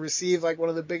pay-per-views and receive like one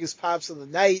of the biggest pops of the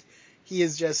night. He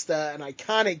is just an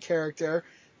iconic character,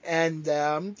 and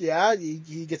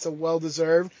he gets a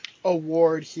well-deserved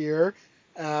award here.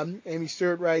 Amy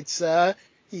Stewart writes,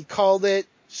 he called it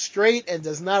straight and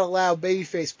does not allow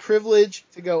babyface privilege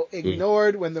to go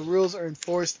ignored when the rules are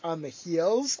enforced on the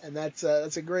heels, and that's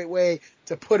a great way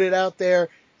to put it out there.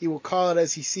 He will call it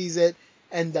as he sees it,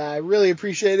 and I really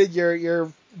appreciated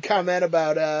your comment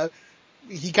about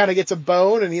he kind of gets a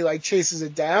bone and he like chases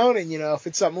it down, and if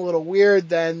it's something a little weird,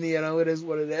 then it is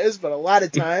what it is. But a lot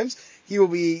of times he will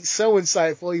be so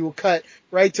insightful, he will cut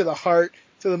right to the heart,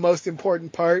 to the most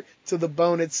important part, to the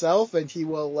bone itself, and he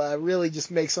will really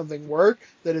just make something work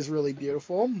that is really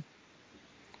beautiful.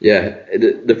 Yeah,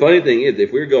 the funny thing is,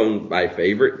 if we're going by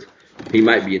favorites, he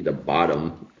might be in the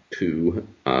bottom 2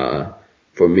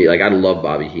 for me. Like, I love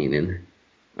Bobby Heenan.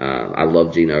 I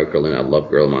love Gina Okerlund. I love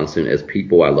Gorilla Monsoon as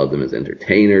people. I love them as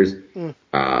entertainers.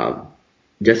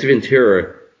 Jesse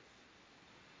Ventura,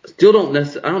 still don't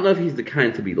necessarily. I don't know if he's the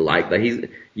kind to be liked. Like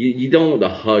you don't want to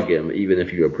hug him, even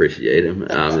if you appreciate him.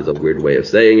 Is a weird way of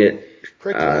saying it.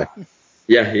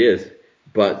 Yeah, he is.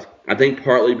 But I think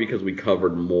partly because we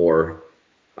covered more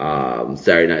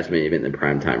Saturday Night's Main Event than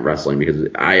Primetime Wrestling. Because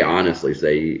I honestly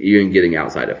say, even getting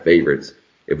outside of favorites,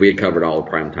 if we had covered all of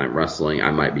Primetime Wrestling,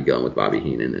 I might be going with Bobby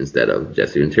Heenan instead of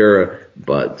Jesse Ventura.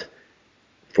 But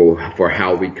for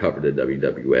how we covered the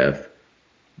WWF.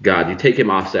 God, you take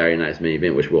him off Saturday Night's Main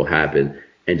Event, which will happen,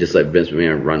 and just let Vince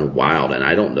McMahon run wild. And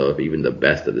I don't know if even the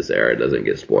best of this era doesn't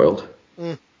get spoiled.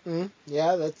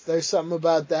 Yeah, there's something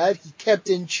about that. He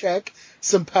kept in check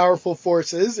some powerful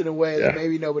forces in a way that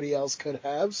maybe nobody else could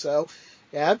have. So,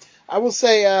 yeah, I will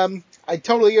say I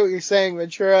totally get what you're saying.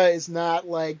 Ventura is not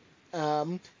like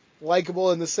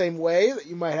likable in the same way that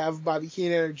you might have Bobby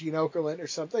Heenan or Gene Okerlund or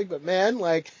something. But man,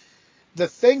 like the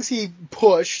things he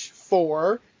pushed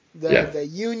for the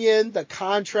union, the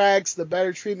contracts, the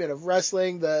better treatment of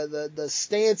wrestling, the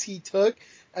stance he took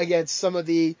against some of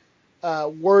the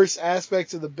worst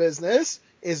aspects of the business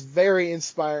is very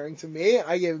inspiring to me.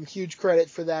 I give him huge credit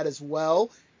for that as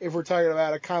well. If we're talking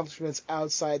about accomplishments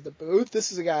outside the booth,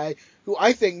 this is a guy who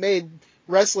I think made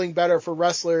wrestling better for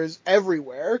wrestlers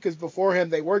everywhere, because before him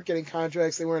they weren't getting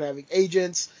contracts, they weren't having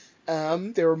agents,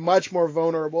 they were much more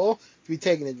vulnerable to be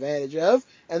taken advantage of,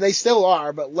 and they still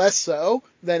are, but less so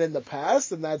than in the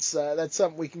past, and that's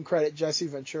something we can credit Jesse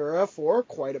Ventura for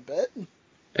quite a bit.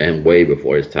 And way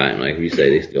before his time, like you say,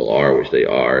 they still are, which they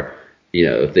are.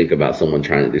 Think about someone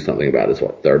trying to do something about this,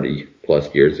 30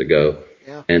 plus years ago.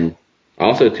 Yeah. And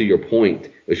also to your point,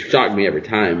 which shocked me every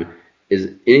time, is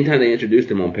anytime they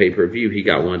introduced him on pay-per-view, he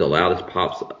got one of the loudest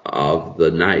pops of the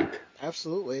night.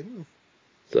 Absolutely.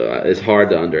 So it's hard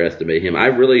to underestimate him.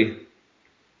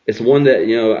 It's one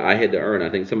that, I had to earn. I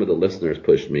think some of the listeners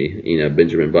pushed me,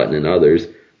 Benjamin Button and others,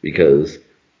 because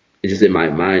it's just in my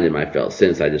mind, in my felt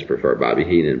sense, I just prefer Bobby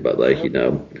Heenan. But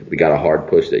we got a hard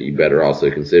push that you better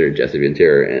also consider Jesse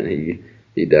Ventura, and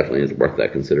he definitely is worth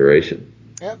that consideration.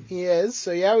 Yep, he is.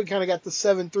 So, yeah, we kind of got the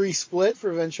 7-3 split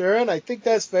for Ventura, and I think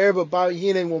that's fair, but Bobby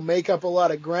Heenan will make up a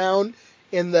lot of ground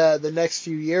in the next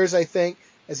few years, I think,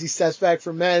 as he steps back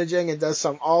from managing and does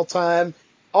some all-time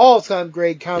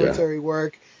great commentary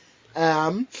work.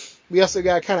 We also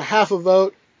got kind of half a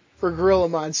vote for Gorilla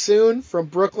Monsoon from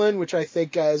Brooklyn, which I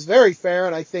think is very fair,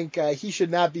 and I think he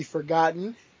should not be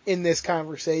forgotten in this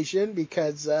conversation,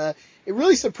 because it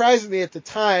really surprised me at the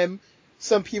time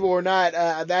some people were not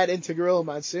that into Gorilla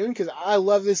Monsoon, because I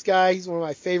love this guy. He's one of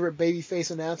my favorite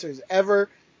babyface announcers ever.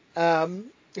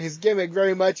 His gimmick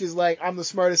very much is like, I'm the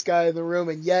smartest guy in the room,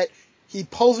 and yet he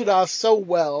pulls it off so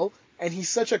well, and he's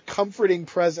such a comforting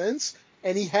presence,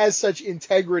 and he has such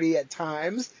integrity at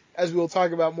times, as we'll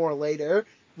talk about more later,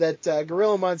 that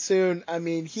Gorilla Monsoon, I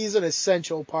mean, he's an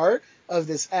essential part of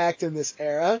this act in this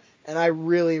era, and I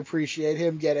really appreciate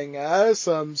him getting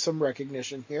some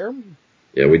recognition here.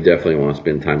 Yeah, we definitely want to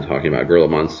spend time talking about Gorilla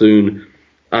Monsoon.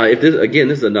 This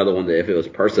is another one that if it was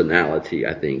personality,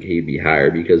 I think he'd be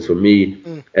higher, because for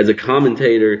me, as a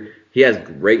commentator, he has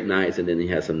great nights, and then he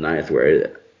has some nights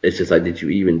where it's just like, did you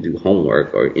even do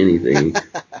homework or anything?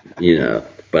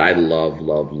 But I love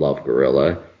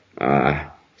Gorilla.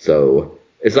 So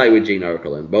it's like with Gene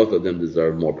Okerlund. Both of them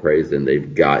deserve more praise than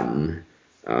they've gotten.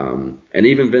 And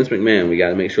even Vince McMahon, we got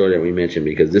to make sure that we mention,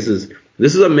 because this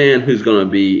is a man who's going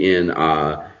to be in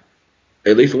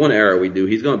at least one era we do.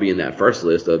 He's going to be in that first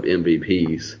list of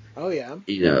MVPs. Oh yeah.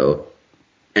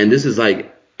 And this is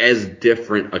like as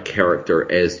different a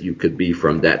character as you could be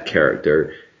from that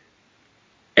character.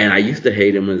 And I used to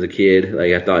hate him as a kid.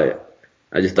 Like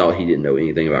I just thought he didn't know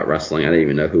anything about wrestling. I didn't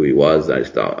even know who he was. I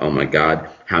just thought, oh my God,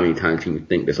 how many times can you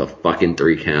think there's a fucking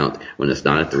 3 count when it's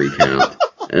not a 3 count?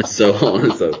 And so on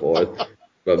and so forth.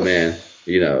 But man,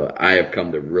 I have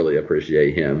come to really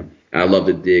appreciate him. I love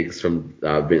the digs from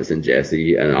Vince and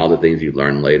Jesse, and all the things you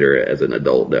learn later as an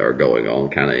adult that are going on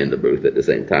kind of in the booth at the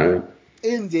same time.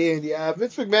 Indeed, yeah.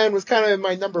 Vince McMahon was kind of in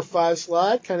my number 5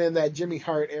 slot, kind of in that Jimmy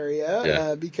Hart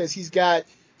area, because he's got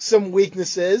some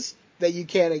weaknesses that you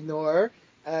can't ignore.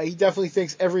 He definitely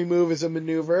thinks every move is a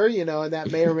maneuver, and that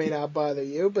may or may not bother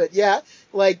you. But yeah,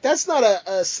 like, that's not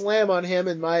a slam on him,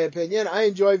 in my opinion. I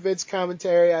enjoy Vince's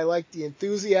commentary. I like the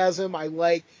enthusiasm. I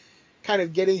like kind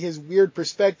of getting his weird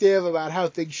perspective about how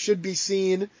things should be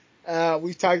seen.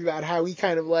 We've talked about how he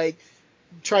kind of like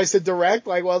tries to direct,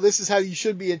 like, well, this is how you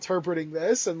should be interpreting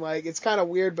this. And like, it's kind of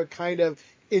weird, but kind of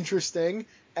interesting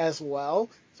as well.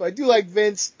 So I do like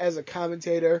Vince as a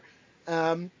commentator.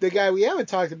 The guy we haven't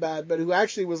talked about, but who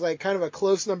actually was like kind of a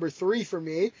close number 3 for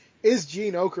me, is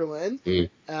Gene Okerlund,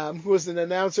 who was an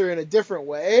announcer in a different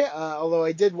way. Although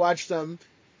I did watch some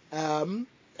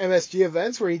MSG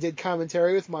events where he did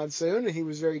commentary with Monsoon, and he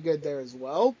was very good there as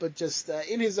well. But just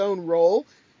in his own role,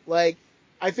 like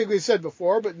I think we've said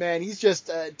before, but man, he's just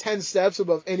 10 steps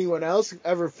above anyone else who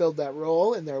ever filled that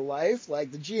role in their life.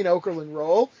 Like the Gene Okerlund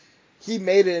role, he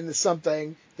made it into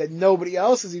something that nobody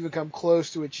else has even come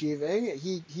close to achieving.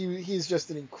 He's just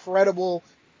an incredible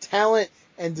talent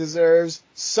and deserves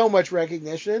so much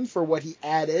recognition for what he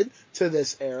added to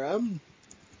this era.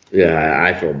 Yeah,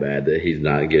 I feel bad that he's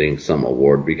not getting some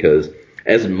award, because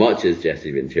as much as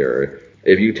Jesse Ventura,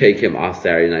 if you take him off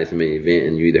Saturday night's main event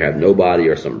and you either have nobody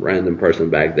or some random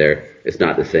person back there, it's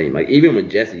not the same. Like, even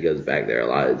when Jesse goes back there, a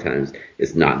lot of times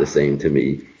it's not the same to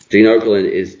me. Gene Okerlund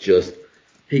is just,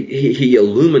 he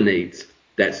illuminates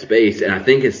that space. And I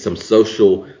think it's some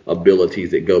social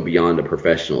abilities that go beyond a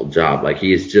professional job. Like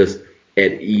he is just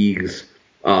at ease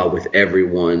with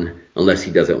everyone, unless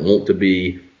he doesn't want to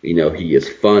be. You know, he is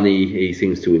funny. He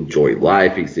seems to enjoy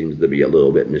life. He seems to be a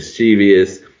little bit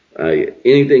mischievous.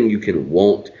 Anything you can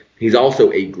want. He's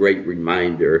also a great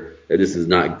reminder that this is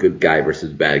not good guy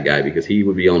versus bad guy, because he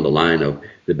would be on the line of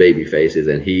the baby faces,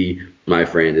 and he, my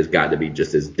friend, has got to be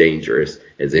just as dangerous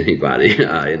as anybody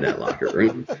in that locker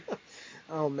room.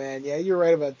 Oh, man, yeah, you're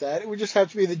right about that. It would just have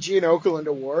to be the Gene Okerlund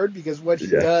Award, because what he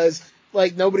Yeah. does,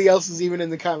 like, nobody else is even in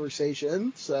the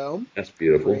conversation. So, That's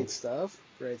beautiful. great stuff.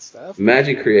 Great stuff.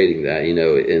 Imagine creating that, you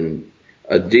know, in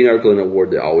a Gene Okerlund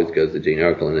Award that always goes to Gene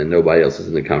Okerlund and nobody else is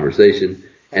in the conversation.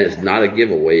 And it's not a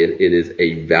giveaway. It is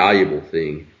a valuable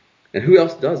thing. And who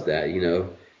else does that, you know?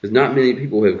 There's not many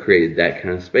people who have created that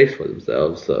kind of space for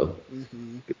themselves. So,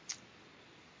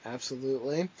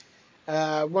 Absolutely.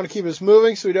 Want to keep us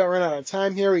moving so we don't run out of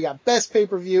time here. We got Best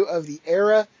Pay-Per-View of the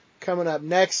Era coming up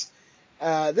next.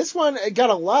 This one got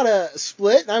a lot of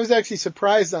split, and I was actually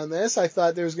surprised on this. I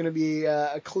thought there was going to be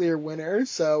a clear winner.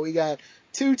 So we got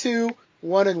 2-2,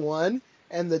 1-1,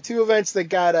 and the two events that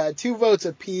got 2 votes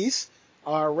apiece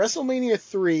are WrestleMania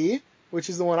 3, which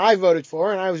is the one I voted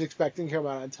for, and I was expecting to come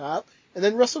out on top, and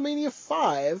then WrestleMania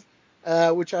 5,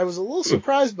 which I was a little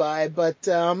surprised by, but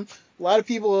a lot of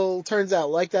people, turns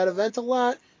out, like that event a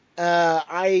lot.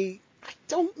 I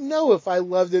don't know if I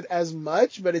loved it as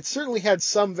much, but it certainly had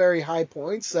some very high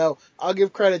points, so I'll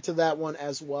give credit to that one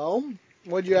as well.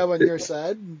 What'd you have on your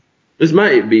side? this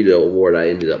might be the award I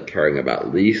ended up caring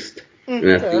about least.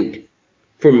 And I Okay. think,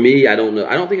 for me, I don't know.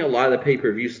 I don't think a lot of the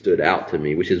pay-per-view stood out to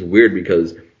me, which is weird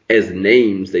because as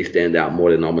names, they stand out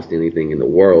more than almost anything in the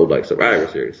world, like Survivor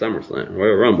Series, SummerSlam,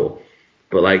 Royal Rumble.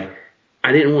 But, like,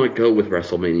 I didn't want to go with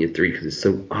WrestleMania 3 because it's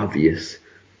so obvious.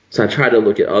 So I tried to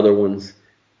look at other ones,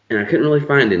 and I couldn't really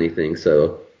find anything.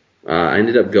 So I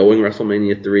ended up going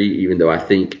WrestleMania 3, even though I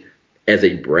think, as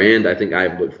a brand, I think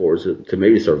I've looked forward to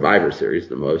maybe Survivor Series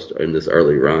the most in this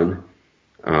early run.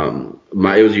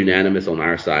 It was unanimous on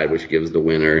our side, which gives the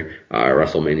winner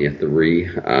WrestleMania 3.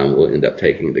 Will end up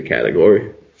taking the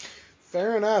category.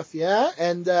 Fair enough, yeah.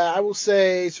 And I will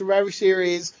say Survivor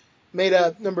Series made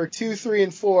up number 2, 3,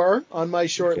 and 4 on my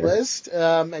short list.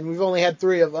 And we've only had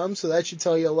 3 of them, so that should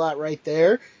tell you a lot right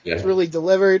there. Yeah. It's really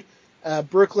delivered.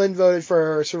 Brooklyn voted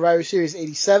for Survivor Series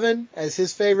 87 as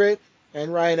his favorite,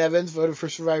 and Ryan Evans voted for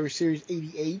Survivor Series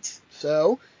 88.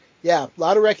 So, yeah, a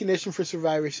lot of recognition for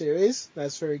Survivor Series.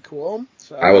 That's very cool.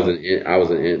 So, I was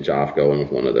an inch off going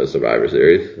with one of those Survivor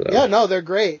Series. So. Yeah, no, they're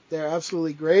great. They're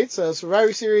absolutely great. So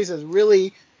Survivor Series has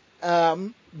really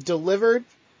delivered.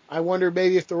 I wonder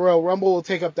maybe if the Royal Rumble will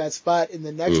take up that spot in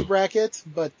the next bracket,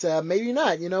 but maybe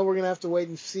not. You know, we're going to have to wait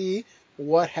and see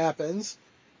what happens.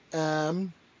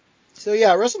 So,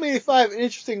 yeah, WrestleMania 5, an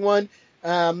interesting one.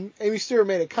 Amy Stewart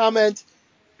made a comment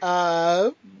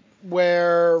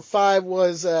where 5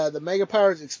 was the Mega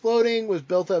Powers exploding, was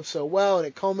built up so well, and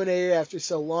it culminated after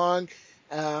so long.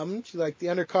 She liked the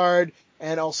undercard,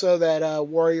 and also that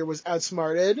Warrior was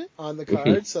outsmarted on the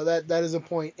card, so that is a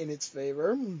point in its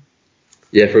favor.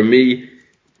 Yeah, for me,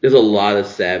 there's a lot of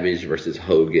Savage versus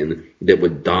Hogan that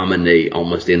would dominate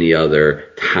almost any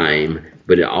other time,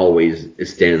 but it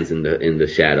stands in the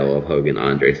shadow of Hogan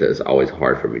Andre, so it's always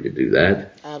hard for me to do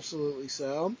that. Absolutely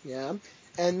so, yeah.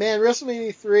 And man,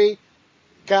 WrestleMania 3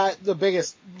 got the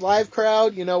biggest live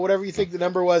crowd. You know, whatever you think the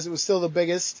number was, it was still the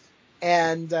biggest.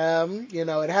 And you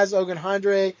know, it has Hogan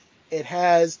Andre, it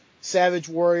has Savage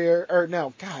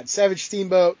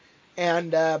Steamboat,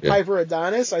 and Piper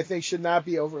Adonis. I think should not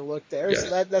be overlooked there. Yes.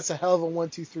 So that's a hell of a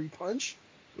 1-2-3 punch.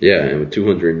 Yeah, and with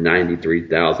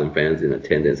 293,000 fans in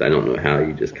attendance, I don't know how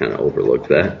you just kind of overlooked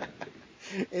that.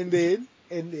 Indeed,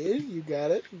 you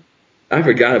got it. I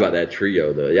forgot about that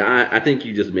trio, though. Yeah, I think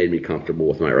you just made me comfortable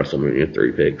with my WrestleMania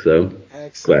 3 pick, so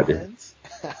Excellent. glad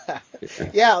to.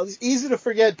 Yeah, it's easy to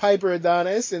forget Piper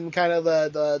Adonis and kind of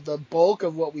the bulk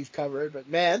of what we've covered, but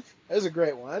man, that was a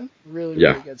great one. Really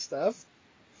good stuff.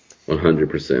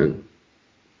 100%.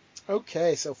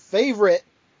 Okay, so favorite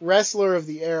wrestler of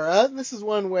the era. This is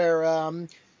one where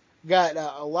got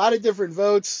a lot of different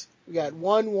votes. We got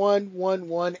 1, 1, 1,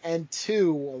 1, and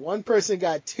 2. One person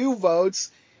got 2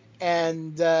 votes,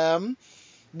 and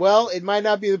well, it might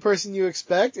not be the person you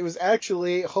expect. It was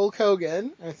actually Hulk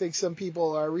Hogan. I think some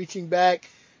people are reaching back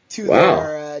to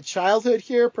their childhood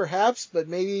here, perhaps, but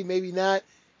maybe not.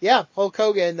 Yeah, Hulk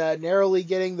Hogan narrowly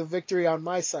getting the victory on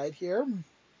my side here.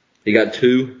 He got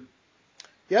 2.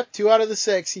 Yep, 2 out of the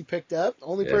 6 he picked up.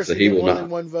 Only person so to get more than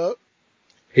 1 vote.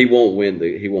 He won't win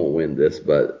this,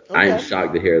 but Okay. I am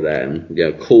shocked to hear that.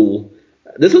 And cool.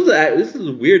 This is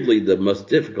weirdly the most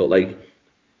difficult. Like,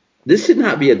 this should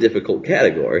not be a difficult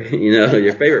category.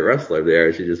 Your favorite wrestler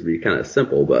there should just be kind of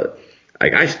simple. But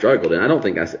like, I struggled, and I don't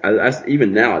think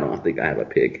even now I don't think I have a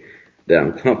pick that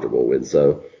I'm comfortable with.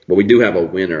 So, but we do have a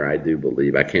winner, I do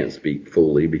believe. I can't speak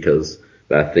fully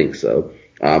but I think so.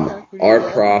 R.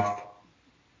 Croft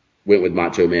went with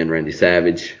Macho Man Randy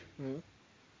Savage. Mm-hmm.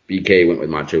 BK went with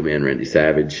Macho Man Randy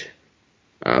Savage.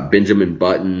 Benjamin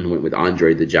Button went with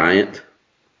Andre the Giant.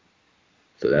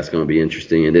 So that's going to be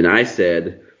interesting. And then I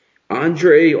said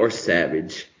Andre or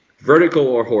Savage, vertical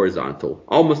or horizontal,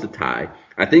 almost a tie.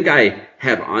 I think I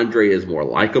have Andre as more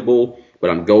likable,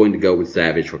 but I'm going to go with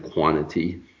Savage for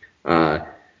quantity.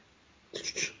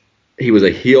 He was a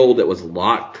heel that was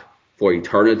locked for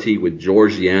eternity with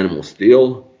George the Animal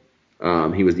Steel.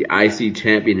 He was the IC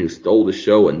champion who stole the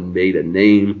show and made a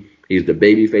name. He's the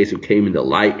babyface who came into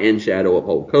light and shadow of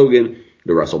Hulk Hogan,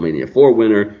 the WrestleMania 4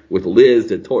 winner, with Liz,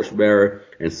 the torchbearer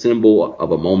and symbol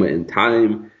of a moment in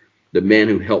time. The man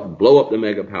who helped blow up the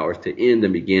Mega Powers to end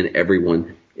and begin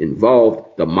everyone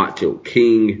involved, the Macho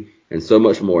King, and so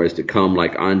much more is to come.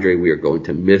 Like Andre, we are going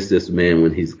to miss this man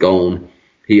when he's gone.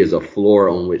 He is a floor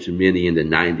on which many in the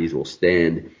 90s will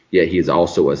stand, yet he is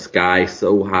also a sky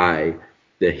so high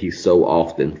that he so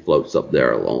often floats up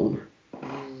there alone.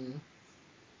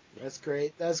 That's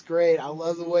great. That's great. I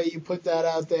love the way you put that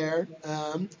out there.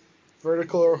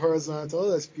 Vertical or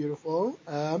horizontal. That's beautiful.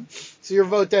 So your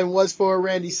vote then was for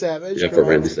Randy Savage. Yeah, correct? For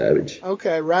Randy Savage.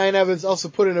 Okay. Ryan Evans also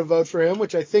put in a vote for him,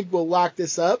 which I think will lock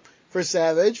this up for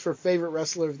Savage for favorite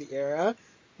wrestler of the era.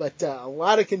 But a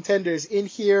lot of contenders in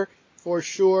here for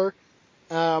sure.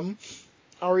 I'll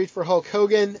read for Hulk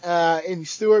Hogan. Amy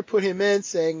Stewart put him in,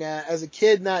 saying, as a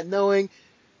kid, not knowing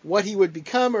what he would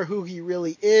become or who he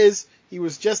really is, he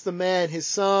was just the man. His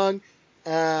song,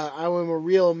 I Am a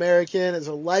Real American, as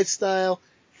a lifestyle,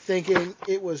 thinking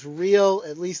it was real,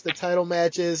 at least the title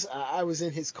matches. I was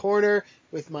in his corner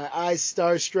with my eyes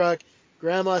starstruck.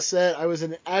 Grandma said I was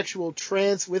in an actual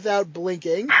trance without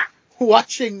blinking,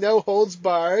 watching No Holds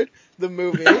Barred, the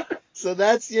movie. So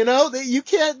that's, you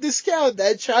can't discount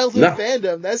that childhood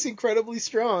fandom. That's incredibly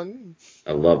strong.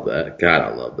 I love that. God, I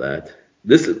love that.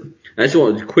 I just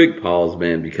want a quick pause,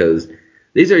 man, because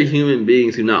these are human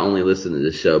beings who not only listen to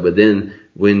this show, but then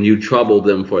when you trouble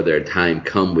them for their time,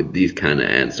 come with these kind of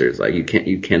answers. Like,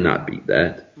 you cannot beat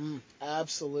that.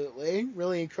 Absolutely.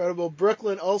 Really incredible.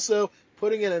 Brooklyn also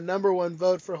putting in a number one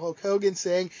vote for Hulk Hogan,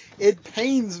 saying, it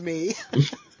pains me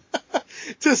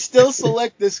to still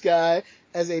select this guy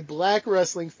as a black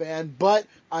wrestling fan, but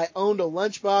I owned a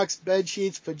lunchbox, bed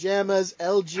sheets, pajamas,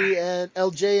 LJN,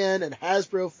 and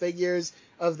Hasbro figures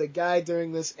of the guy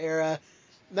during this era.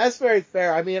 And that's very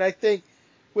fair. I mean, I think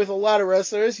with a lot of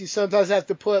wrestlers, you sometimes have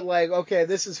to put like, okay,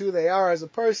 this is who they are as a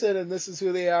person, and this is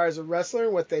who they are as a wrestler,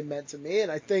 and what they meant to me. And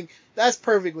I think that's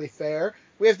perfectly fair.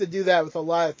 We have to do that with a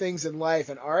lot of things in life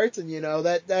and art, and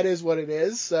that is what it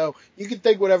is. So you can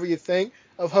think whatever you think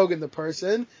of Hogan the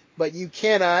person, but you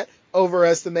cannot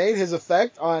overestimate his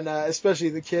effect on especially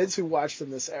the kids who watched in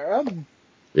this era.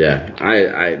 Yeah, I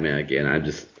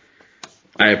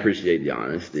appreciate the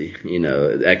honesty.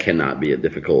 That cannot be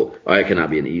that cannot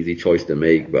be an easy choice to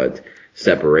make, but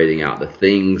separating out the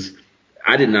things.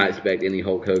 I did not expect any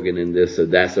Hulk Hogan in this, so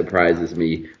that surprises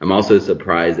me. I'm also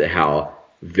surprised at how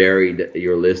varied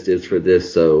your list is for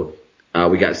this. So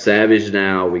we got Savage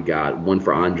now. We got one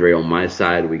for Andre on my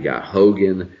side. We got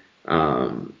Hogan.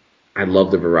 I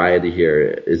love the variety here.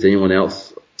 Is anyone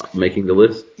else making the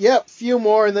list? Yep, few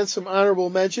more, and then some honorable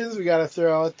mentions we got to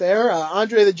throw out there.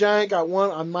 Andre the Giant got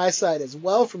one on my side as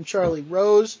well from Charlie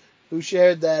Rose, who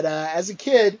shared that as a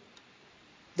kid,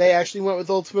 they actually went with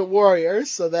Ultimate Warrior,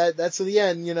 so that's in the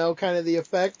end, kind of the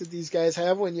effect that these guys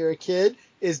have when you're a kid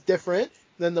is different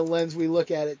than the lens we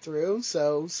look at it through.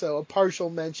 So a partial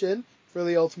mention for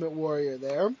the Ultimate Warrior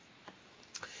there.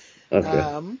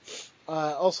 Okay.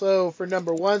 Also, for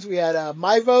number ones, we had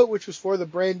my vote, which was for the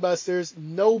Brainbusters.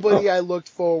 Nobody I looked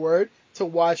forward to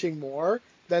watching more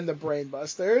than the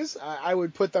Brainbusters. I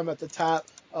would put them at the top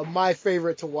of my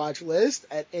favorite to watch list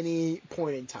at any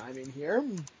point in time in here.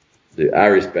 Dude, I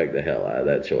respect the hell out of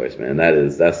that choice, man.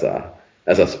 That's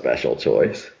a special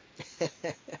choice.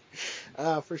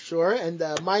 For sure. And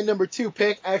my number two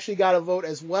pick actually got a vote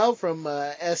as well from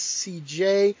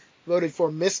SCJ. Voted for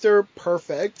Mr.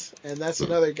 Perfect, and that's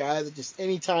another guy that just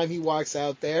anytime he walks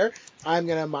out there, I'm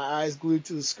going to have my eyes glued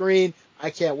to the screen.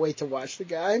 I can't wait to watch the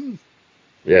guy.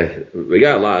 Yeah, we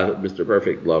got a lot of Mr.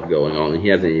 Perfect love going on, and he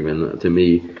hasn't even, to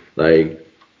me, like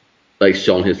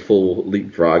shown his full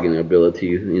leapfrogging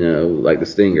ability, like the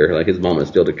Stinger. Like, his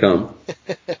moment's still to come.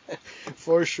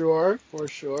 For sure.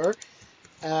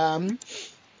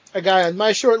 A guy on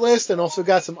my short list and also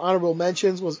got some honorable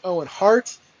mentions was Owen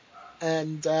Hart.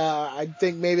 And I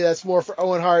think maybe that's more for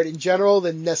Owen Hart in general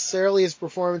than necessarily his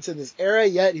performance in this era,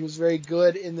 yet he was very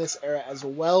good in this era as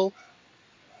well.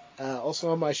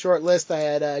 Also on my short list, I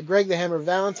had Greg the Hammer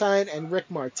Valentine and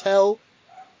Rick Martel.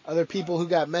 Other people who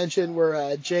got mentioned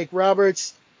were Jake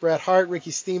Roberts, Bret Hart, Ricky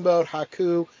Steamboat,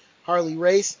 Haku, Harley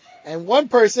Race, and one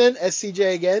person,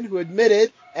 SCJ again, who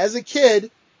admitted as a kid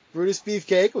Brutus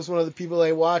Beefcake was one of the people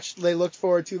they looked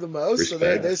forward to the most. Respect.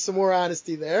 So there's some more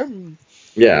honesty there.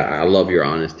 Yeah, I love your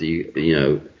honesty.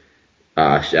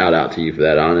 Shout out to you for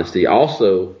that honesty.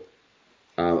 Also,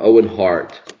 Owen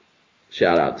Hart.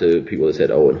 Shout out to people that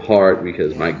said Owen Hart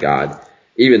because my God,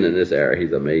 even in this era,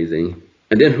 he's amazing.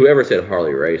 And then whoever said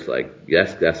Harley Race,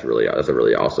 that's a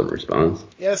really awesome response.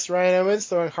 Yes, Ryan Owens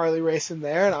throwing Harley Race in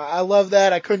there, and I love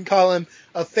that. I couldn't call him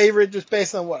a favorite just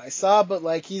based on what I saw,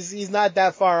 but he's not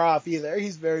that far off either.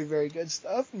 He's very, very good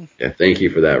stuff. Yeah, thank you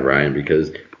for that, Ryan,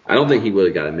 because I don't think he would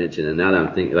have got a mention. And now that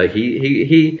I'm thinking,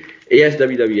 yes,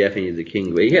 WWF and he's the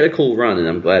king, but he had a cool run, and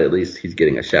I'm glad at least he's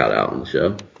getting a shout out on the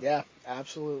show. Yeah,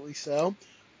 absolutely so.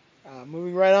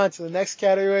 Moving right on to the next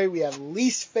category, we have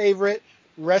least favorite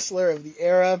wrestler of the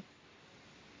era.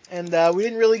 And we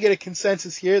didn't really get a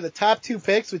consensus here. The top two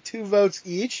picks with 2 votes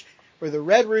each were the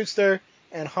Red Rooster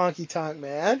and Honky Tonk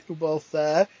Man, who both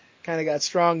kind of got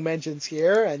strong mentions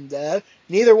here. And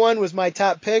neither one was my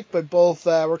top pick, but both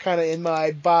were kind of in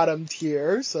my bottom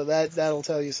tier. So that'll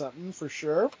tell you something for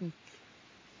sure.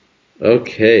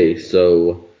 Okay,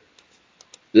 so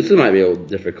this might be a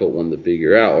difficult one to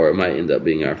figure out, or it might end up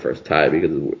being our first tie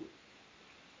because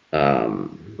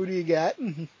who do you got?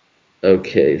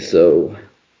 Okay, so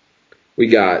we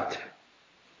got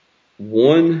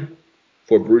one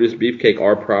for Brutus Beefcake.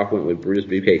 Our prop went with Brutus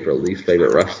Beefcake for least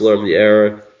favorite wrestler of the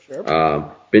era.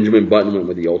 Sure. Benjamin Button went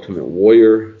with the Ultimate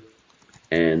Warrior.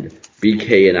 And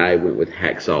BK and I went with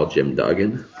Hacksaw Jim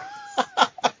Duggan.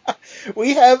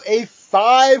 We have a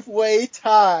 5-way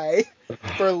tie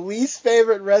for least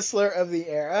favorite wrestler of the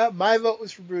era. My vote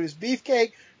was for Brutus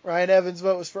Beefcake. Ryan Evans'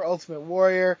 vote was for Ultimate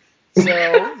Warrior.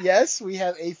 So, yes, we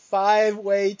have a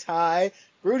 5-way tie.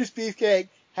 Brutus Beefcake,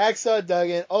 Hacksaw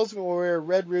Duggan, Ultimate Warrior,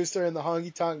 Red Rooster, and the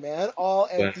Honky Tonk Man, all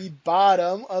at the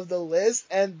bottom of the list,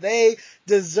 and they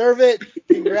deserve it.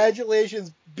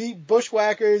 Congratulations,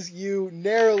 Bushwhackers. You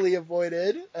narrowly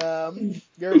avoided.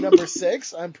 You're number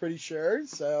 6, I'm pretty sure,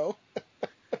 so...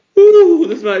 Ooh,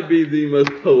 this might be the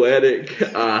most poetic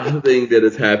thing that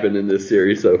has happened in this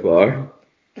series so far.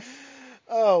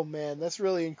 Oh man, that's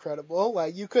really incredible.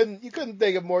 You couldn't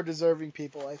think of more deserving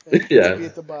people, I think, Yeah. to be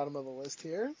at the bottom of the list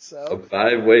here. A So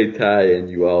 5-way tie, and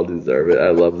you all deserve it.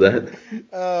 I love that.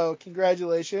 oh,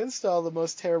 congratulations to all the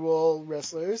most terrible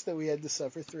wrestlers that we had to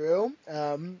suffer through.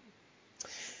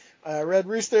 Red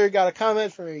Rooster got a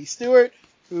comment from Amy Stewart,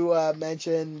 who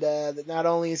mentioned that not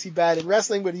only is he bad in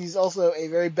wrestling, but he's also a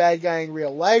very bad guy in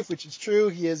real life, which is true.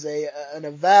 He is an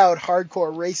avowed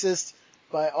hardcore racist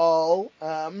by all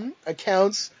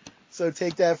accounts, so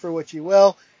take that for what you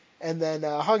will. And then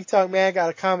Honky Tonk Man got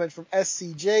a comment from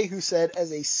SCJ, who said,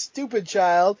 as a stupid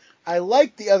child, I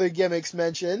liked the other gimmicks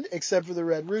mentioned, except for the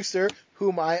Red Rooster,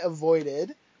 whom I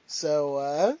avoided.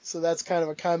 So that's kind of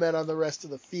a comment on the rest of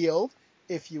the field,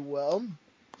 if you will.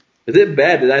 Is it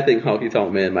bad that I think Honky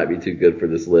Tonk Man might be too good for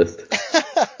this list?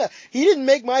 He didn't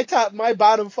make my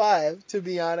bottom 5, to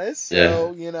be honest.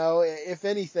 So, if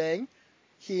anything,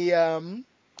 he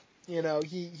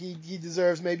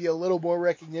deserves maybe a little more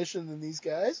recognition than these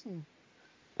guys.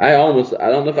 I almost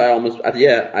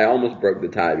broke the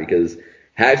tie because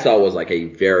Hacksaw was like a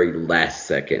very last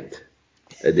second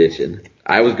addition.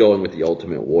 I was going with the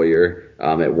Ultimate Warrior.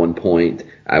 At one point,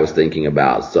 I was thinking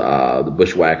about the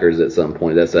Bushwhackers at some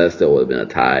point. That still would have been a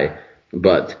tie.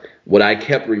 But what I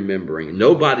kept remembering,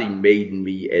 nobody made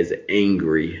me as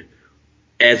angry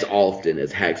as often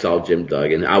as Hacksaw Jim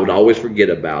Duggan. I would always forget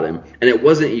about him. And it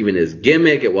wasn't even his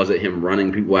gimmick. It wasn't him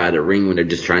running people out of the ring when they're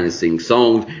just trying to sing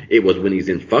songs. It was when he's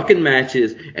in fucking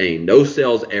matches and he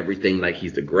no-sells everything like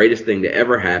he's the greatest thing to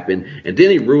ever happen. And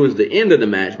then he ruins the end of the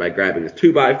match by grabbing his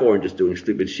 2x4 and just doing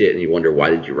stupid shit. And you wonder,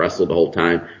 why did you wrestle the whole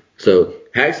time? So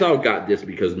Hacksaw got this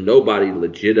because nobody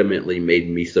legitimately made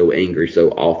me so angry so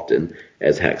often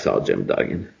as Hacksaw Jim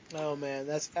Duggan. Oh, man,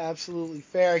 that's absolutely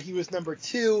fair. He was number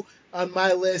 2 on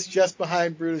my list, just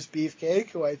behind Brutus Beefcake,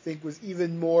 who I think was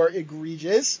even more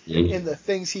egregious in the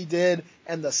things he did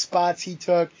and the spots he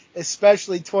took,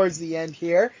 especially towards the end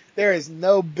here. There is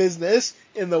no business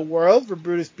in the world for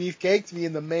Brutus Beefcake to be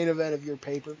in the main event of your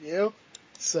pay-per-view.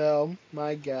 So,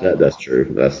 my God. That's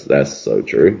true. That's so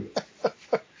true.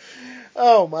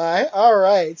 Oh my! All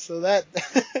right, so that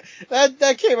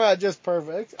that came out just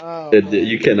perfect. Oh You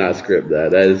man. cannot script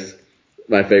that. That is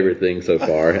my favorite thing so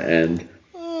far, and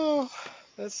Oh,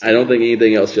 that's I don't so think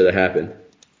anything else should have happened.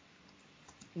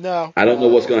 no, I don't know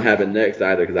what's going to happen next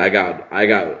either because I got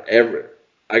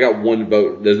one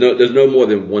vote. There's no more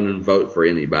than one vote for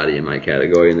anybody in my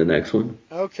category in the next one.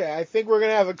 Okay, I think we're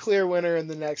gonna have a clear winner in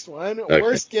the next one. Okay.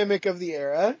 Worst gimmick of the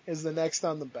era is the next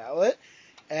on the ballot,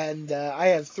 and I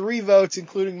have 3 votes,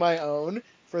 including my own,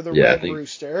 for the Yeah, I Red think.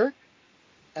 Rooster.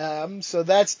 So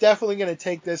that's definitely going to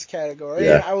take this category. And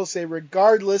Yeah. I will say,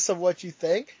 regardless of what you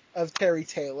think of Terry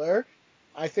Taylor,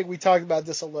 I think we talked about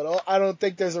this a little. I don't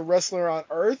think there's a wrestler on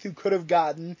earth who could have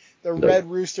gotten the No. Red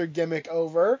Rooster gimmick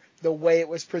over the way it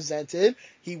was presented.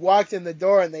 He walked in the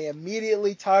door and they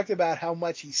immediately talked about how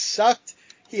much he sucked.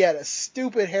 He had a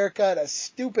stupid haircut, a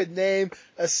stupid name,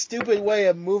 a stupid way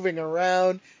of moving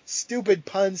around, stupid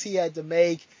puns he had to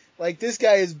make. Like, this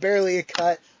guy is barely a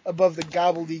cut above the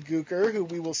gobbledygooker, who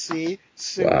we will see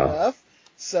soon Wow. enough.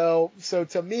 So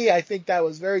to me, I think that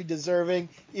was very deserving,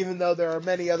 even though there are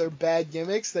many other bad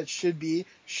gimmicks that should be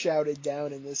shouted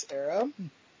down in this era.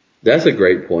 That's a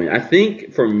great point. I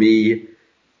think for me,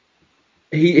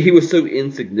 he was so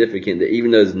insignificant that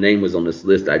even though his name was on this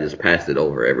list, I just passed it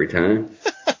over every time.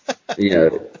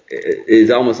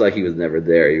 It's almost like he was never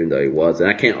there, even though he was. And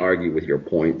I can't argue with your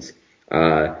points.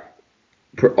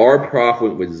 Our prof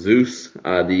went with Zeus,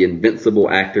 the invincible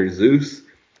actor Zeus,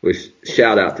 which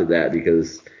shout out to that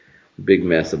because big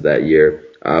mess of that year.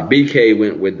 BK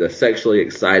went with the sexually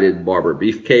excited Barber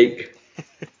Beefcake.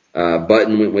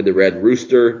 Button went with the Red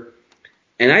Rooster.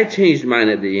 And I changed mine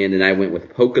at the end and I went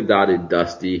with Polka Dotted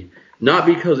Dusty. Not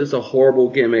because it's a horrible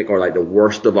gimmick or like the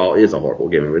worst of all is a horrible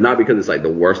gimmick, but not because it's like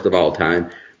the worst of all time.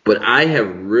 But I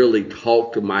have really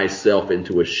talked myself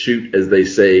into a shoot, as they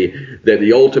say, that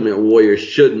the Ultimate Warrior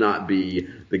should not be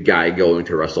the guy going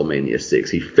to WrestleMania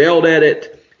 6. He failed at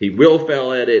it. He will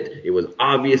fail at it. It was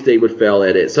obvious they would fail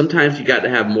at it. Sometimes you got to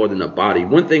have more than a body.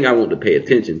 One thing I want to pay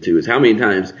attention to is how many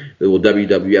times will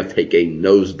WWF take a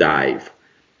nosedive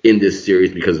in this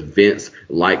series because Vince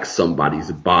likes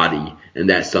somebody's body, and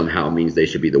that somehow means they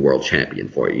should be the world champion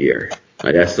for a year.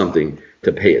 That's something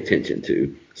to pay attention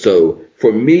to. So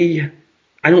for me,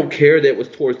 I don't care that it was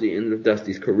towards the end of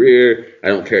Dusty's career. I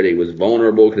don't care that he was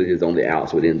vulnerable because he was on the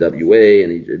outs with NWA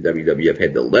and WWF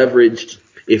had the leverage.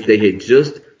 If they had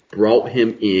just brought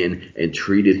him in and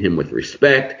treated him with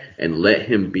respect and let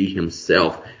him be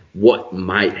himself, what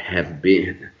might have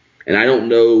been? And I don't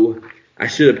know. I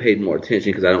should have paid more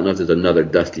attention because I don't know if there's another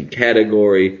Dusty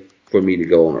category for me to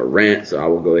go on a rant, so I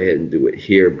will go ahead and do it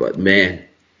here. But man,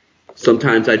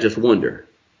 sometimes I just wonder.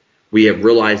 We have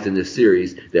realized in this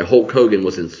series that Hulk Hogan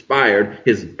was inspired,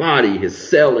 his body, his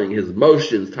selling, his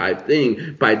motions type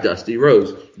thing, by Dusty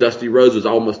Rhodes. Dusty Rhodes was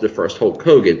almost the first Hulk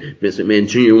Hogan. Vince McMahon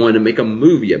Jr. wanted to make a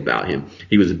movie about him.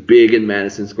 He was big in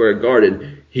Madison Square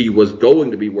Garden. He was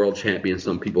going to be world champion,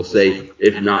 some people say,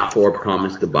 if not for a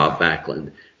promise to Bob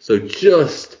Backlund. So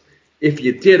just, if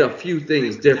you did a few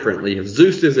things differently, if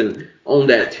Zeus isn't on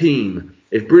that team,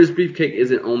 if Brutus Beefcake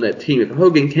isn't on that team, if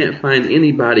Hogan can't find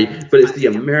anybody, but it's the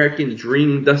American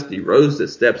Dream Dusty Rhodes that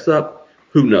steps up,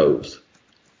 who knows?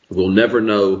 We'll never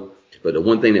know. But the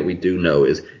one thing that we do know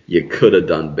is you could have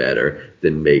done better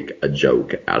than make a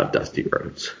joke out of Dusty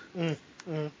Rhodes. Yep,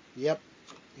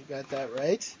 you got that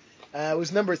right. It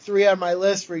was number 3 on my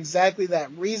list for exactly that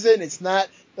reason. It's not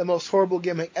the most horrible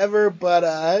gimmick ever, but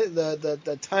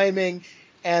the timing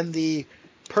and the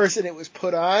person it was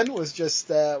put on was just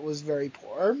was very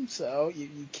poor. So you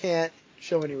can't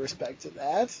show any respect to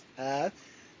that.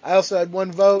 I also had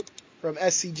 1 vote from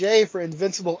SCJ for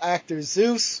Invincible Actor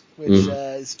Zeus, which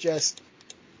is just,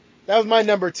 that was my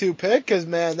number 2 pick because,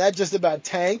 man, that just about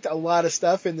tanked a lot of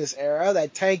stuff in this era.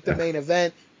 That tanked the main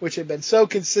event, which had been so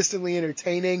consistently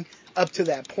entertaining up to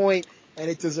that point, and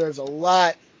it deserves a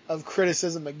lot of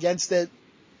criticism against it.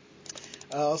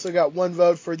 I also got 1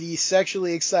 vote for the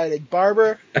sexually excited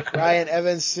barber. Ryan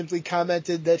Evans simply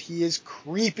commented that he is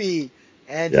creepy,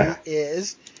 and he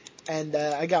is. And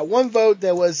I got 1 vote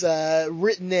that was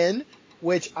written in,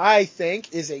 which I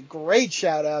think is a great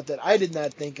shout out that I did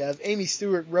not think of. Amy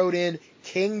Stewart wrote in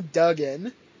King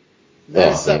Duggan.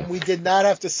 That is something we did not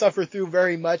have to suffer through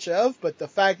very much of, but the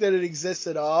fact that it exists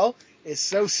at all is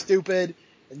so stupid.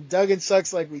 And Duggan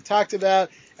sucks, like we talked about.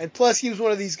 And plus, he was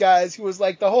one of these guys who was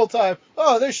like the whole time,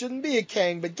 oh, there shouldn't be a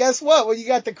king. But guess what? When you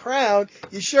got the crown,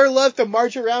 you sure love to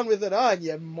march around with it on,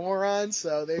 you moron.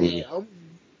 So there you go.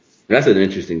 That's an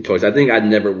interesting choice. I think I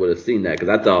never would have seen that because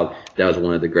I thought that was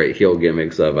one of the great heel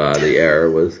gimmicks of the era.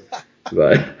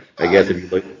 But I guess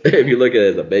if you look at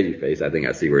it as a baby face, I think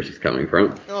I see where she's coming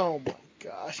from. Oh my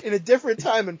gosh! In a different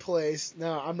time and place.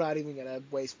 No, I'm not even gonna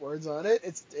waste words on it.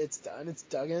 It's done. It's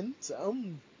Duggan. So,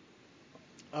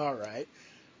 all right.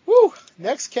 Woo!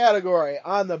 Next category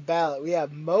on the ballot, we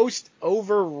have most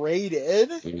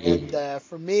overrated, Mm-hmm. and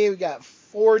for me, we got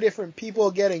 4 different people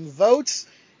getting votes,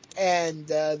 and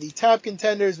the top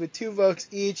contenders with 2 votes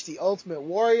each: the Ultimate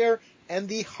Warrior and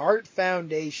the Hart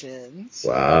Foundation. So,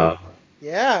 Wow.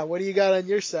 yeah, what do you got on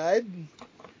your side?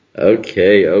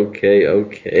 Okay.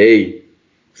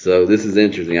 So this is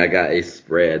interesting. I got a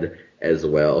spread as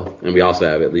well, and we also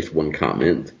have at least one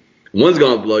comment. One's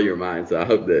gonna blow your mind, so I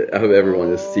hope everyone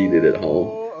is seated at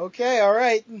home. Okay, all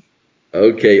right.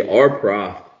 Okay, our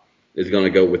prof is gonna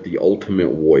go with the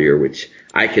Ultimate Warrior, which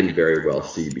I can very well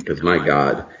see because my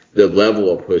God, the level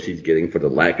of push he's getting for the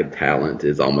lack of talent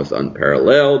is almost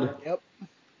unparalleled. Yep.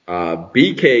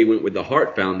 BK went with the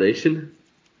Hart Foundation.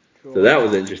 Cool. So that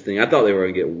was interesting. I thought they were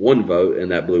going to get 1 vote,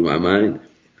 and that blew my mind.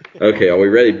 Okay, are we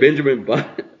ready? Benjamin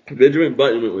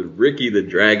Button went with Ricky the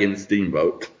Dragon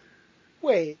Steamboat.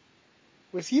 Wait,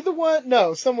 was he the one?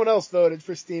 No, someone else voted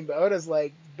for Steamboat as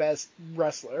like best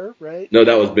wrestler, right? No,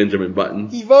 that was Benjamin Button.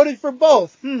 He voted for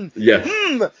both. Yes.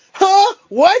 Huh?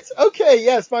 What? Okay,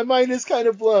 yes, my mind is kind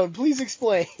of blown. Please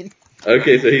explain.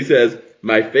 Okay, so he says,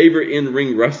 my favorite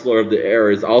in-ring wrestler of the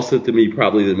era is also to me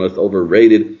probably the most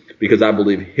overrated because I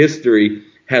believe history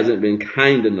hasn't been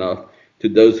kind enough to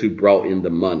those who brought in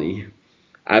the money.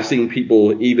 I've seen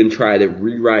people even try to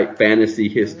rewrite fantasy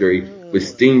history with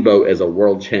Steamboat as a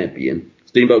world champion.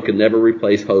 Steamboat could never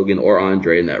replace Hogan or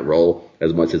Andre in that role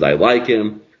as much as I like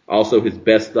him. Also, his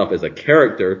best stuff as a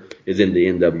character is in the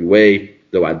NWA,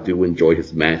 though I do enjoy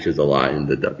his matches a lot in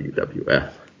the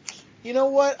WWF. You know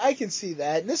what? I can see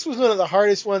that. And this was one of the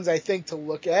hardest ones, I think, to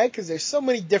look at because there's so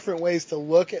many different ways to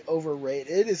look at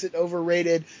overrated. Is it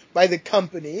overrated by the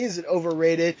company? Is it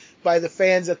overrated by the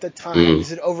fans at the time?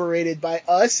 Is it overrated by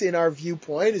us in our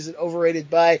viewpoint? Is it overrated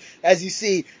by, as you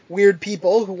see, weird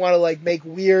people who want to like make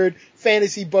weird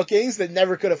fantasy bookings that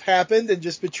never could have happened and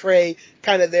just betray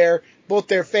kind of both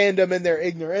their fandom and their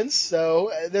ignorance.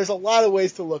 So there's a lot of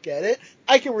ways to look at it.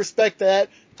 I can respect that.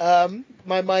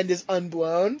 My mind is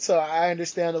unblown, so I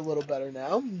understand a little better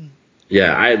now.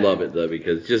 Yeah, I love it though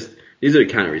because these are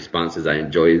the kind of responses I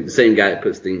enjoy. The same guy that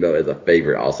put Steamboat as a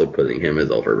favorite also putting him as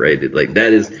overrated. Like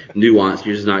that is nuance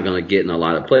you're just not going to get in a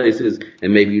lot of places,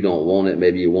 and maybe you don't want it.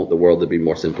 Maybe you want the world to be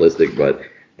more simplistic, but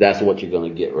that's what you're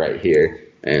going to get right here.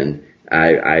 And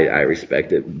I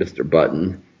respect it, Mr.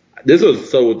 Button. This was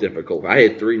so difficult. I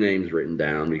had 3 names written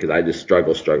down because I just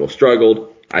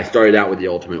struggled. I started out with the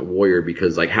Ultimate Warrior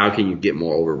because like how can you get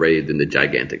more overrated than the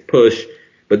Gigantic Push?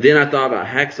 But then I thought about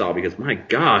Hacksaw because my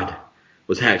God,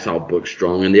 was Hacksaw booked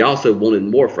strong, and they also wanted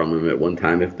more from him at one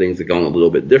time if things had gone a little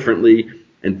bit differently.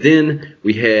 And then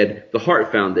we had the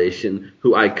Hart Foundation,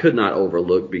 who I could not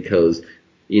overlook because,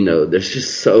 there's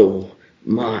just so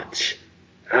much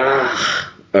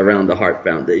around the Hart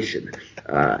Foundation.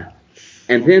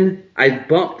 And then I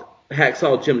bumped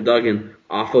Hacksaw Jim Duggan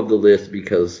off of the list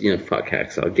because, fuck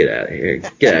Hacksaw, get out of here.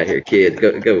 Get out of here, kid.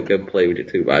 Go play with your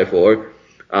 2x4.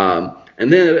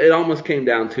 And then it almost came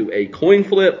down to a coin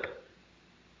flip.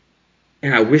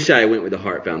 And I wish I went with the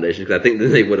Hart Foundation because I think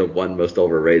then they would have won most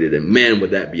overrated. And man,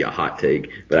 would that be a hot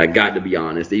take. But I got to be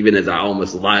honest, even as I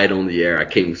almost lied on the air, I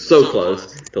came so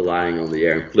close to lying on the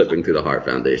air and flipping to the Hart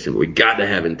Foundation. But we got to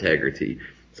have integrity.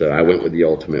 So I went with the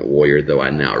Ultimate Warrior, though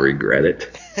I now regret it.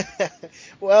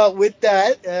 Well, with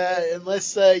that,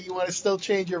 unless you want to still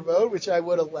change your vote, which I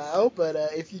would allow, but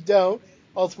if you don't,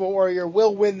 Ultimate Warrior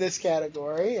will win this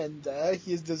category, and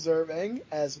he is deserving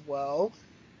as well.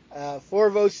 4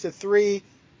 votes to 3.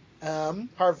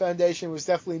 Hart Foundation was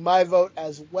definitely my vote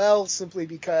as well, simply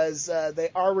because they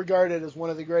are regarded as one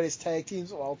of the greatest tag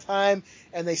teams of all time,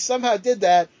 and they somehow did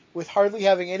that with hardly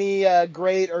having any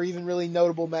great or even really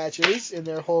notable matches in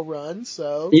their whole run.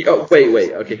 So, Wait.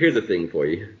 Okay, here's the thing for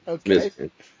you. Okay, Miss.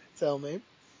 tell me.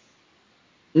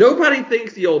 Nobody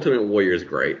thinks the Ultimate Warrior is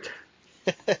great.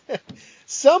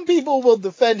 Some people will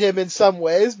defend him in some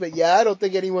ways, but yeah, I don't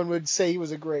think anyone would say he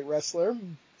was a great wrestler.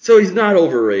 So he's not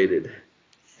overrated.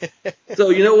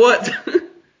 So you know what?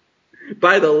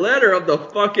 By the letter of the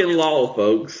fucking law,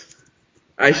 folks,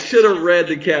 I should have read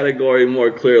the category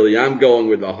more clearly. I'm going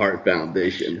with the Hart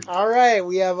Foundation. All right,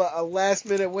 we have a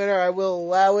last-minute winner. I will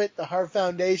allow it. The Hart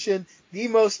Foundation, the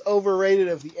most overrated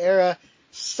of the era.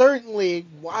 Certainly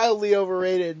wildly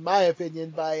overrated, in my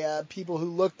opinion, by people who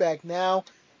look back now.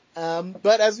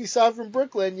 But as we saw from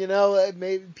Brooklyn,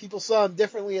 maybe people saw him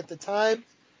differently at the time.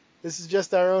 This is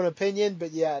just our own opinion,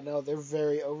 but yeah, no, they're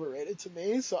very overrated to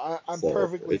me, so I'm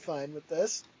perfectly fine with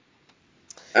this.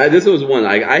 This was one.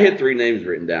 I had 3 names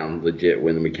written down legit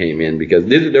when we came in because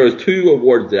there was 2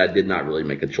 awards that I did not really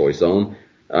make a choice on,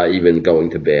 even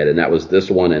going to bed, and that was this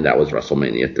one and that was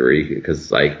WrestleMania 3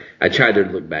 because like I tried to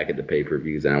look back at the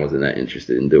pay-per-views and I wasn't that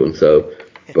interested in doing so.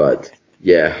 But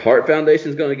yeah, Hart Foundation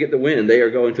is going to get the win. They are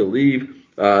going to leave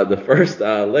the first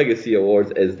Legacy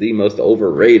Awards as the most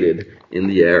overrated in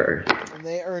the era. And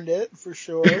they earned it for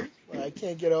sure. I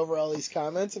can't get over all these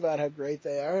comments about how great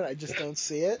they are, and I just don't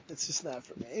see it. It's just not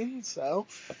for me. So,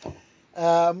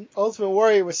 Ultimate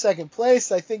Warrior was second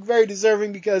place. I think very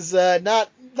deserving because not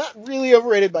really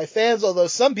overrated by fans, although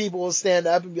some people will stand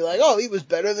up and be like, "Oh, he was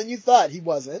better than you thought." He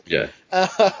wasn't. Yeah.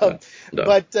 No. No.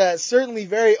 But certainly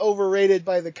very overrated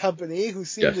by the company, who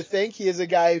seem Yes. to think he is a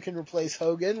guy who can replace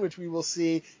Hogan, which we will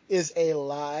see is a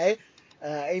lie.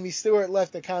 Amy Stewart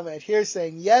left a comment here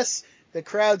saying, "Yes, the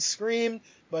crowd screamed,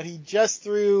 but he just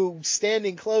threw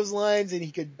standing clotheslines and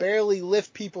he could barely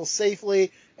lift people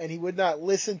safely, and he would not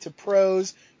listen to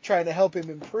pros trying to help him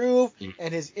improve,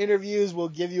 and his interviews will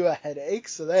give you a headache."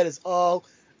 So that is all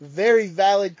very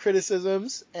valid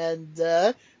criticisms, and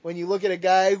when you look at a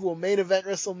guy who will main event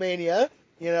WrestleMania,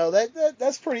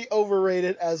 that's pretty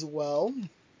overrated as well.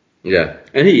 Yeah,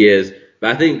 and he is.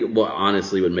 But I think what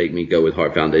honestly would make me go with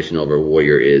Hart Foundation over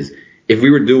Warrior is if we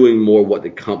were doing more what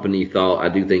the company thought. I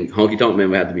do think Honky Tonk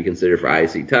Man would have to be considered for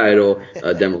IC title,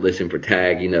 Demolition for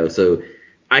tag. So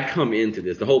I come into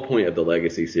this. The whole point of the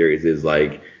Legacy series is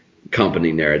like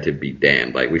company narrative be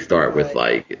damned. Like we start with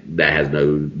like that has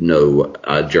no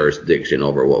jurisdiction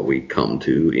over what we come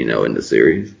to in the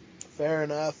series. Fair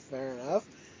enough.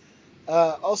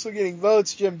 Also getting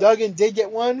votes, Jim Duggan did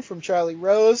get one from Charlie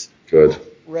Rose. Good.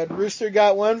 Red Rooster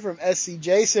got one from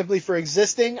SCJ simply for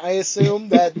existing. I assume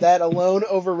that alone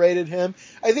overrated him.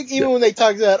 I think even when they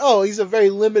talked about, oh, he's a very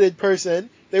limited person,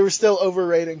 they were still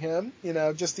overrating him,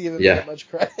 just to give him that much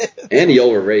credit. And he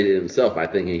overrated himself. I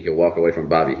think he could walk away from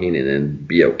Bobby Heenan and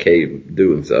be okay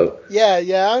doing so.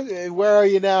 Yeah. Where are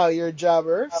you now? You're a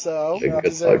jobber, so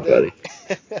good luck, buddy.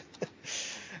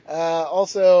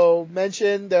 Also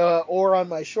mentioned, or on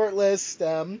my short list,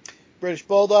 British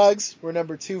Bulldogs were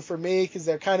number 2 for me because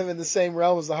they're kind of in the same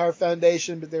realm as the Hart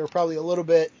Foundation, but they were probably a little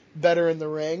bit better in the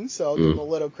ring, so I'll give them a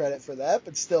little credit for that,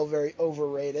 but still very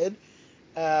overrated.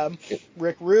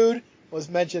 Rick Rude was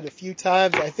mentioned a few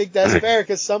times. I think that's fair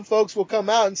because some folks will come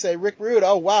out and say, Rick Rude,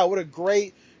 oh wow, what a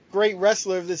great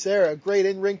wrestler of this era, great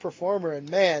in-ring performer, and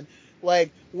man,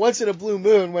 like once in a blue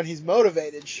moon when he's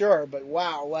motivated, sure, but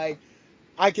wow, like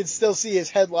I can still see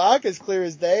his headlock as clear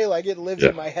as day, like it lives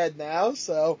in my head now,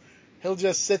 so he'll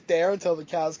just sit there until the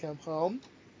cows come home.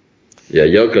 Yeah,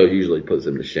 Yoko usually puts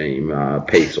him to shame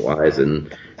pace-wise,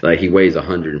 and like he weighs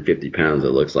 150 pounds, it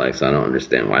looks like, so I don't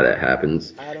understand why that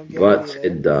happens. I don't get but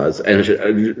it does. And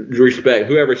respect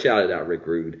whoever shouted out Rick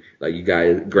Rude. Like you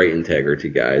guys, great integrity,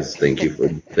 guys. Thank you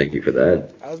for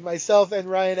that. I was myself and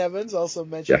Ryan Evans also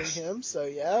mentioning him, so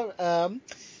yeah.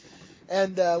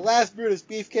 And last Brutus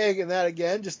Beefcake, and that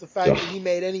again, just the fact that he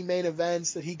made any main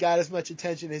events, that he got as much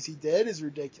attention as he did is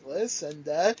ridiculous.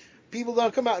 And people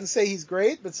don't come out and say he's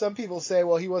great, but some people say,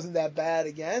 well, he wasn't that bad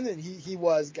again, and he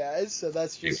was, guys. So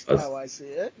that's just how I see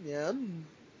it. Yeah.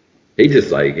 He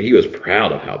just he was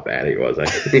proud of how bad he was, I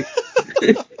think.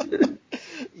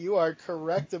 You are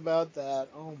correct about that.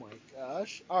 Oh my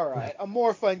gosh. All right. A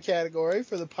more fun category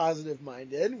for the positive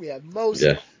minded. We have most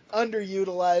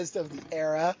underutilized of the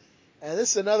era. And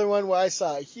this is another one where I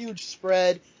saw a huge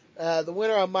spread. The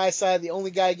winner on my side, the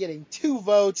only guy getting 2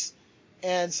 votes,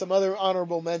 and some other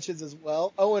honorable mentions as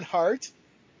well. Owen Hart,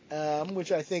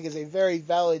 which I think is a very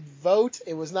valid vote.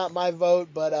 It was not my vote,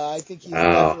 but I think he's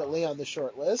definitely on the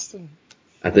short list.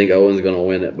 I think Owen's going to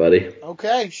win it, buddy.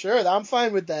 Okay, sure. I'm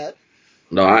fine with that.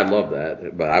 No, I love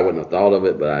that, but I wouldn't have thought of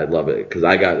it, but I love it because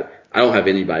I don't have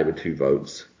anybody with 2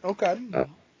 votes. Okay.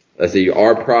 Let's see,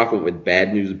 R. Prof went with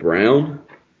Bad News Brown.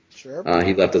 Sure.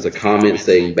 He left us a comment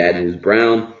saying Bad News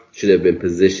Brown should have been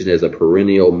positioned as a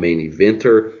perennial main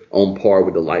eventer on par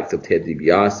with the likes of Ted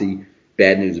DiBiase.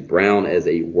 Bad News Brown as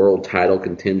a world title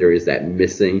contender is that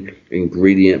missing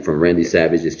ingredient from Randy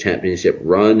Savage's championship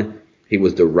run. He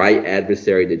was the right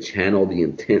adversary to channel the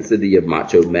intensity of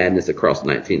Macho Madness across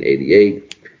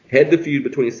 1988. Had the feud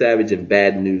between Savage and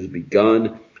Bad News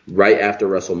begun right after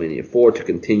WrestleMania 4 to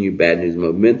continue Bad News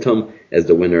momentum as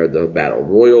the winner of the Battle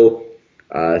Royal.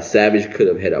 Savage could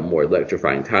have had a more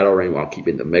electrifying title reign while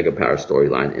keeping the Mega Power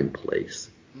storyline in place.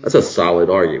 That's a solid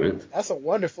argument. That's a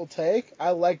wonderful take. I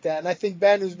like that. And I think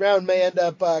Bad News Brown may end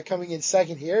up coming in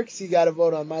second here because he got a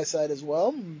vote on my side as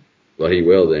well. Well, he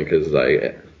will then because,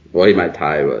 he might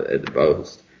tie at the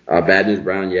most. Bad News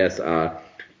Brown, yes.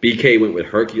 BK went with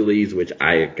Hercules, which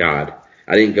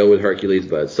I didn't go with Hercules,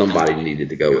 but somebody needed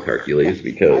to go with Hercules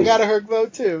because I got a Herc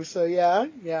vote too. So yeah,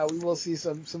 we will see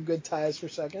some good ties for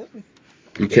second.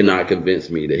 you cannot convince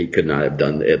me that he could not have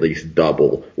done at least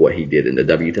double what he did in the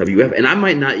WWF. And I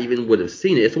might not even would have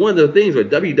seen it. It's one of the things where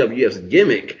WWF's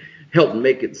gimmick helped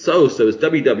make it so. So it's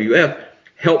WWF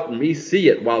helped me see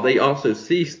it while they also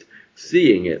ceased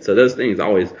seeing it. So those things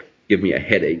always give me a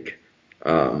headache.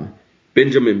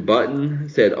 Benjamin Button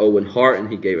said Owen Hart, and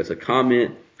he gave us a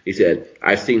comment. He said,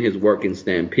 I've seen his work in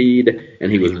Stampede,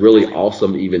 and he was really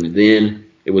awesome even then.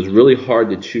 It was really hard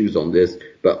to choose on this,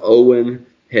 but Owen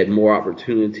had more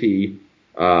opportunity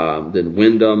than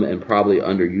Wyndham and probably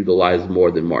underutilized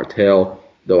more than Martel,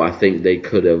 though I think they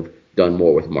could have done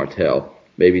more with Martel.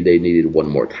 Maybe they needed one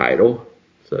more title.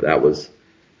 So that was,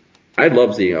 I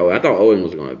love seeing Owen. I thought Owen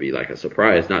was going to be like a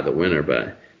surprise, not the winner,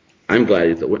 but I'm glad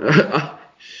he's the winner.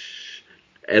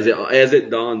 As it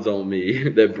dawns on me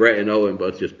that Brett and Owen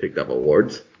both just picked up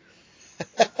awards.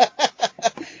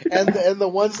 and the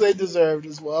ones they deserved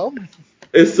as well.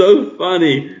 It's so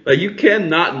funny. Like, you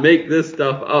cannot make this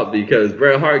stuff up because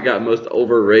Bret Hart got most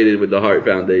overrated with the Hart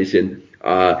Foundation.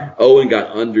 Owen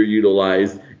got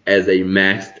underutilized as a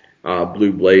masked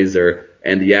blue blazer,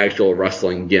 and the actual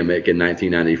wrestling gimmick in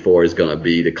 1994 is going to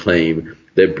be to claim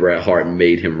that Bret Hart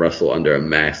made him wrestle under a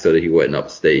mask so that he wouldn't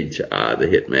upstage the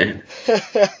Hitman.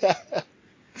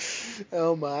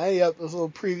 Oh my, yep, a little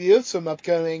preview of some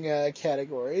upcoming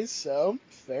categories, so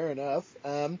fair enough.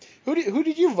 Who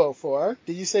did you vote for?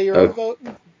 Did you say your own vote?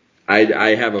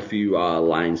 I have a few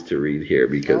lines to read here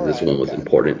because this one was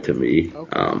important to me.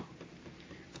 Okay.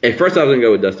 At first I was going to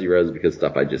go with Dusty Rhodes because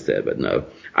stuff I just said, but no.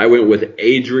 I went with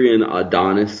Adrian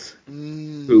Adonis,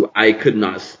 who I could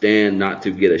not stand not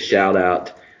to get a shout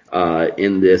out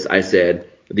in this. I said,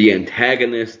 the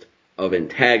antagonist of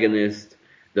antagonists,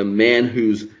 the man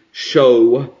whose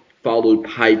show followed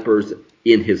Piper's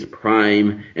in his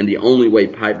prime, and the only way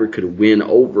Piper could win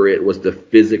over it was to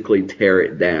physically tear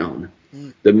it down.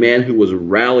 The man who was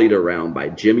rallied around by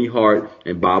Jimmy Hart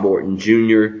and Bob Orton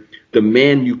Jr., the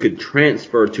man you could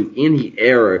transfer to any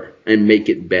era and make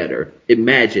it better.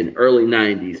 Imagine early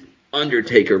 90s,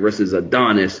 Undertaker versus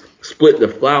Adonis, split the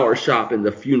flower shop and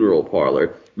the funeral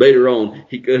parlor. Later on,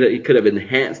 he could have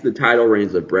enhanced the title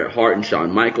reigns of Bret Hart and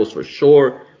Shawn Michaels for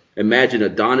sure. Imagine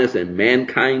Adonis and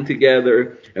Mankind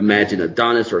together. Imagine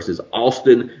Adonis versus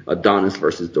Austin. Adonis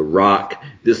versus The Rock.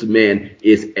 This man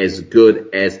is as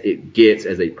good as it gets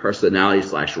as a personality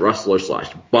 / wrestler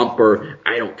 / bumper.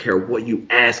 I don't care what you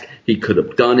ask. He could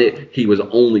have done it. He was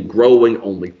only growing,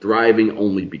 only thriving,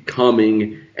 only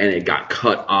becoming, and it got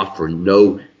cut off for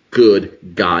no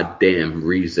good goddamn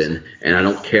reason. And I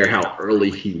don't care how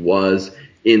early he was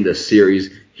in the series.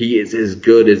 He is as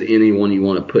good as anyone you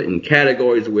want to put in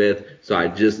categories with, so I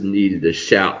just needed to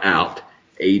shout out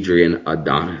Adrian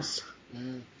Adonis.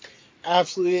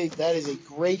 Absolutely, that is a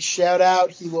great shout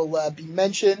out. He will be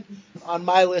mentioned on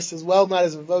my list as well, not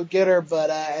as a vote getter,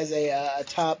 but as a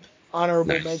top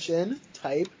honorable mention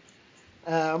type.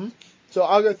 So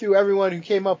I'll go through everyone who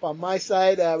came up on my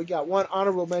side. We got one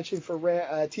honorable mention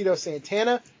for Tito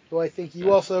Santana, who I think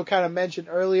you also kind of mentioned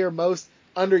earlier, most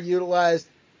underutilized.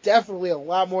 Definitely a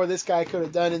lot more this guy could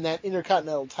have done in that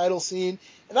Intercontinental title scene.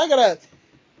 And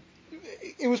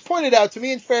it was pointed out to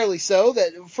me, and fairly so,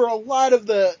 that for a lot of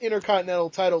the Intercontinental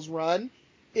titles run,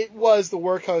 it was the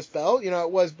workhorse belt.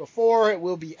 It was before, it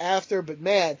will be after, but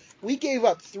man, we gave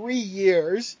up 3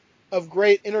 years of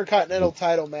great Intercontinental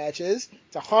title matches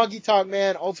to Honky Tonk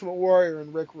Man, Ultimate Warrior,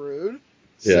 and Rick Rude.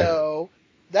 Yeah. So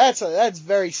that's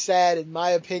very sad in my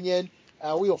opinion.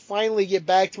 We will finally get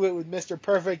back to it with Mr.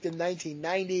 Perfect in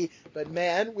 1990, but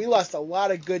man, we lost a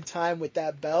lot of good time with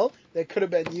that belt that could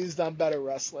have been used on better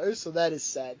wrestlers, so that is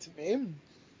sad to me.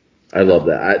 I love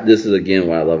that. This is, again,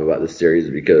 what I love about this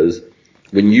series, because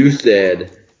when you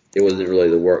said it wasn't really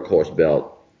the workhorse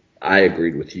belt, I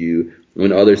agreed with you.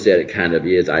 When others said it kind of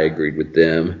is, I agreed with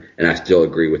them, and I still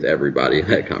agree with everybody in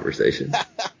that conversation.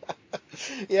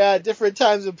 Yeah, different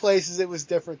times and places it was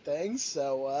different things,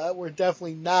 so we're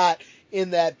definitely not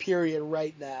in that period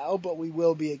right now, but we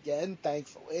will be again,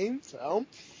 thankfully. So,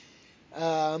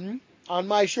 on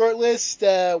my short list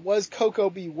was Koko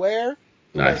B. Ware,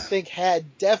 who Nice. I think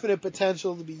had definite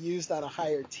potential to be used on a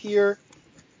higher tier.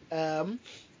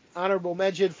 Honorable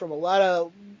mention from a lot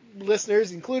of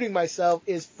listeners, including myself,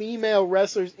 is female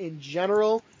wrestlers in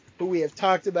general, who we have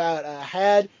talked about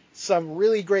had some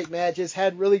really great matches,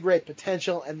 had really great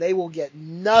potential, and they will get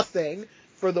nothing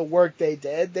for the work they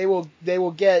did. They will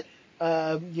get,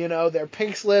 their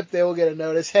pink slip. They will get a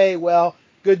notice. Hey, well,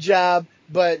 good job,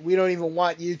 but we don't even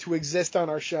want you to exist on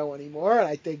our show anymore. And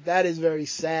I think that is very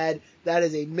sad. That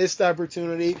is a missed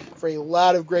opportunity for a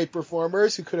lot of great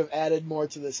performers who could have added more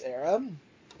to this era.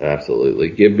 Absolutely.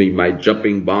 Give me my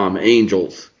jumping bomb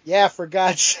angels. Yeah, for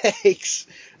God's sakes.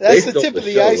 That's the tip of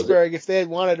the show, iceberg if they had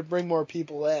wanted to bring more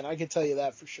people in. I can tell you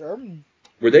that for sure.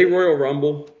 Were they Royal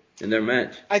Rumble in their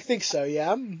match? I think so,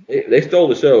 yeah. They stole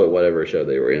the show at whatever show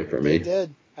they were in for me. They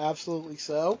did. Absolutely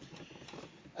so.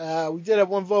 We did have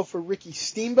one vote for Ricky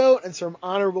Steamboat and some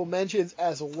honorable mentions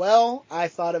as well. I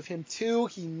thought of him too.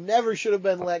 He never should have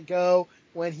been let go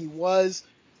when he was.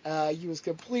 He was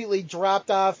completely dropped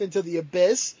off into the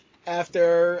abyss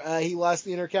after he lost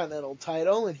the Intercontinental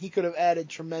title, and he could have added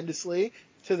tremendously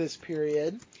to this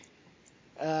period.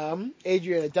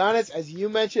 Adrian Adonis, as you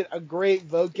mentioned, a great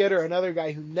vote getter, another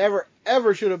guy who never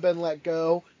ever should have been let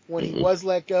go. When he was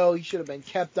let go, he should have been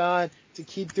kept on to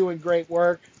keep doing great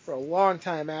work for a long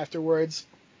time afterwards.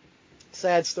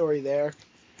 Sad story there.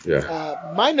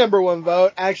 Yeah. My number one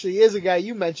vote actually is a guy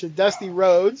you mentioned, Dusty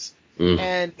Rhodes.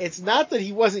 And it's not that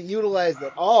he wasn't utilized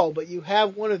at all, but you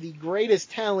have one of the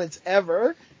greatest talents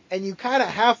ever, and you kind of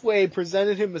halfway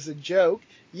presented him as a joke.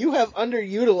 You have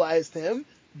underutilized him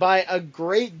by a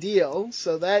great deal,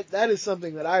 so that is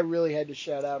something that I really had to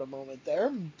shout out a moment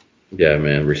there. Yeah,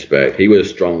 man, respect. He was a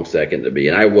strong second to me,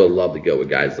 and I would love to go with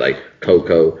guys like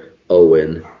Coco,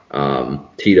 Owen,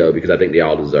 Tito, because I think they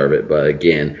all deserve it. But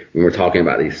again, when we're talking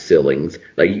about these ceilings,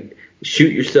 like,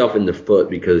 shoot yourself in the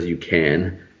foot because you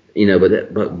can,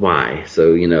 but why?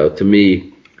 So, to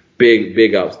me,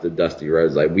 big ups to Dusty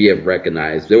Rhodes. Like, we have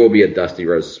recognized there will be a Dusty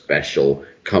Rhodes special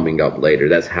coming up later.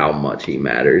 That's how much he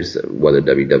matters, whether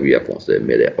WWF wants to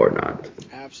admit it or not.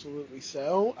 Absolutely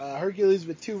so. Hercules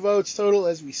with 2 votes total,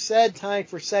 as we said, tying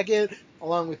for second,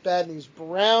 along with Bad News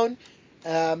Brown.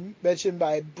 Mentioned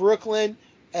by Brooklyn.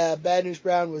 Bad News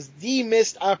Brown was the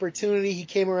missed opportunity. He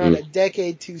came around a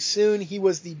decade too soon. He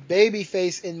was the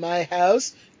babyface in my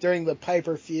house during the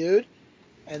Piper feud.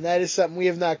 And that is something we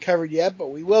have not covered yet, but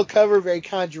we will cover. Very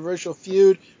controversial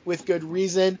feud with good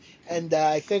reason. And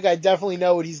I think I definitely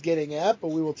know what he's getting at, but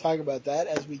we will talk about that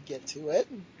as we get to it.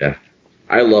 Yeah.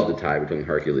 I love the tie between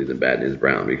Hercules and Bad News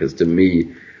Brown because to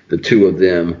me, the two of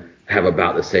them have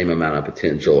about the same amount of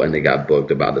potential and they got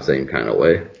booked about the same kind of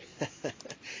way.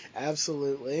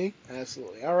 Absolutely.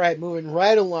 Absolutely. All right, moving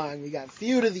right along. We got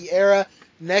Feud of the Era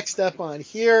next up on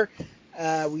here.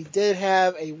 We did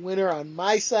have a winner on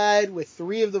my side with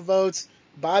 3 of the votes.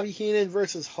 Bobby Heenan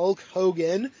versus Hulk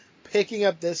Hogan picking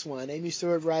up this one. Amy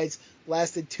Stewart writes,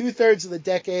 lasted 2/3 of the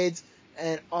decades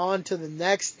and on to the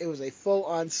next. It was a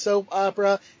full-on soap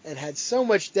opera and had so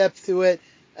much depth to it.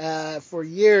 For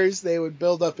years, they would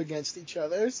build up against each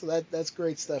other. So that's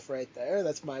great stuff right there.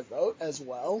 That's my vote as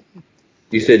well.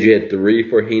 You said you had 3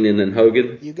 for Heenan and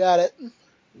Hogan? You got it.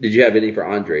 Did you have any for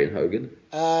Andre and Hogan?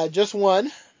 Just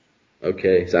 1.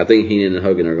 Okay, so I think Heenan and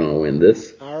Hogan are going to win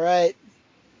this. All right.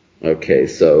 Okay,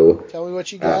 so... Tell me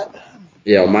what you got.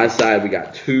 On my side, we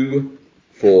got 2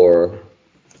 for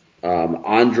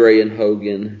Andre and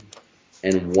Hogan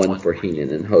and 1 for Heenan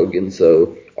and Hogan.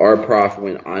 So our prof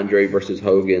went Andre versus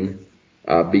Hogan.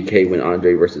 BK went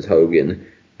Andre versus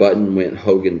Hogan. Button went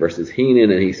Hogan versus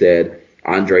Heenan, and he said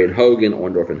Andre and Hogan,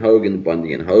 Orndorff and Hogan,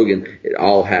 Bundy and Hogan. It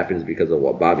all happens because of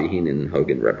what Bobby Heenan and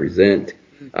Hogan represent.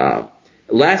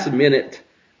 Last minute,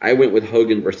 I went with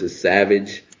Hogan versus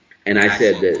Savage, and I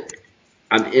said that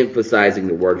I'm emphasizing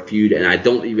the word feud, and I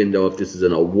don't even know if this is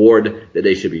an award that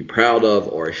they should be proud of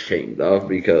or ashamed of,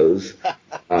 because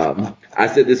I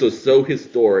said this was so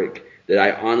historic that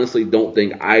I honestly don't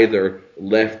think either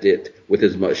left it with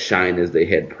as much shine as they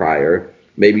had prior.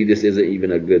 Maybe this isn't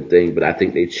even a good thing, but I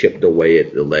think they chipped away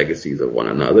at the legacies of one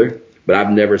another. But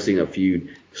I've never seen a feud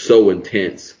so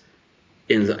intense,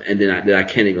 and then I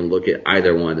can't even look at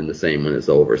either one in the same when it's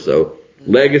over. So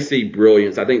legacy,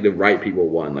 brilliance. I think the right people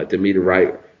won. Like, to me, the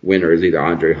right winner is either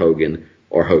Andre Hogan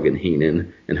or Hogan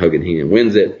Heenan, and Hogan Heenan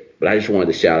wins it. But I just wanted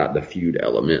to shout out the feud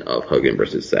element of Hogan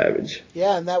versus Savage.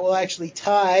 Yeah, and that will actually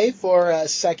tie for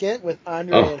second with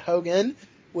Andre and Hogan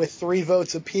with 3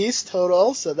 votes apiece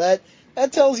total. So that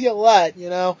tells you a lot,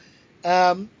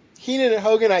 Heenan and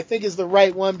Hogan, I think, is the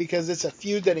right one because it's a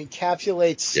feud that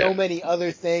encapsulates so many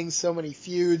other things, so many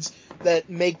feuds that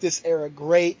make this era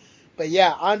great. But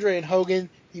yeah, Andre and Hogan,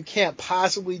 you can't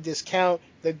possibly discount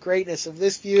the greatness of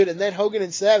this feud. And then Hogan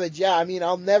and Savage,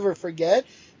 I'll never forget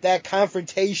that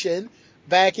confrontation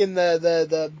back in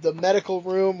the medical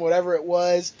room, whatever it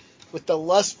was, with the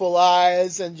lustful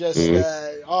eyes and just,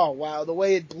 the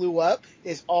way it blew up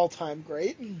is all-time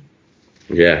great.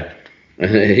 Yeah.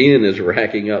 Heenan is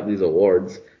racking up these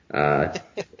awards.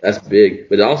 That's big.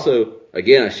 But also,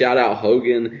 again, a shout out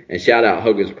Hogan and shout out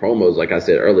Hogan's promos, like I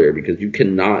said earlier, because you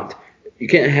can't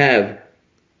have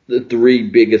the three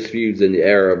biggest feuds in the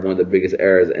era of one of the biggest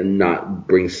eras and not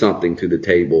bring something to the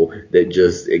table that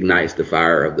just ignites the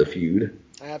fire of the feud.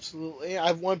 Absolutely. I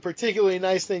have one particularly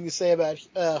nice thing to say about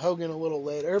Hogan a little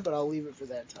later, but I'll leave it for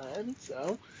that time.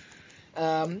 So,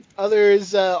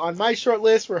 others on my short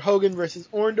list were Hogan versus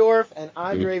Orndorff and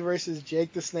Andre versus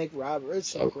Jake the Snake Roberts.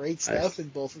 Some great stuff in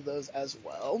both of those as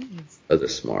well. Those are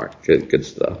smart. Good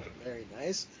stuff. Very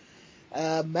nice.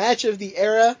 Match of the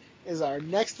era is our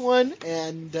next one,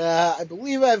 and I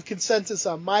believe I have consensus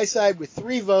on my side with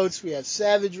 3 votes. We have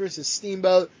Savage versus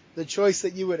Steamboat, the choice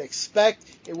that you would expect.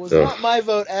 It was not my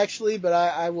vote, actually, but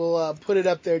I will put it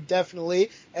up there definitely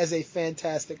as a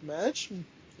fantastic match.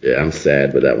 Yeah, I'm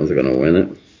sad, but that one's going to win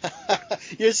it.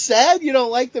 You're sad? You don't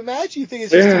like the match? You think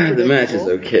it's just too predictable? The match is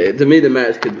okay. To me, the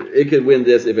match could win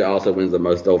this if it also wins the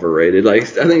most overrated. Like,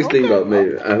 I think Steamboat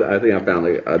I think I found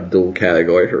a dual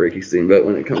category for Ricky Steamboat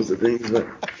when it comes to things. But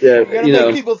yeah, You're gonna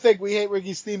make people think we hate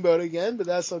Ricky Steamboat again, but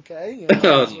that's okay.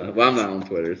 Well, I'm not on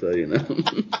Twitter, so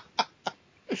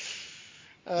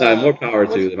No, more power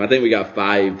to them. I think we got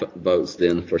 5 votes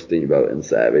then for Steamboat and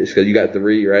Savage because you got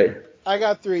 3, right? I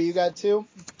got 3. You got 2?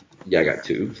 Yeah, I got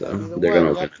 2. So they're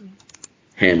gonna win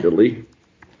handily.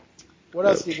 What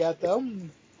else do you got though?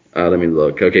 Let me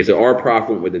look. Okay, so our prof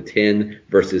went with the 10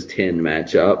 versus 10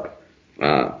 matchup.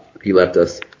 He left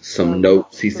us some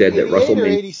notes. He said that WrestleMania. Or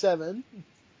 87.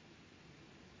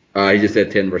 He just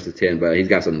said 10 versus 10, but he's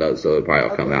got some notes, so it probably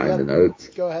will come out in the notes.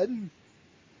 Go ahead.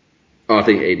 Oh, I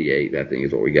think 88, I think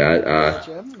is what we got.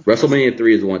 Gotcha. WrestleMania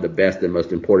 3 is one of the best and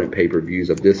most important pay-per-views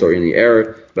of this or any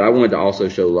era, but I wanted to also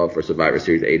show love for Survivor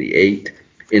Series 88.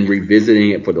 In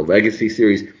revisiting it for the Legacy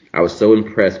Series, I was so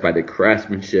impressed by the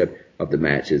craftsmanship of the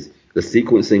matches, the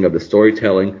sequencing of the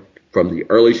storytelling, from the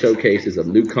early showcases of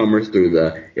newcomers through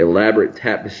the elaborate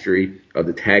tapestry of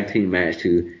the tag team match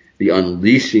to the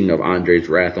unleashing of Andre's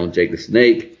wrath on Jake the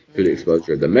Snake, to the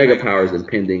exposure of the Mega Powers'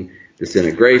 impending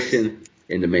disintegration.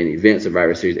 In the main event,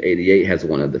 Survivor Series 88 has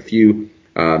one of the few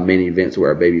main events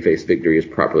where a babyface victory is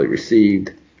properly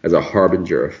received as a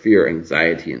harbinger of fear,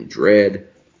 anxiety, and dread.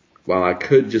 While I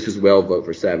could just as well vote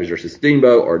for Savage versus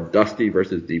Steamboat or Dusty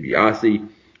versus DiBiase,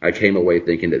 I came away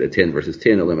thinking that the 10 versus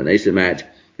 10 elimination match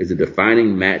is a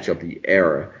defining match of the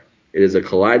era. It is a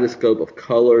kaleidoscope of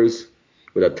colors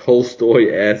with a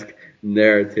Tolstoy-esque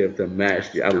narrative to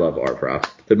match I love art props,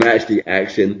 to match the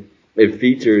action. It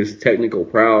features technical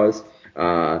prowess,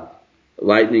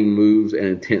 lightning moves, and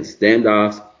intense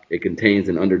standoffs. It contains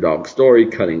an underdog story,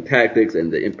 cutting tactics,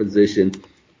 and the imposition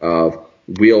of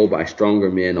will by stronger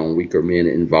men on weaker men.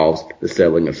 It involves the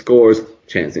settling of scores,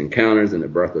 chance encounters, and the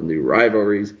birth of new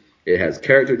rivalries. It has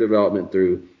character development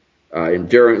through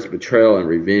endurance, betrayal, and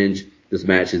revenge. This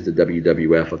match is the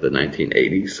WWF of the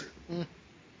 1980s.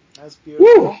 That's beautiful.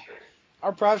 Woo!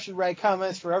 Our prof should write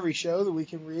comments for every show that we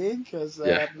can read because,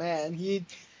 man,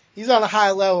 he's on a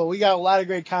high level. We got a lot of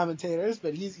great commentators,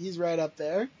 but he's right up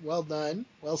there. Well done.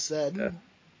 Well said. Yeah.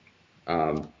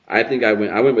 I think I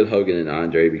went with Hogan and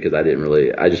Andre because I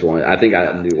think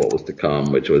I knew what was to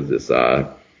come, which was this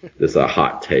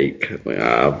hot take,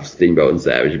 Steamboat and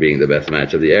Savage being the best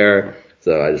match of the era.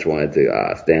 So I just wanted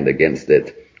to stand against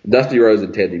it. Dusty Rhodes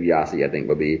and Ted DiBiase, I think,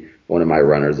 would be one of my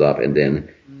runners up, and then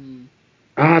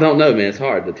I don't know, man. It's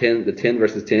hard. The 10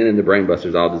 versus 10 and the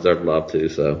Brainbusters all deserve love too.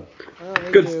 So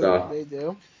good stuff. They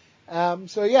do.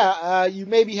 You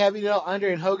may be happy to know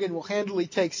Andre and Hogan will handily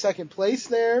take second place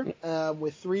there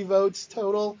with 3 votes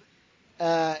total.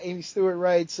 Amy Stewart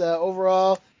writes,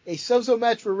 overall, a so-so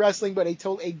match for wrestling, but it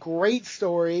told a great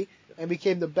story and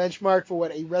became the benchmark for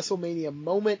what a WrestleMania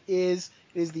moment is.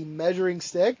 It is the measuring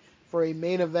stick for a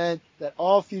main event that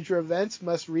all future events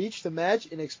must reach to match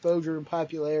in exposure and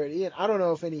popularity. And I don't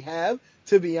know if any have,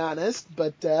 to be honest,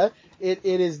 but it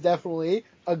is definitely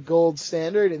a gold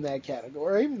standard in that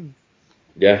category.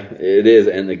 Yeah, it is.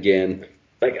 And again,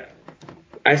 like,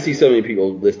 I see so many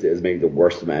people list it as maybe the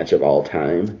worst match of all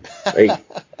time. Like,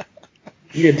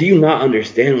 do you not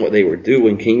understand what they were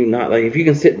doing? Can you not, like, if you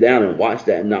can sit down and watch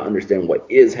that and not understand what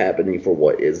is happening for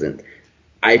what isn't,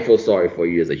 I feel sorry for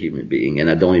you as a human being. And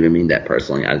I don't even mean that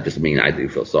personally. I just mean I do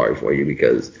feel sorry for you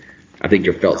because I think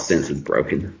your felt sense is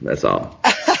broken. That's all.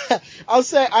 I'll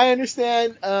say I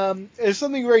understand. There's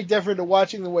something very different to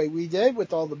watching the way we did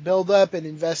with all the build-up and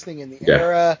investing in the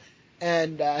era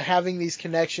and having these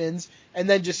connections, and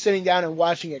then just sitting down and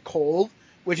watching it cold,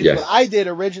 which is what I did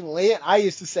originally. And I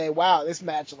used to say, wow, this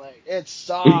match, like, it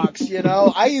sucks,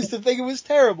 I used to think it was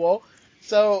terrible.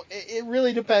 So it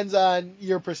really depends on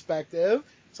your perspective.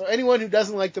 So anyone who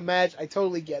doesn't like the match, I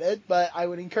totally get it. But I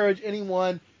would encourage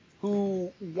anyone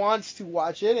who wants to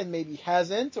watch it and maybe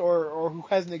hasn't, or who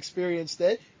hasn't experienced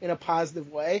it in a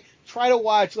positive way, try to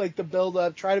watch like the build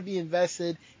up, try to be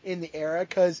invested in the era,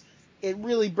 because it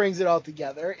really brings it all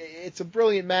together. It's a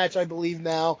brilliant match, I believe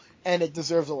now, and it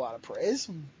deserves a lot of praise.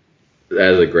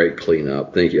 That is a great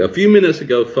cleanup. Thank you. A few minutes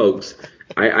ago, folks,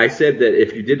 I said that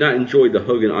if you did not enjoy the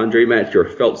Hogan-Andre match, your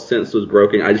felt sense was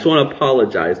broken. I just want to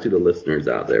apologize to the listeners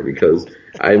out there because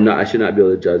I should not be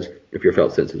able to judge if your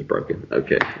felt sense is broken.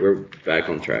 Okay, we're back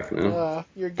on track now.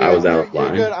 You're good. I was out of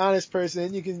line. You're a good, honest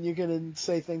person. You can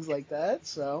say things like that.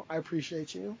 So I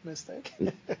appreciate you, Mystic.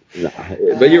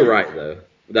 But you're right though.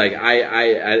 Like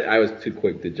I was too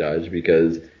quick to judge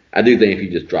because I do think if you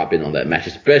just drop in on that match,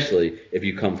 especially if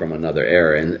you come from another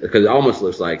era, and because it almost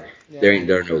looks like there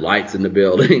are no lights in the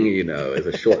building, it's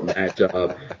a short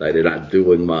matchup, like they're not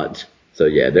doing much. So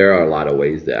yeah, there are a lot of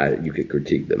ways that you could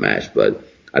critique the match, but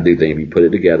I do think if you put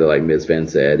it together, like Ms. Fan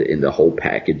said, in the whole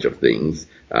package of things,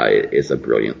 it's a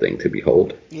brilliant thing to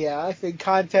behold. Yeah, I think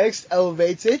context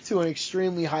elevates it to an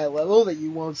extremely high level that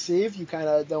you won't see if you kind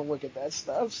of don't look at that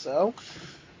stuff. So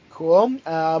cool.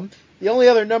 The only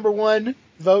other number one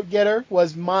vote getter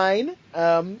was mine.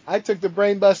 I took the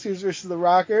Brainbusters versus the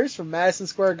Rockers from Madison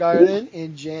Square Garden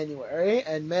in January.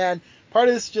 And man, part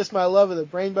of this is just my love of the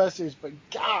Brainbusters, but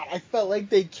God, I felt like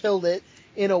they killed it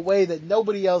in a way that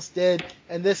nobody else did.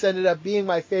 And this ended up being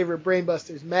my favorite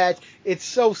Brainbusters match. It's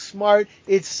so smart.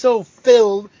 It's so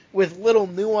filled with little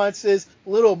nuances,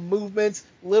 little movements,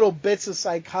 little bits of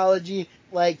psychology.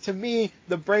 Like, to me,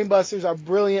 the Brainbusters are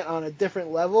brilliant on a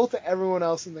different level to everyone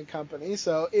else in the company.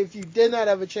 So if you did not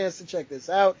have a chance to check this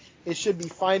out, it should be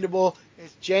findable.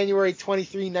 It's January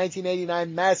 23,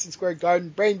 1989, Madison Square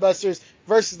Garden, Brainbusters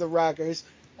versus the Rockers.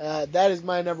 That is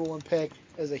my number one pick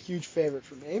as a huge favorite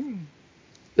for me.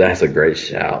 That's a great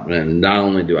shout, man. Not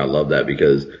only do I love that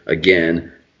because,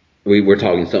 again, we were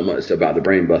talking so much about the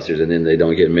Brainbusters, and then they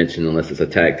don't get mentioned unless it's a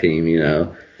tag team,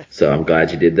 So I'm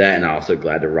glad you did that, and I'm also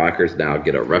glad the Rockers now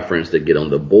get a reference to get on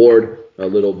the board a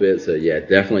little bit. So, yeah,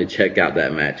 definitely check out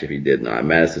that match if you did not.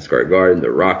 Madison Square Garden,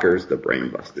 the Rockers, the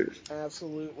Brainbusters.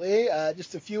 Absolutely.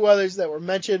 Just a few others that were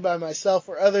mentioned by myself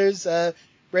or others.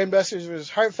 Brainbusters versus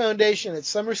Heart Foundation at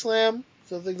SummerSlam.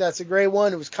 So I think that's a great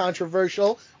one. It was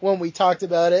controversial when we talked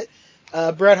about it.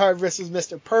 Bret Hart versus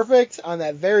Mr. Perfect on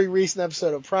that very recent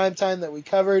episode of Primetime that we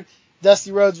covered.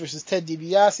 Dusty Rhodes versus Ted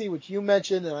DiBiase, which you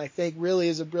mentioned, and I think really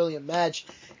is a brilliant match.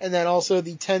 And then also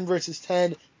the 10 versus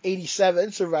 10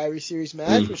 87 Survivor Series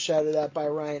match was shouted out by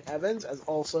Ryan Evans as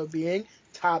also being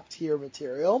top tier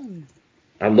material.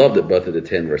 I love that both of the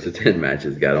 10 versus 10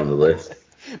 matches got on the list.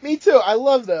 Me too. I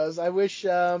love those. I wish,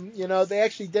 they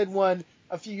actually did one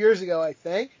a few years ago, I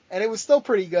think, and it was still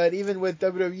pretty good, even with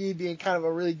WWE being kind of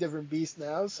a really different beast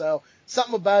now. So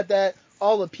something about that,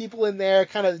 all the people in there,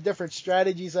 kind of the different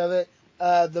strategies of it,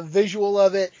 the visual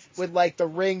of it, with like the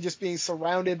ring just being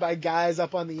surrounded by guys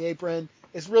up on the apron.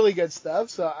 It's really good stuff.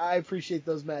 So I appreciate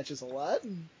those matches a lot.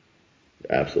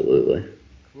 Absolutely.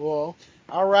 Cool.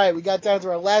 All right, we got down to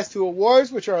our last two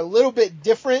awards, which are a little bit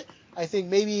different. I think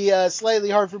maybe slightly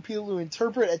hard for people to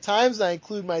interpret at times. I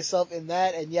include myself in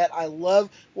that, and yet I love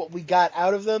what we got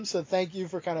out of them. So thank you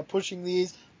for kind of pushing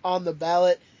these on the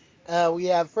ballot. We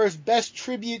have first Best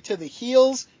Tribute to the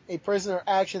Heels, a person or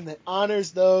action that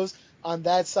honors those on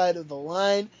that side of the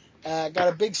line. Got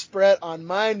a big spread on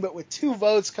mine, but with 2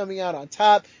 votes coming out on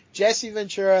top. Jesse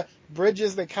Ventura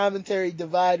bridges the commentary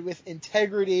divide with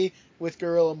integrity with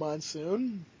Gorilla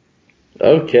Monsoon.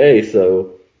 Okay,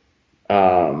 so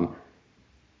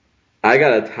I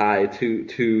got a tie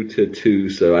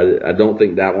 2-2, so I don't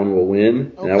think that one will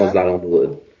win. Okay. That one's not on the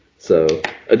list. So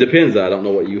it depends. I don't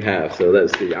know what you have. So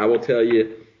let's see. I will tell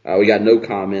you, we got no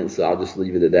comments, so I'll just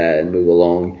leave it at that and move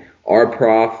along. R.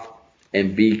 Prof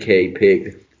and BK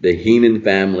picked the Heenan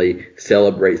family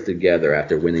celebrates together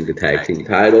after winning the tag team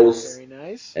titles. Very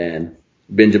nice. And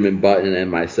Benjamin Button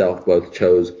and myself both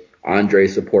chose Andre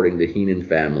supporting the Heenan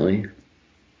family.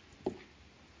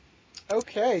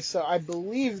 Okay, so I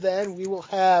believe then we will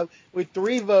have, with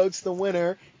 3 votes, the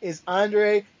winner is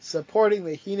Andre supporting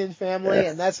the Heenan family,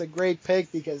 and that's a great pick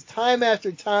because time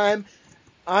after time,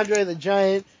 Andre the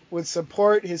Giant would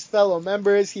support his fellow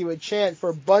members. He would chant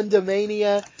for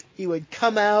Bundamania. He would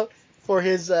come out for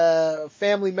his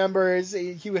family members.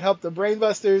 He would help the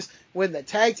Brainbusters win the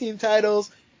tag team titles.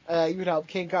 He would help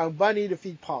King Kong Bundy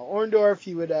defeat Paul Orndorff.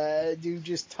 He would do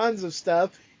just tons of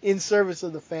stuff in service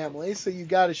of the family. So you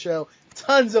got to show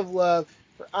tons of love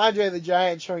for Andre the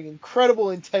Giant, showing incredible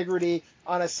integrity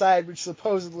on a side which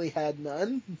supposedly had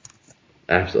none.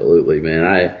 Absolutely,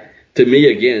 man. To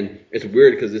me, again, it's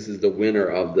weird because this is the winner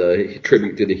of the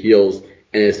tribute to the heels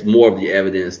And it's more of the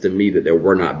evidence to me that there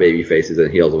were not baby faces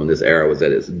and heels when this era was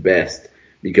at its best,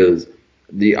 because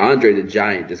the Andre the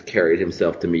Giant just carried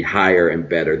himself to me higher and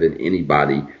better than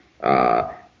anybody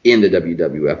in the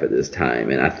WWF at this time.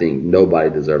 And I think nobody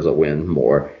deserves a win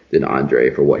more than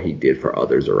Andre for what he did for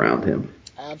others around him.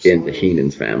 Absolutely. In the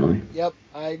Heenan's family. Yep,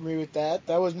 I agree with that.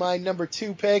 That was my number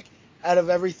 2 pick out of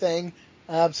everything.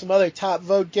 Some other top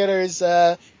vote getters.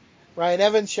 Ryan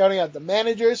Evans shouting out the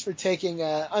managers for taking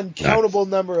an uncountable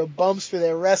number of bumps for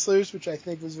their wrestlers, which I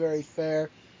think was very fair.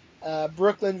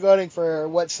 Brooklyn voting for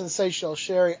what Sensational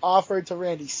Sherry offered to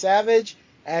Randy Savage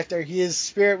after his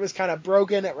spirit was kind of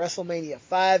broken at WrestleMania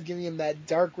 5, giving him that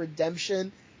dark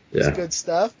redemption. It's good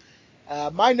stuff.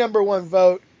 My number 1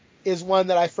 vote is one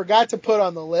that I forgot to put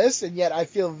on the list, and yet I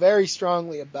feel very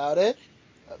strongly about it.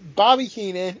 Bobby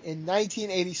Heenan in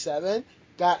 1987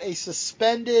 got a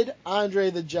suspended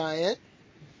Andre the Giant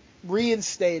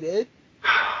reinstated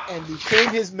and became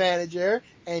his manager,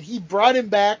 and he brought him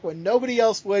back when nobody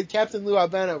else would. Captain Lou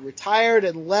Albano retired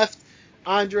and left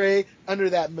Andre under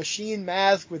that machine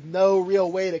mask with no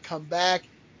real way to come back.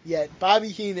 Yet Bobby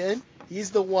Heenan,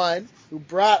 he's the one who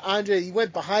brought Andre, he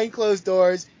went behind closed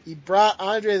doors, he brought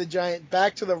Andre the Giant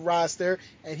back to the roster,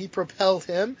 and he propelled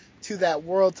him to that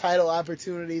world title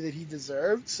opportunity that he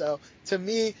deserved. So, to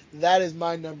me, that is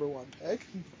my number 1 pick.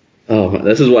 Oh,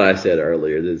 this is what I said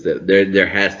earlier, is that there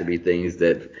has to be things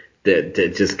that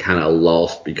just kind of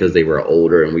lost because they were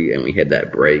older and we had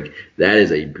that break. That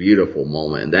is a beautiful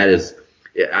moment. And that is,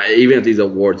 even if these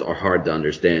awards are hard to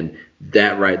understand,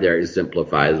 that right there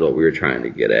exemplifies what we were trying to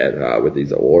get at with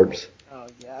these awards. Oh,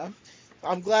 yeah.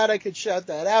 I'm glad I could shout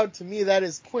that out. To me, that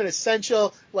is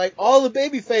quintessential. Like all the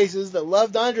baby faces that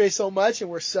loved Andre so much and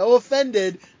were so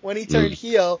offended when he turned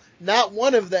heel, not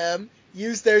one of them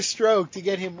used their stroke to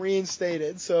get him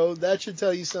reinstated. So that should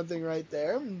tell you something right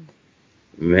there.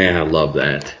 Man, I love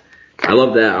that. I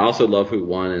love that. I also love who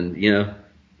won. And, you know,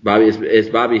 it's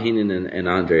Bobby Heenan and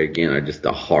Andre again are just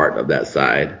the heart of that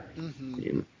side. Mm-hmm.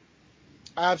 You know?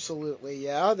 Absolutely,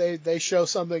 yeah. They show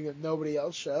something that nobody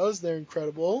else shows. They're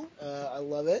incredible. I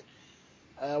love it.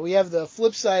 We have the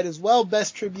flip side as well,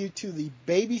 best tribute to the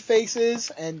baby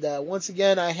faces. And once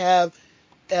again, I have,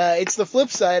 it's the flip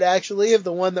side, actually, of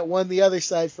the one that won the other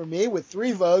side for me with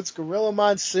 3 votes. Gorilla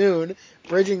Monsoon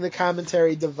bridging the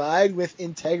commentary divide with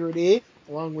integrity,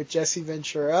 along with Jesse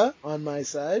Ventura on my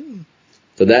side.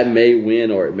 So that may win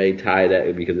or it may tie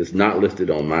that because it's not listed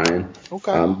on mine.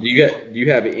 Okay. Do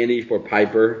you have any for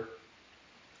Piper?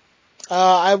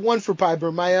 I have one for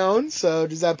Piper, my own. So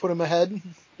does that put him ahead?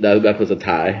 That puts a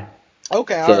tie.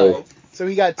 Okay, So all right. So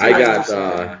he got 2.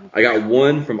 I got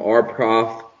one from R.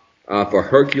 Prof. For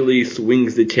Hercules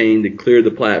swings the chain to clear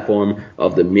the platform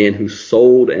of the men who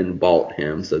sold and bought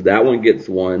him. So that one gets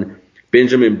 1.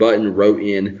 Benjamin Button wrote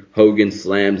in Hogan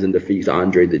slams and defeats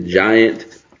Andre the Giant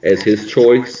as his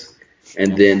choice.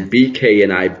 And then BK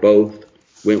and I both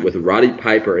went with Roddy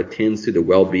Piper attends to the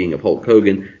well-being of Hulk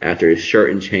Hogan after his shirt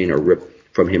and chain are ripped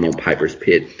from him on Piper's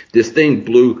Pit. This thing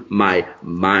blew my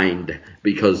mind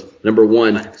because, number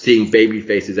 1, seeing baby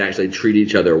faces actually treat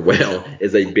each other well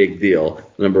is a big deal,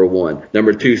 number 1.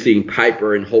 Number 2, seeing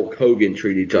Piper and Hulk Hogan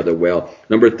treat each other well.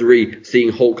 Number 3,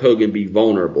 seeing Hulk Hogan be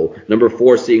vulnerable. Number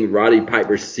 4, seeing Roddy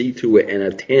Piper see to it and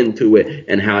attend to it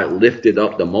and how it lifted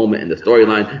up the moment in the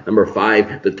storyline. Number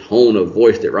 5, the tone of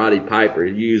voice that Roddy Piper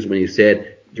used when he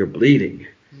said, "You're bleeding."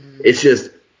 It's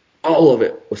just, all of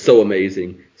it was so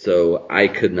amazing. So I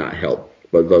could not help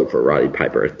but vote for Roddy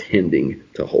Piper attending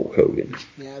to Hulk Hogan.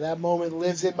 Yeah, that moment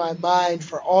lives in my mind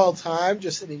for all time.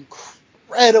 Just an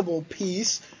incredible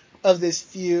piece of this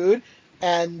feud.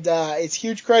 And it's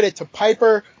huge credit to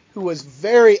Piper, who was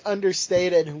very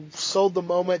understated, who sold the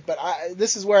moment. But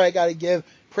this is where I got to give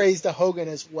praise to Hogan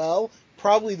as well.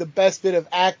 Probably the best bit of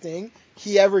acting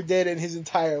he ever did in his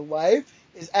entire life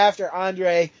is after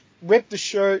Andre ripped the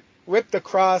shirt, ripped the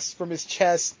cross from his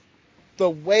chest. The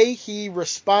way he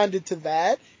responded to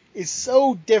that is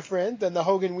so different than the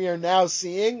Hogan we are now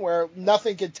seeing, where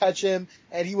nothing can touch him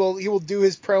and he will do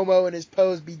his promo and his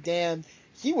pose be damned.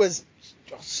 He was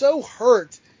so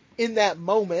hurt in that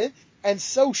moment and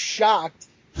so shocked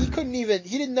he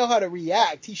didn't know how to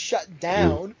react. He shut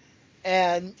down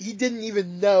and he didn't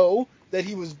even know that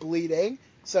he was bleeding.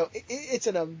 So it's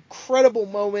an incredible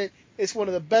moment. It's one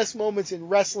of the best moments in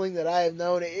wrestling that I have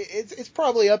known. It's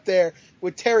probably up there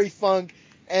with Terry Funk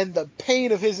and the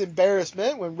pain of his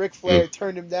embarrassment when Ric Flair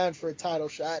turned him down for a title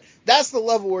shot. That's the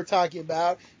level we're talking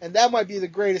about, and that might be the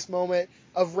greatest moment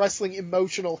of wrestling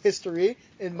emotional history,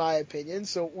 in my opinion.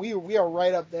 So we are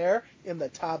right up there in the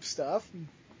top stuff.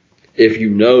 If you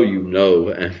know, you know.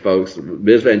 And folks,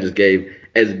 Biz Van just gave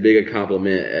as big a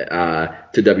compliment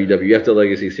to WWF The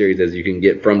Legacy Series as you can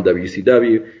get from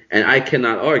WCW. And I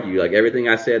cannot argue. Like, everything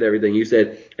I said, everything you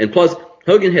said. And plus,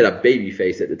 Hogan had a baby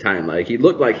face at the time. Like, he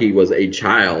looked like he was a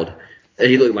child.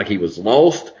 He looked like he was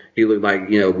lost. He looked like,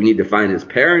 we need to find his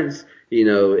parents.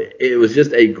 It was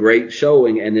just a great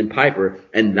showing. And then Piper,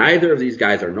 and neither of these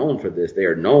guys are known for this. They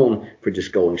are known for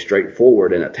just going straight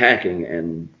forward and attacking,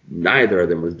 and neither of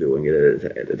them was doing it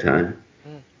at the time.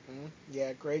 Mm-hmm.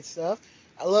 Yeah, great stuff.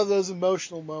 I love those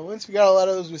emotional moments. We got a lot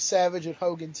of those with Savage and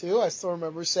Hogan, too. I still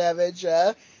remember Savage.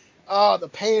 The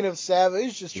pain of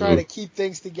Savage, just trying to keep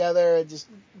things together and just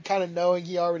kind of knowing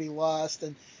he already lost.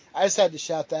 And I just had to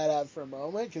shout that out for a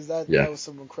moment because that was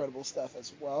some incredible stuff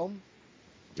as well.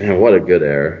 Man, what a good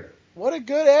era. What a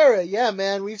good era. Yeah,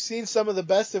 man, we've seen some of the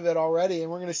best of it already,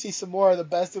 and we're going to see some more of the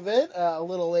best of it a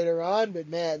little later on. But,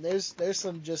 man, there's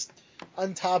some just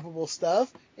untoppable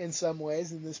stuff in some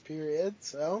ways in this period.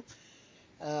 So,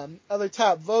 other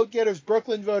top vote getters,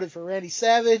 Brooklyn voted for Randy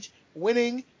Savage,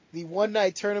 winning the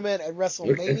one-night tournament at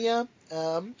WrestleMania,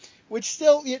 which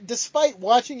still, despite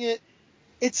watching it,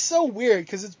 it's so weird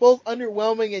because it's both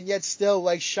underwhelming and yet still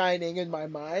like shining in my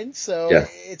mind. So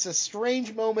It's a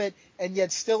strange moment and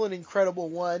yet still an incredible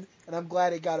one, and I'm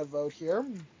glad it got a vote here.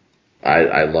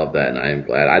 I love that, and I am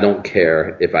glad. I don't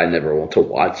care if I never want to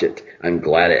watch it. I'm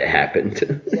glad it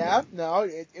happened. Yeah, no,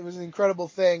 it was an incredible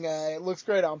thing. It looks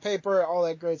great on paper, all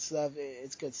that great stuff.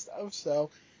 It's good stuff.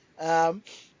 So,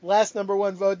 last number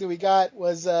one vote that we got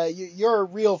was your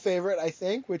real favorite, I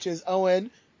think, which is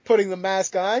Owen putting the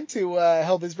mask on to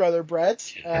help his brother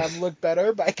Brett look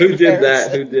better by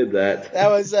comparison. Who did that? That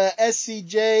was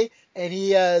SCJ, and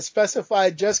he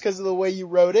specified just because of the way you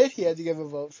wrote it, he had to give a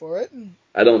vote for it.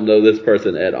 I don't know this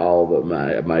person at all, but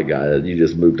my God, you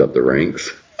just moved up the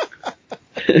ranks.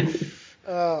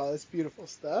 Oh, that's beautiful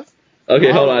stuff.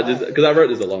 Okay, hold on, just because I wrote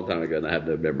this a long time ago and I have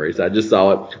no memory, so I just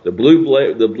saw it. The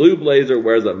blue blazer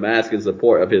wears a mask in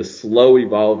support of his slow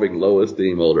evolving, low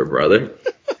esteem older brother.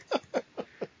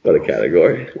 What a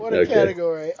category. What a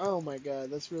category. Oh my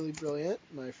God, that's really brilliant,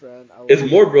 my friend. It's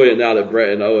more brilliant now that Brett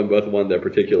and Owen both won their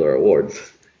particular awards.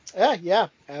 Yeah,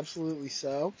 absolutely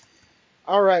so.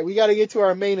 All right, we got to get to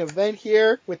our main event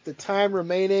here with the time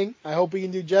remaining. I hope we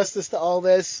can do justice to all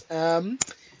this.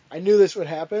 I knew this would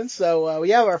happen. So we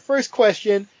have our first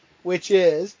question, which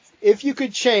is, if you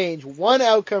could change one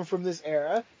outcome from this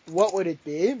era, what would it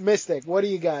be? Mystic, what do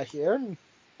you got here?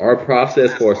 Our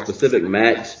process for a specific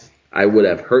match, I would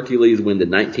have Hercules win the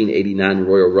 1989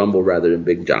 Royal Rumble rather than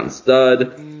Big John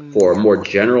Studd. For a more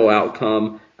general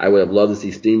outcome, I would have loved to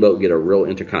see Steamboat get a real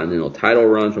Intercontinental title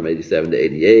run from 87 to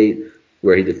 88,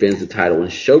 where he defends the title in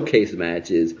showcase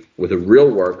matches with real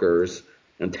workers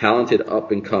and talented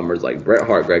up-and-comers like Bret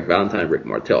Hart, Greg Valentine, Rick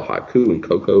Martel, Haku, and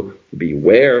Coco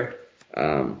Beware.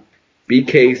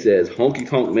 BK says, Honky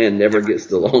Tonk Man never gets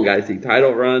the long IC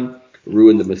title run,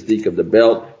 ruined the mystique of the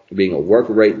belt, being a work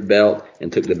rate belt,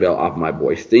 and took the belt off my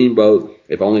boy Steamboat.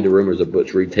 If only the rumors of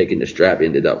Butch Reed taking the strap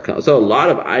ended up coming. So a lot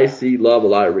of IC love, a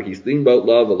lot of Ricky Steamboat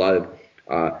love, a lot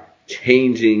of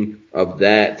changing of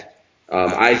that.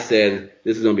 I said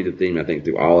this is going to be the theme, I think,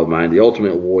 through all of mine. The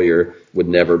Ultimate Warrior would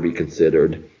never be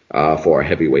considered for a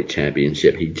heavyweight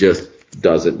championship. He just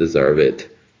doesn't deserve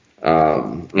it.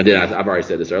 And then I've already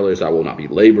said this earlier, so I will not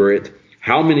belabor it.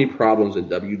 How many problems in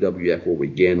WWF will we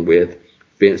begin with?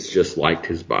 Vince just liked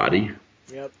his body.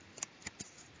 Yep.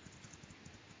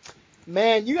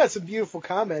 Man, you got some beautiful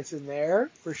comments in there,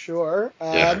 for sure.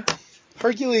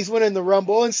 Hercules winning the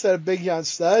Rumble instead of Big John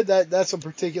Studd, that's a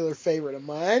particular favorite of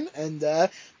mine. And I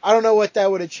don't know what that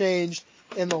would have changed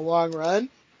in the long run.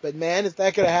 But, man, if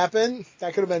that could have happened,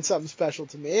 that could have been something special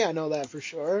to me. I know that for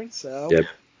sure. So. Yep.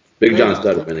 Big John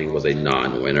Studd winning was a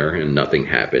non-winner, and nothing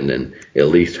happened. And at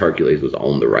least Hercules was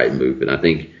on the right move. And I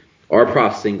think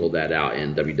R-Prof singled that out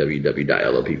in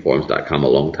www.lopforums.com a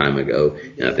long time ago.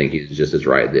 And I think he's just as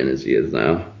right then as he is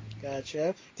now.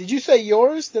 Gotcha. Did you say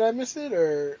yours? Did I miss it?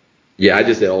 Or... Yeah, I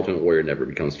just said Ultimate Warrior never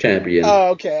becomes champion. Oh,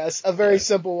 okay. A very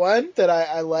simple one that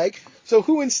I like. So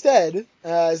who instead?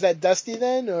 Is that Dusty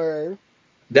then, or?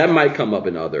 That might come up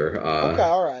in other All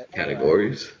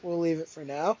categories. right. We'll leave it for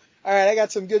now. All right, I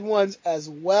got some good ones as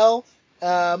well.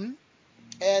 And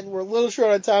we're a little short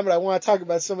on time, but I want to talk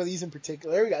about some of these in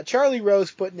particular. We got Charlie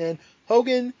Rose putting in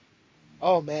Hogan.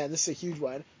 Oh, man, this is a huge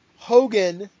one.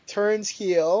 Hogan turns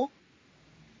heel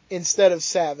instead of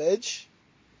Savage.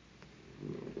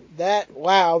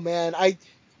 Wow, man.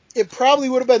 It probably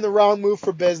would have been the wrong move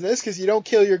for business because you don't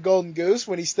kill your golden goose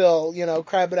when he's still,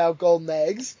 crabbing out golden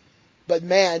eggs. But,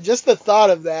 man, just the thought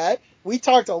of that. We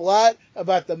talked a lot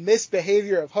about the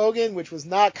misbehavior of Hogan, which was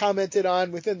not commented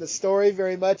on within the story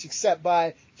very much, except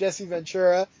by Jesse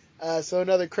Ventura. So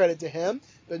another credit to him.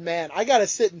 But man, I got to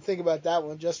sit and think about that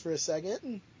one just for a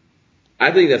second.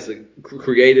 I think that's a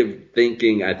creative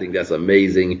thinking. I think that's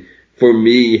amazing. For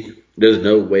me, there's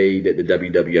no way that the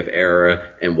WWF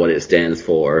era and what it stands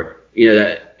for,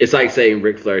 that it's like saying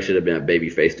Ric Flair should have been a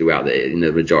babyface throughout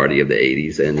the majority of the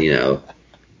 80s. And,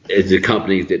 if the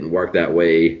companies didn't work that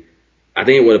way, I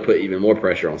think it would have put even more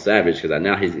pressure on Savage because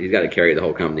now he's got to carry the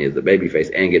whole company as the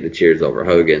babyface and get the cheers over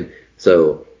Hogan.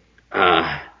 So,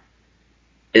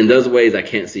 in those ways, I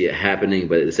can't see it happening,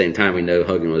 but at the same time, we know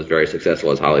Hogan was very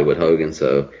successful as Hollywood Hogan,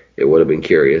 so it would have been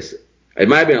curious. It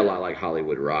might have been a lot like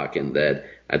Hollywood Rock in that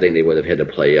I think they would have had to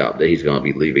play up that he's going to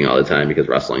be leaving all the time because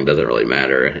wrestling doesn't really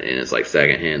matter, and it's like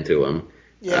secondhand to him.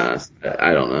 Yeah.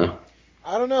 I don't know.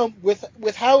 I don't know.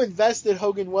 With how invested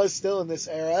Hogan was still in this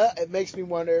era, it makes me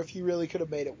wonder if he really could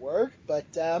have made it work.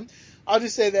 But I'll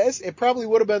just say this. It probably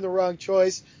would have been the wrong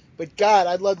choice. But God,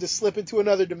 I'd love to slip into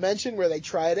another dimension where they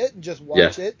tried it and just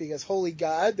watch it because holy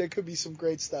God, there could be some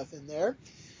great stuff in there.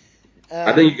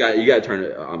 I think you got to turn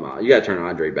it. You got to turn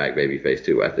Andre back babyface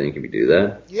too. I think if you do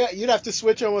that. Yeah, you'd have to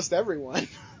switch almost everyone.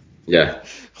 Yeah.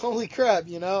 Holy crap,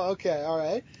 Okay, all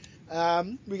right.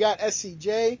 We got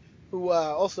SCJ who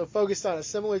also focused on a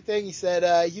similar thing. He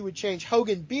said he would change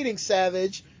Hogan beating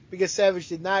Savage because Savage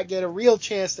did not get a real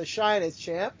chance to shine as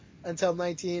champ until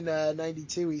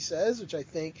 1992, he says, which I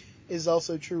think is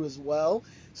also true as well.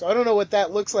 So I don't know what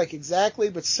that looks like exactly,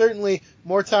 but certainly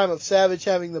more time of Savage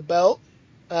having the belt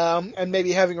and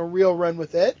maybe having a real run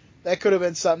with it. That could have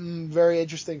been something very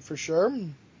interesting for sure.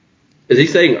 Is he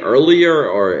saying earlier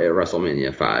or at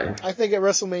WrestleMania 5? I think at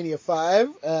WrestleMania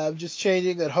 5, just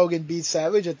changing that Hogan beat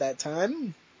Savage at that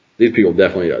time. These people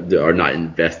definitely are not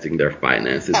investing their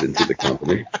finances into the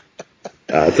company.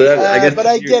 I guess. But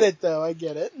I get it, though. I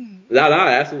get it. No,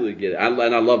 I absolutely get it. And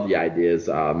I love the ideas.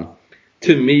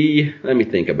 To me, let me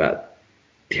think about.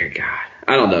 Dear God,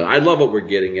 I don't know. I love what we're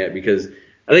getting at because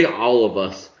I think all of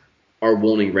us are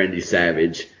wanting Randy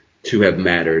Savage to have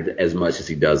mattered as much as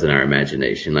he does in our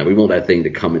imagination. Like we want that thing to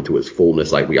come into its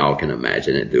fullness, like we all can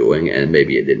imagine it doing, and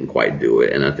maybe it didn't quite do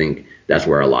it. And I think that's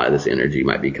where a lot of this energy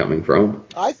might be coming from.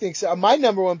 I think so. My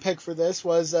number one pick for this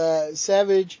was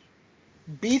Savage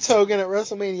beats Hogan at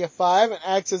WrestleMania 5 and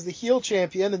acts as the heel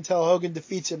champion until Hogan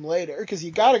defeats him later, because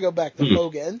you got to go back to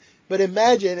Hogan. But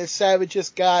imagine if Savage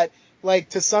just got like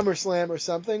to SummerSlam or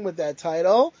something with that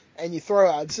title, and you throw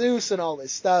out Zeus and all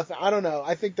this stuff. I don't know.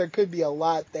 I think there could be a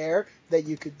lot there that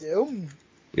you could do.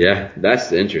 Yeah,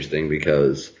 that's interesting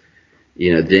because,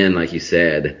 then like you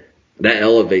said, that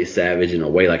elevates Savage in a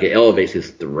way, like it elevates his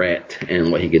threat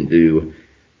and what he can do.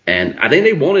 And I think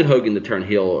they wanted Hogan to turn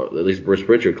heel, at least Bruce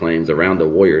Pritchard claims, around the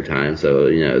Warrior time. So,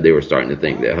 they were starting to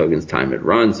think that Hogan's time had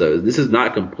run. So this is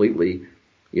not completely,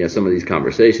 some of these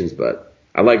conversations, but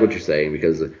I like what you're saying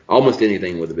because almost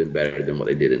anything would have been better than what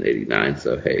they did in '89.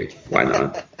 So, hey, why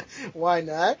not? Why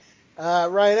not?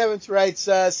 Ryan Evans writes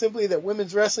simply that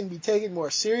women's wrestling be taken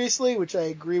more seriously, which I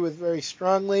agree with very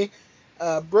strongly.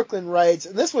 Brooklyn writes,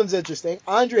 and this one's interesting,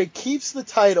 Andre keeps the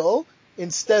title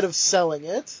instead of selling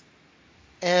it.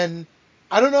 And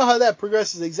I don't know how that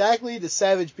progresses exactly. Does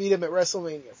Savage beat him at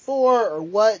WrestleMania 4 or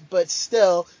what? But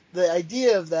still, the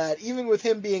idea of that, even with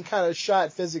him being kind of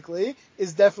shot physically,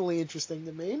 is definitely interesting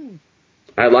to me.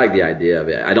 I like the idea of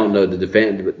it. I don't know,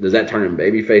 does that turn him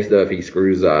babyface, though, if he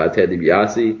screws Ted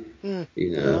DiBiase?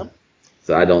 Yeah.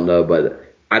 So I don't know,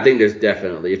 but I think there's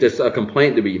definitely, if there's a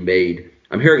complaint to be made,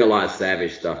 I'm hearing a lot of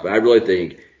Savage stuff, but I really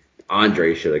think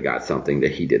Andre should have got something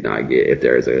that he did not get. If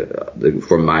there's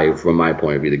from my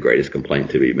point of view, the greatest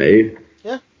complaint to be made.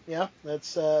 Yeah,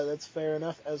 that's fair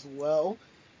enough as well.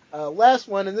 Last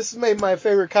one, and this is maybe my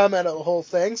favorite comment of the whole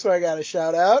thing, so I got a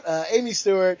shout out. Amy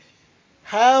Stewart,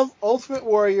 have Ultimate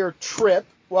Warrior trip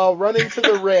while running to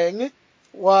the ring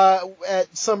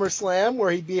at SummerSlam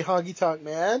where he beat Honky Tonk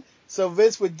Man. So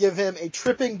Vince would give him a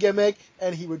tripping gimmick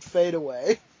and he would fade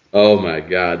away. Oh my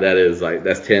God, that's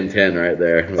 10-10 right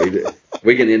there.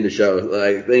 We can end the show.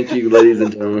 Like, thank you, ladies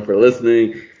and gentlemen, for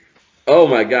listening. Oh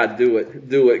my God, do it.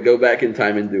 Go back in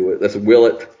time and do it. Let's will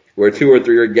it. Where 2 or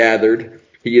 3 are gathered,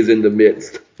 he is in the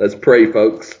midst. Let's pray,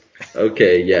 folks.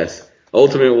 Okay, yes.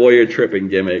 Ultimate Warrior tripping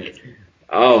gimmick.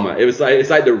 Oh my! It's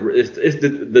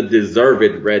the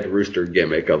deserved Red Rooster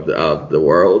gimmick of the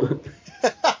world.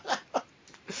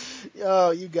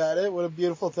 Oh, you got it. What a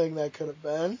beautiful thing that could have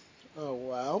been. Oh,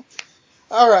 wow.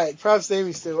 All right, props to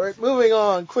Amy Stewart. Moving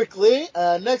on quickly.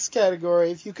 Next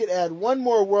category, if you could add one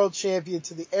more world champion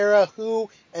to the era, who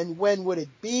and when would it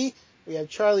be? We have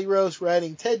Charlie Rose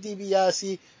writing Ted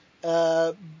DiBiase,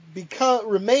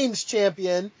 remains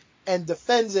champion and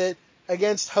defends it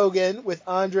against Hogan with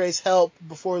Andre's help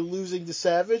before losing to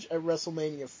Savage at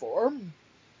WrestleMania 4.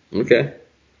 Okay.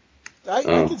 I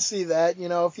can see that.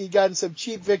 If he'd gotten some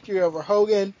cheap victory over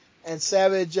Hogan and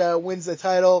Savage wins the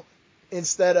title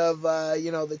instead of,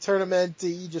 the tournament,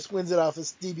 he just wins it off of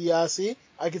DiBiase.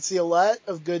 I could see a lot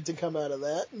of good to come out of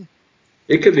that.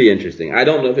 It could be interesting. I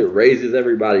don't know if it raises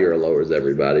everybody or lowers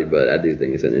everybody, but I do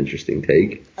think it's an interesting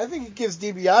take. I think it gives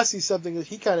DiBiase something that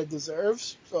he kind of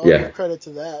deserves, so I'll give credit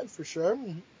to that for sure.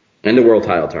 And the world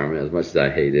title tournament, as much as I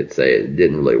hate it, it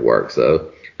didn't really work,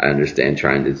 so I understand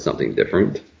trying to do something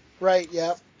different. Right,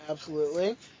 yeah,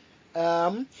 absolutely.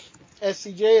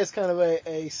 SCJ has kind of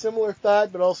a similar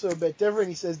thought, but also a bit different.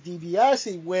 He says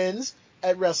DiBiase wins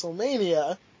at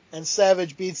WrestleMania, and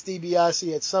Savage beats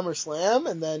DiBiase at SummerSlam,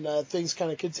 and then things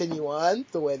kind of continue on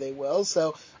the way they will.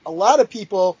 So a lot of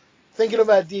people thinking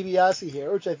about DiBiase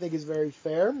here, which I think is very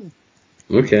fair.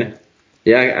 Okay.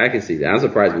 Yeah, I can see that. I'm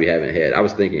surprised we haven't had. I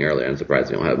was thinking earlier, I'm surprised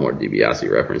we don't have more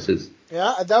DiBiase references.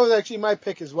 Yeah, that was actually my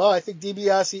pick as well. I think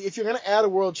DiBiase, if you're going to add a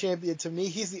world champion, to me,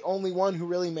 he's the only one who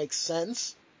really makes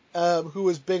sense, who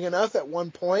was big enough at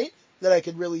one point that I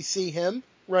could really see him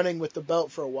running with the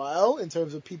belt for a while in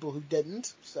terms of people who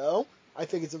didn't. So I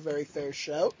think it's a very fair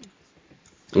shout.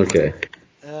 Okay.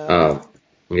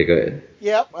 Okay, go ahead.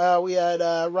 Yep, we had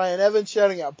Ryan Evans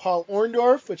shouting out Paul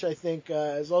Orndorff, which I think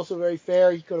is also very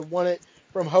fair. He could have won it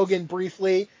from Hogan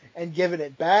briefly and given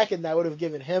it back, and that would have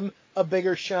given him a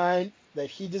bigger shine that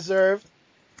he deserved.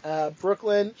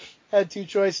 Brooklyn had two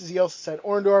choices. He also said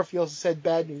Orndorff. He also said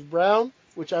Bad News Brown,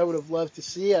 which I would have loved to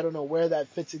see. I don't know where that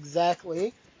fits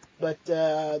exactly. But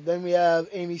then we have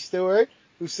Amy Stewart,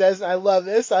 who says, and I love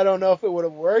this, I don't know if it would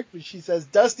have worked, but she says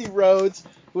Dusty Rhodes,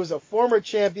 who was a former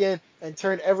champion and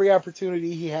turned every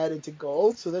opportunity he had into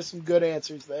gold. So there's some good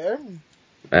answers there.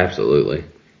 Absolutely.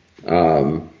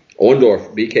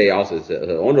 Orndorff, BK also said,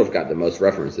 Orndorff got the most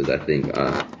references, I think.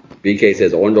 BK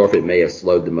says Orndorff, it may have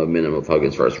slowed the momentum of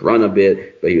Hogan's first run a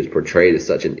bit, but he was portrayed as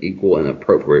such an equal and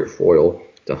appropriate foil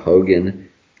to Hogan.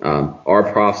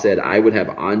 Our prof said, I would have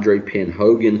Andre pin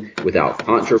Hogan without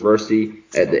controversy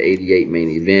at the 88 main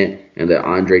event and let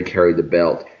Andre carry the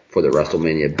belt for the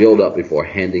WrestleMania build-up before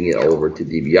handing it over to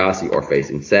DiBiase or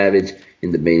facing Savage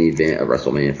in the main event of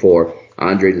WrestleMania 4.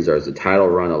 Andre deserves a title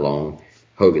run along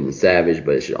Hogan and Savage,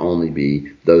 but it should only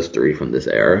be those three from this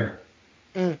era.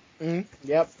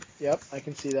 Yep, I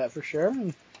can see that for sure.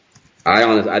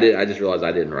 I just realized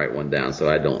I didn't write one down, so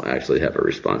I don't actually have a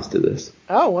response to this.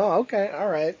 Oh, well, okay, all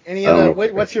right. Any other?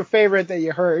 What's your favorite that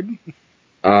you heard?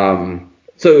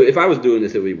 So if I was doing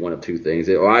this, it would be one of two things.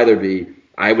 It will either be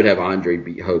I would have Andre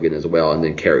beat Hogan as well and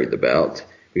then carry the belt,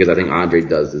 because I think Andre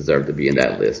does deserve to be in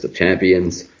that list of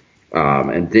champions.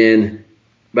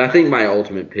 But I think my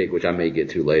ultimate pick, which I may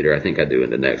get to later, I think I do in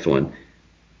the next one,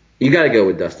 you got to go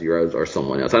with Dusty Rhodes or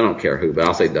someone else. I don't care who, but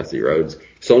I'll say Dusty Rhodes.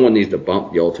 Someone needs to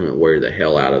bump the Ultimate Warrior the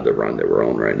hell out of the run that we're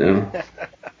on right now.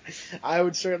 I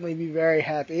would certainly be very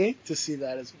happy to see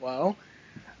that as well.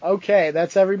 Okay,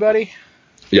 that's everybody?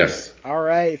 Yes. All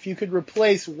right, if you could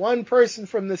replace one person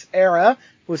from this era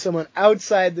with someone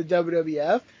outside the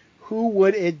WWF, who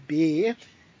would it be?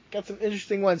 Got some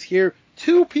interesting ones here.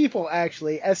 Two people,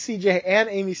 actually, SCJ and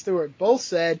Amy Stewart, both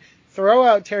said throw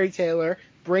out Terry Taylor,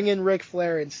 bring in Ric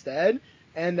Flair instead.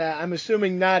 And I'm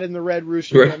assuming not in the Red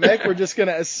Rooster gimmick. We're just going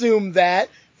to assume that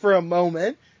for a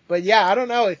moment. But yeah, I don't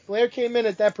know. If Flair came in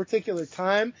at that particular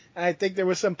time, and I think there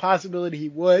was some possibility he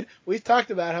would. We've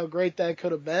talked about how great that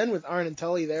could have been with Arn and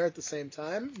Tully there at the same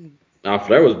time. Now,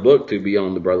 Flair was booked to be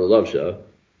on the Brother Love show.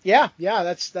 Yeah,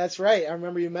 that's right. I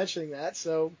remember you mentioning that.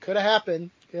 So could have happened.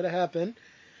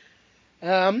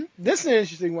 This is an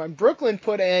interesting one. Brooklyn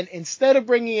put in, instead of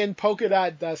bringing in Polka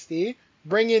Dot Dusty,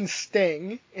 bring in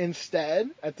Sting instead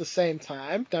at the same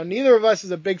time. Now, neither of us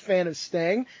is a big fan of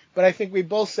Sting, but I think we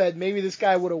both said maybe this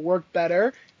guy would have worked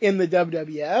better in the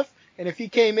WWF. And if he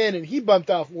came in and he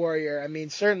bumped off Warrior, I mean,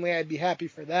 certainly I'd be happy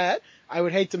for that. I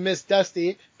would hate to miss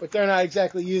Dusty, but they're not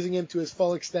exactly using him to his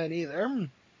full extent either.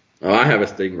 Oh, I have a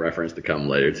Sting reference to come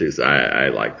later, too, so I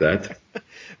like that.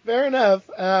 Fair enough.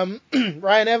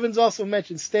 Ryan Evans also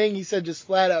mentioned Sting. He said just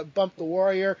flat out bump the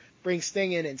Warrior, bring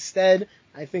Sting in instead.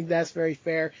 I think that's very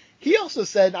fair. He also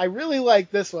said, I really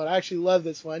like this one. I actually love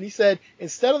this one. He said,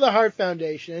 instead of the Hart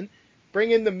Foundation,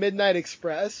 bring in the Midnight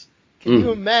Express. Can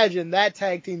you imagine that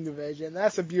tag team division?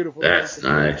 That's a beautiful thing. That's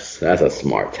nice. That's a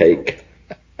smart take.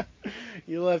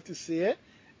 You'll have to see it.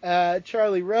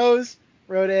 Charlie Rose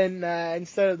wrote in,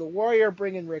 instead of the Warrior,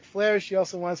 bring in Ric Flair. She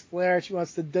also wants Flair. She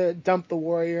wants to dump the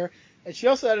Warrior. And she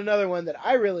also had another one that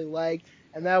I really liked.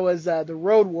 and that was the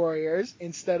Road Warriors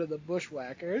instead of the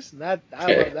Bushwhackers. And I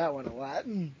love that one a lot.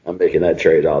 I'm making that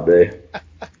trade all day.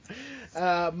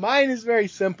 Mine is very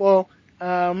simple.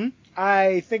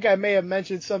 I think I may have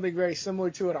mentioned something very similar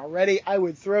to it already. I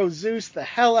would throw Zeus the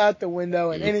hell out the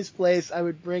window, and in his place, I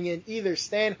would bring in either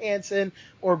Stan Hansen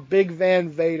or Big Van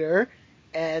Vader,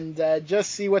 and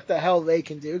just see what the hell they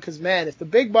can do. Because, man, if the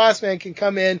Big Boss Man can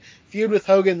come in, feud with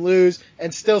Hogan, lose,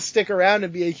 and still stick around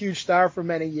and be a huge star for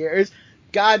many years,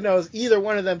 God knows either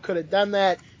one of them could have done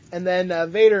that. And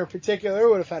then Vader in particular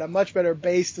would have had a much better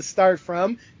base to start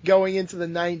from going into the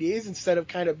 90s instead of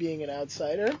kind of being an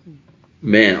outsider.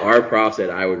 Man, our prof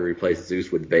said I would replace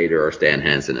Zeus with Vader or Stan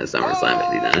Hansen at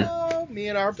SummerSlam '89. Oh, me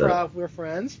and our prof, we're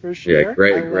friends for sure. Yeah,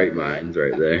 great minds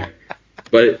right there.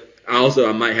 But also,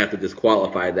 I might have to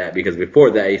disqualify that because before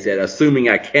that he said, assuming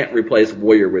I can't replace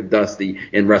Warrior with Dusty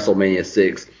in WrestleMania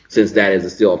 6, since that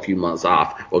is still a few months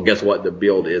off. Well, guess what? The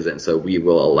build isn't, so we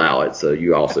will allow it. So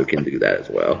you also can do that as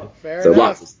well. Fair so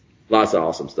enough. Lots of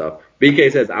awesome stuff.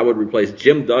 BK says I would replace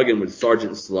Jim Duggan with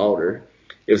Sergeant Slaughter.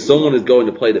 If someone is going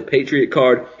to play the Patriot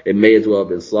card, it may as well have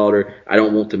been Slaughter. I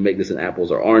don't want to make this an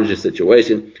apples or oranges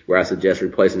situation where I suggest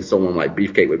replacing someone like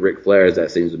Beefcake with Ric Flair, as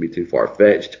that seems to be too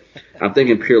far-fetched. I'm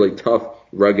thinking purely tough,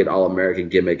 rugged, all-American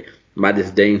gimmick. My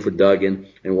disdain for Duggan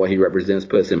and what he represents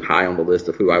puts him high on the list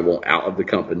of who I want out of the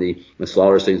company, and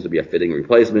Slaughter seems to be a fitting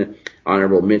replacement.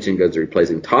 Honorable mention goes to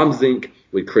replacing Tom Zink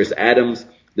with Chris Adams.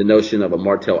 The notion of a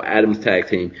Martel Adams tag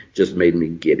team just made me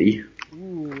giddy.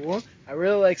 Ooh, I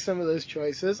really like some of those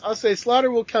choices. I'll say Slaughter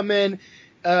will come in.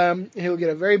 He'll get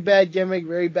a very bad gimmick,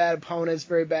 very bad opponents,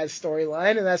 very bad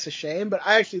storyline, and that's a shame. But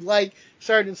I actually like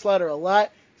Sergeant Slaughter a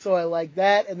lot, so I like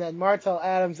that. And then Martel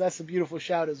Adams, that's a beautiful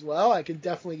shout as well. I can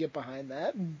definitely get behind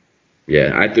that.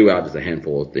 Yeah, I threw out just a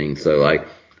handful of things. So,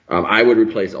 I would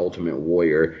replace Ultimate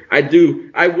Warrior.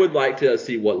 I would like to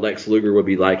see what Lex Luger would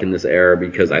be like in this era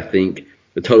because I think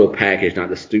the total package, not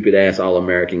the stupid ass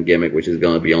All-American gimmick, which is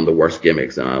going to be on the worst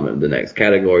gimmicks in the next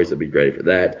category, so be ready for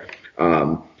that.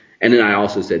 And then I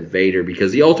also said Vader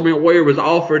because the Ultimate Warrior was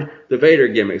offered the Vader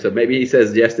gimmick, so maybe he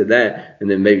says yes to that, and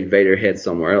then maybe Vader heads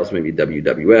somewhere else, maybe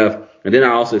WWF. And then I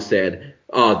also said,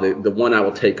 the one I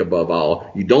will take above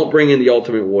all. You don't bring in the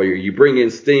Ultimate Warrior. You bring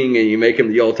in Sting and you make him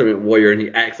the Ultimate Warrior and he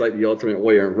acts like the Ultimate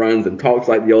Warrior and runs and talks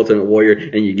like the Ultimate Warrior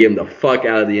and you give him the fuck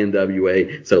out of the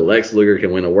NWA so Lex Luger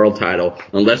can win a world title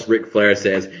unless Ric Flair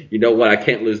says, you know what, I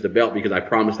can't lose the belt because I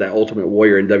promised that Ultimate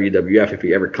Warrior in WWF if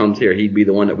he ever comes here, he'd be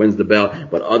the one that wins the belt.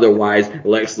 But otherwise,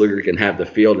 Lex Luger can have the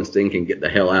field and Sting can get the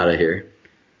hell out of here.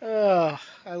 Oh,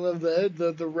 I love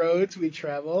the roads we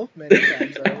travel many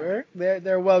times over.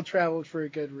 They're well traveled for a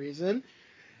good reason.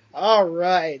 All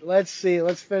right, let's see.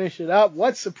 Let's finish it up.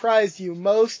 What surprised you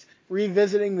most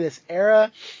revisiting this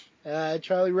era?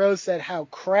 Charlie Rose said how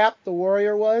crap the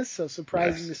Warrior was, so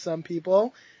surprising to some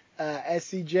people.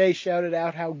 SCJ shouted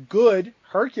out how good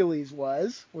Hercules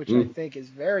was, which I think is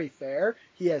very fair.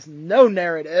 He has no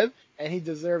narrative, and he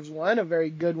deserves one, a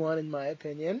very good one in my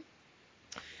opinion.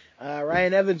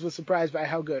 Ryan Evans was surprised by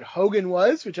how good Hogan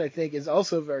was, which I think is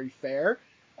also very fair.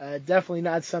 Definitely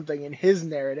not something in his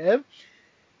narrative.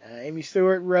 Amy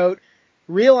Stewart wrote,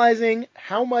 realizing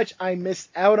how much I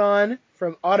missed out on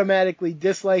from automatically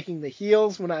disliking the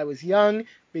heels when I was young,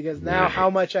 because now how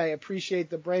much I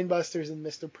appreciate the Brainbusters and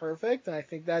Mr. Perfect, and I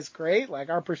think that's great. Like,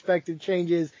 our perspective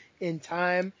changes in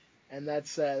time, and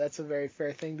that's a very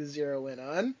fair thing to zero in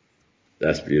on.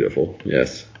 That's beautiful,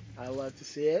 yes. I love to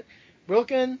see it.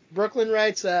 Brooklyn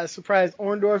writes, surprised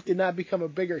Orndorff did not become a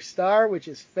bigger star, which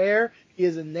is fair. He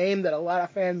is a name that a lot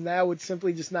of fans now would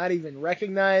simply just not even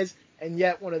recognize, and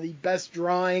yet one of the best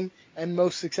drawing and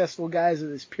most successful guys of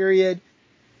this period.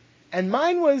 And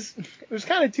mine was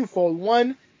kind of twofold.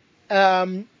 One,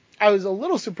 I was a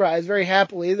little surprised, very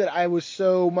happily, that I was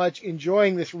so much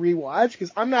enjoying this rewatch,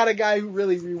 because I'm not a guy who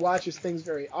really rewatches things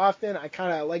very often. I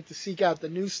kind of like to seek out the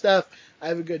new stuff. I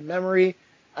have a good memory.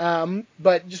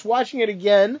 But just watching it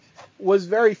again was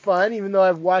very fun, even though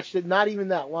I've watched it not even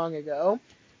that long ago.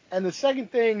 And the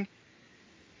second thing,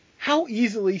 how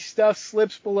easily stuff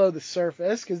slips below the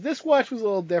surface, because this watch was a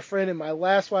little different. In my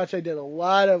last watch, I did a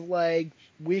lot of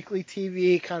weekly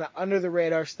TV, kind of under the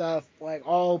radar stuff, like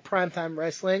all primetime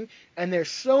wrestling. And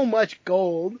there's so much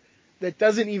gold that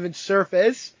doesn't even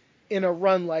surface in a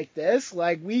run like this.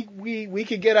 Like, we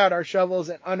could get out our shovels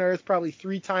and unearth probably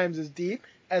 3 times as deep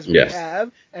as we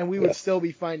have, and we would still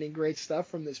be finding great stuff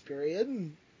from this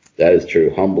period. That is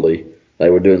true. Humbly,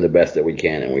 we're doing the best that we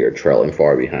can, and we are trailing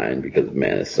far behind because,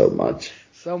 man, it's so much.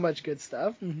 So much good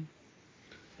stuff.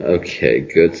 Okay,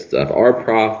 good stuff. Our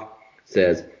prof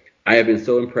says, I have been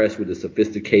so impressed with the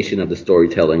sophistication of the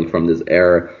storytelling from this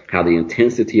era, how the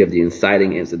intensity of the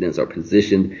inciting incidents are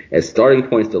positioned as starting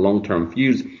points to long-term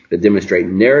feuds that demonstrate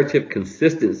narrative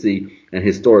consistency and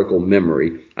historical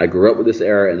memory. I grew up with this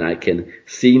era, and I can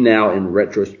see now in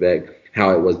retrospect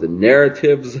how it was the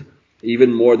narratives,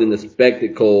 even more than the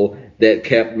spectacle, that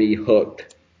kept me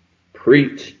hooked.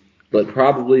 Preach. But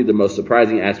probably the most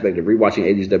surprising aspect of rewatching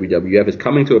 80s WWF is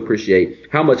coming to appreciate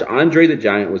how much Andre the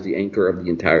Giant was the anchor of the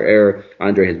entire era.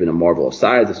 Andre has been a marvel of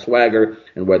size, of swagger,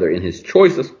 and whether in his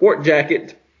choice of sport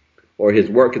jacket or his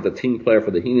work as a team player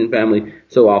for the Heenan family,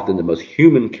 so often the most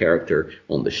human character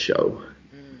on the show.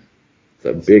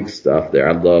 So big stuff there.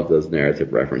 I love those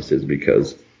narrative references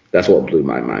because that's what blew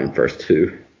my mind first,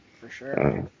 too. For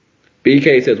sure.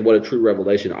 BK says, what a true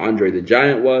revelation Andre the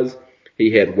Giant was.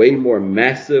 He had way more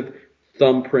massive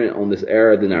thumbprint on this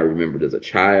era than I remembered as a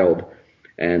child.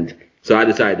 And so I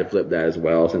decided to flip that as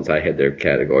well since I had their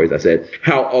categories. I said,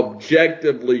 how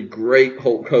objectively great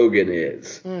Hulk Hogan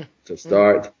is to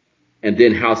start. And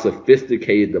then how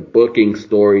sophisticated the booking,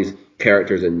 stories,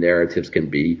 characters, and narratives can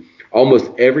be.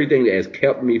 Almost everything that has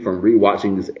kept me from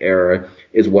rewatching this era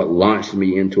is what launched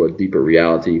me into a deeper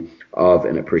reality of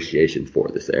an appreciation for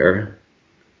this era.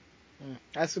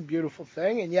 That's a beautiful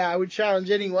thing. And yeah, I would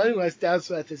challenge anyone who has doubts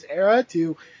about this era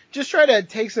to just try to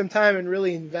take some time and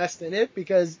really invest in it,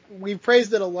 because we've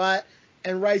praised it a lot,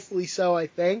 and rightfully so, I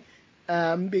think,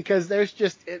 because there's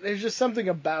just something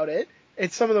about it.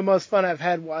 It's some of the most fun I've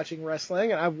had watching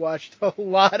wrestling, and I've watched a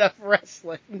lot of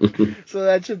wrestling. So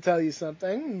that should tell you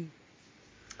something.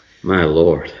 My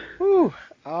Lord. Whew.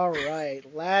 All right.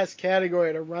 Last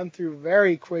category to run through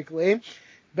very quickly.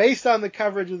 Based on the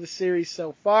coverage of the series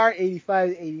so far, 85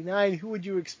 to 89, who would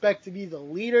you expect to be the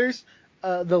leader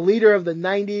of the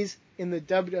 90s in the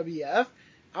WWF?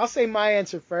 I'll say my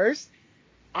answer first.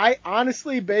 I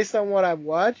honestly, based on what I've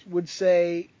watched, would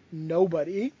say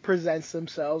nobody presents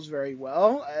themselves very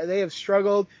well. They have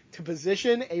struggled to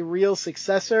position a real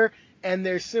successor, and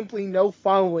there's simply no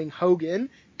following Hogan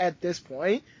at this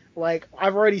point. Like,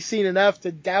 I've already seen enough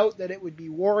to doubt that it would be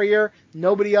Warrior.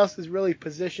 Nobody else is really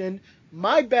positioned.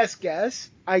 My best guess,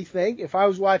 I think, if I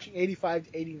was watching 85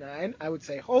 to 89, I would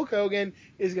say Hulk Hogan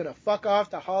is going to fuck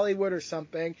off to Hollywood or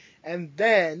something, and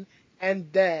then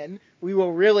we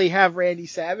will really have Randy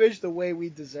Savage the way we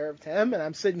deserved him. And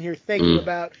I'm sitting here thinking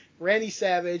about Randy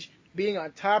Savage being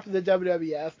on top of the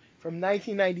WWF from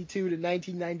 1992 to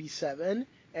 1997.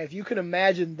 And if you can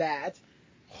imagine that,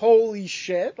 holy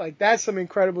shit, like, that's some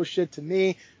incredible shit to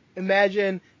me.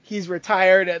 Imagine he's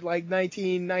retired at like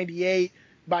 1998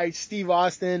 by Steve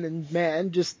Austin, and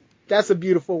man, just, that's a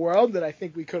beautiful world that I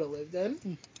think we could have lived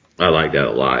in. I like that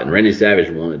a lot. And Randy Savage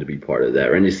wanted to be part of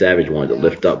that. Randy Savage wanted to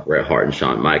lift up Bret Hart and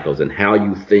Shawn Michaels. And how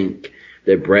you think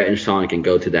that Bret and Shawn can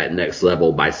go to that next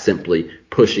level by simply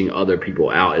pushing other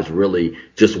people out is really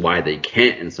just why they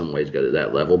can't in some ways go to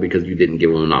that level, because you didn't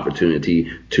give them an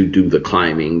opportunity to do the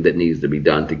climbing that needs to be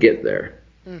done to get there.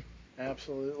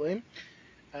 Absolutely.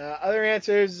 Other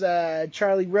answers,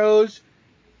 Charlie Rose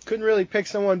couldn't really pick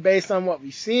someone based on what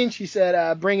we've seen. She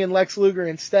said bring in Lex Luger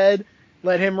instead.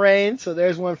 Let him reign. So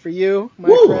there's one for you,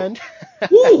 my friend.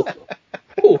 Woo!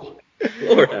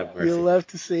 Lord have mercy. You'll love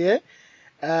to see it.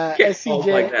 SCJ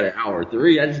like that at hour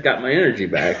 3. I just got my energy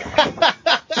back.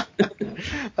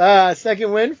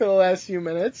 Second win for the last few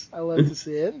minutes. I love to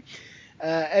see it.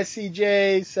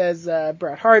 SCJ says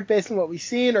Bret Hart, based on what we've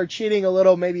seen, or cheating a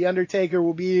little, maybe Undertaker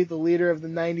will be the leader of the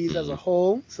 90s as a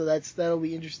whole. So that'll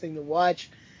be interesting to watch.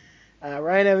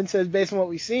 Ryan Evans says, based on what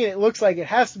we've seen, it looks like it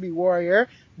has to be Warrior,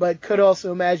 but could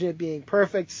also imagine it being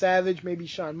Perfect, Savage, maybe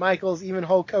Shawn Michaels, even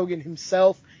Hulk Hogan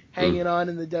himself hanging on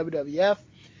in the WWF.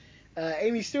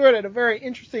 Amy Stewart had a very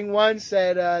interesting one,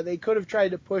 said they could have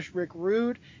tried to push Rick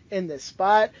Rude in this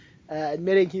spot,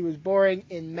 admitting he was boring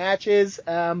in matches,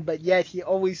 but yet he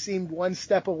always seemed one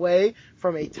step away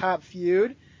from a top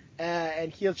feud.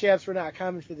 And heel champs were not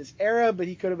common for this era, but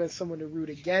he could have been someone to root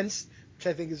against, which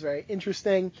I think is very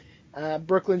interesting.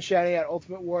 Brooklyn shouting out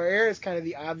Ultimate Warrior is kind of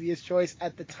the obvious choice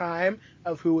at the time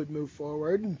of who would move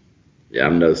forward. Yeah,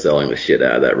 I'm no selling the shit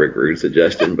out of that Rick Rude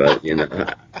suggestion, but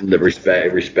the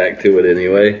respect to it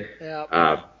anyway.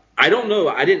 Yeah. I don't know.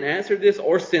 I didn't answer this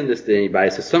or send this to anybody,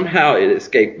 so somehow it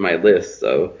escaped my list.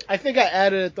 So I think I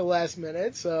added it at the last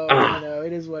minute, so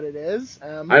it is what it is.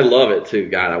 I love it too.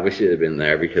 God, I wish it had been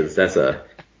there, because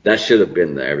that should have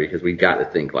been there, because we got to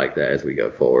think like that as we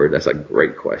go forward. That's a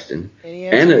great question. Any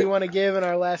answer you want to give in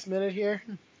our last minute here?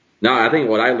 No, I think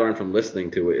what I learned from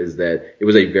listening to it is that it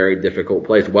was a very difficult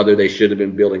place. Whether they should have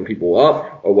been building people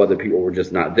up or whether people were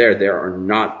just not there, are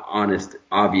not honest,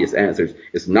 obvious answers.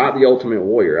 It's not the Ultimate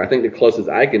Warrior. I think the closest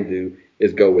I can do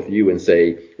is go with you and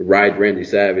say ride Randy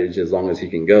Savage as long as he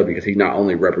can go, because he not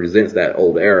only represents that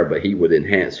old era, but he would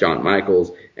enhance Shawn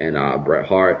Michaels and Bret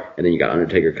Hart, and then you got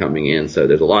Undertaker coming in. So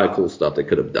there's a lot of cool stuff they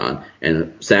could have done,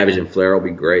 and Savage and Flair will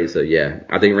be great. So yeah,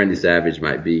 I think Randy Savage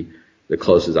might be the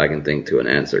closest I can think to an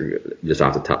answer just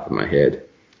off the top of my head.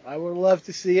 I would love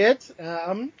to see it.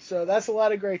 So that's a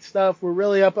lot of great stuff. We're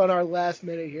really up on our last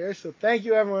minute here. So thank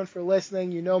you, everyone, for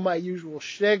listening. You know my usual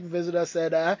shtick. Visit us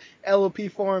at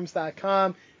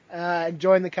LOPforums.com and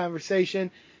join the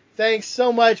conversation. Thanks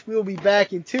so much. We will be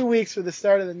back in 2 weeks for the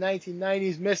start of the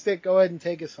 1990s. Mystic, go ahead and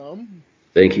take us home.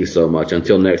 Thank you so much.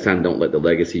 Until next time, don't let the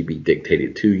legacy be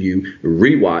dictated to you.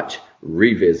 Rewatch,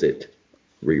 revisit,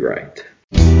 rewrite.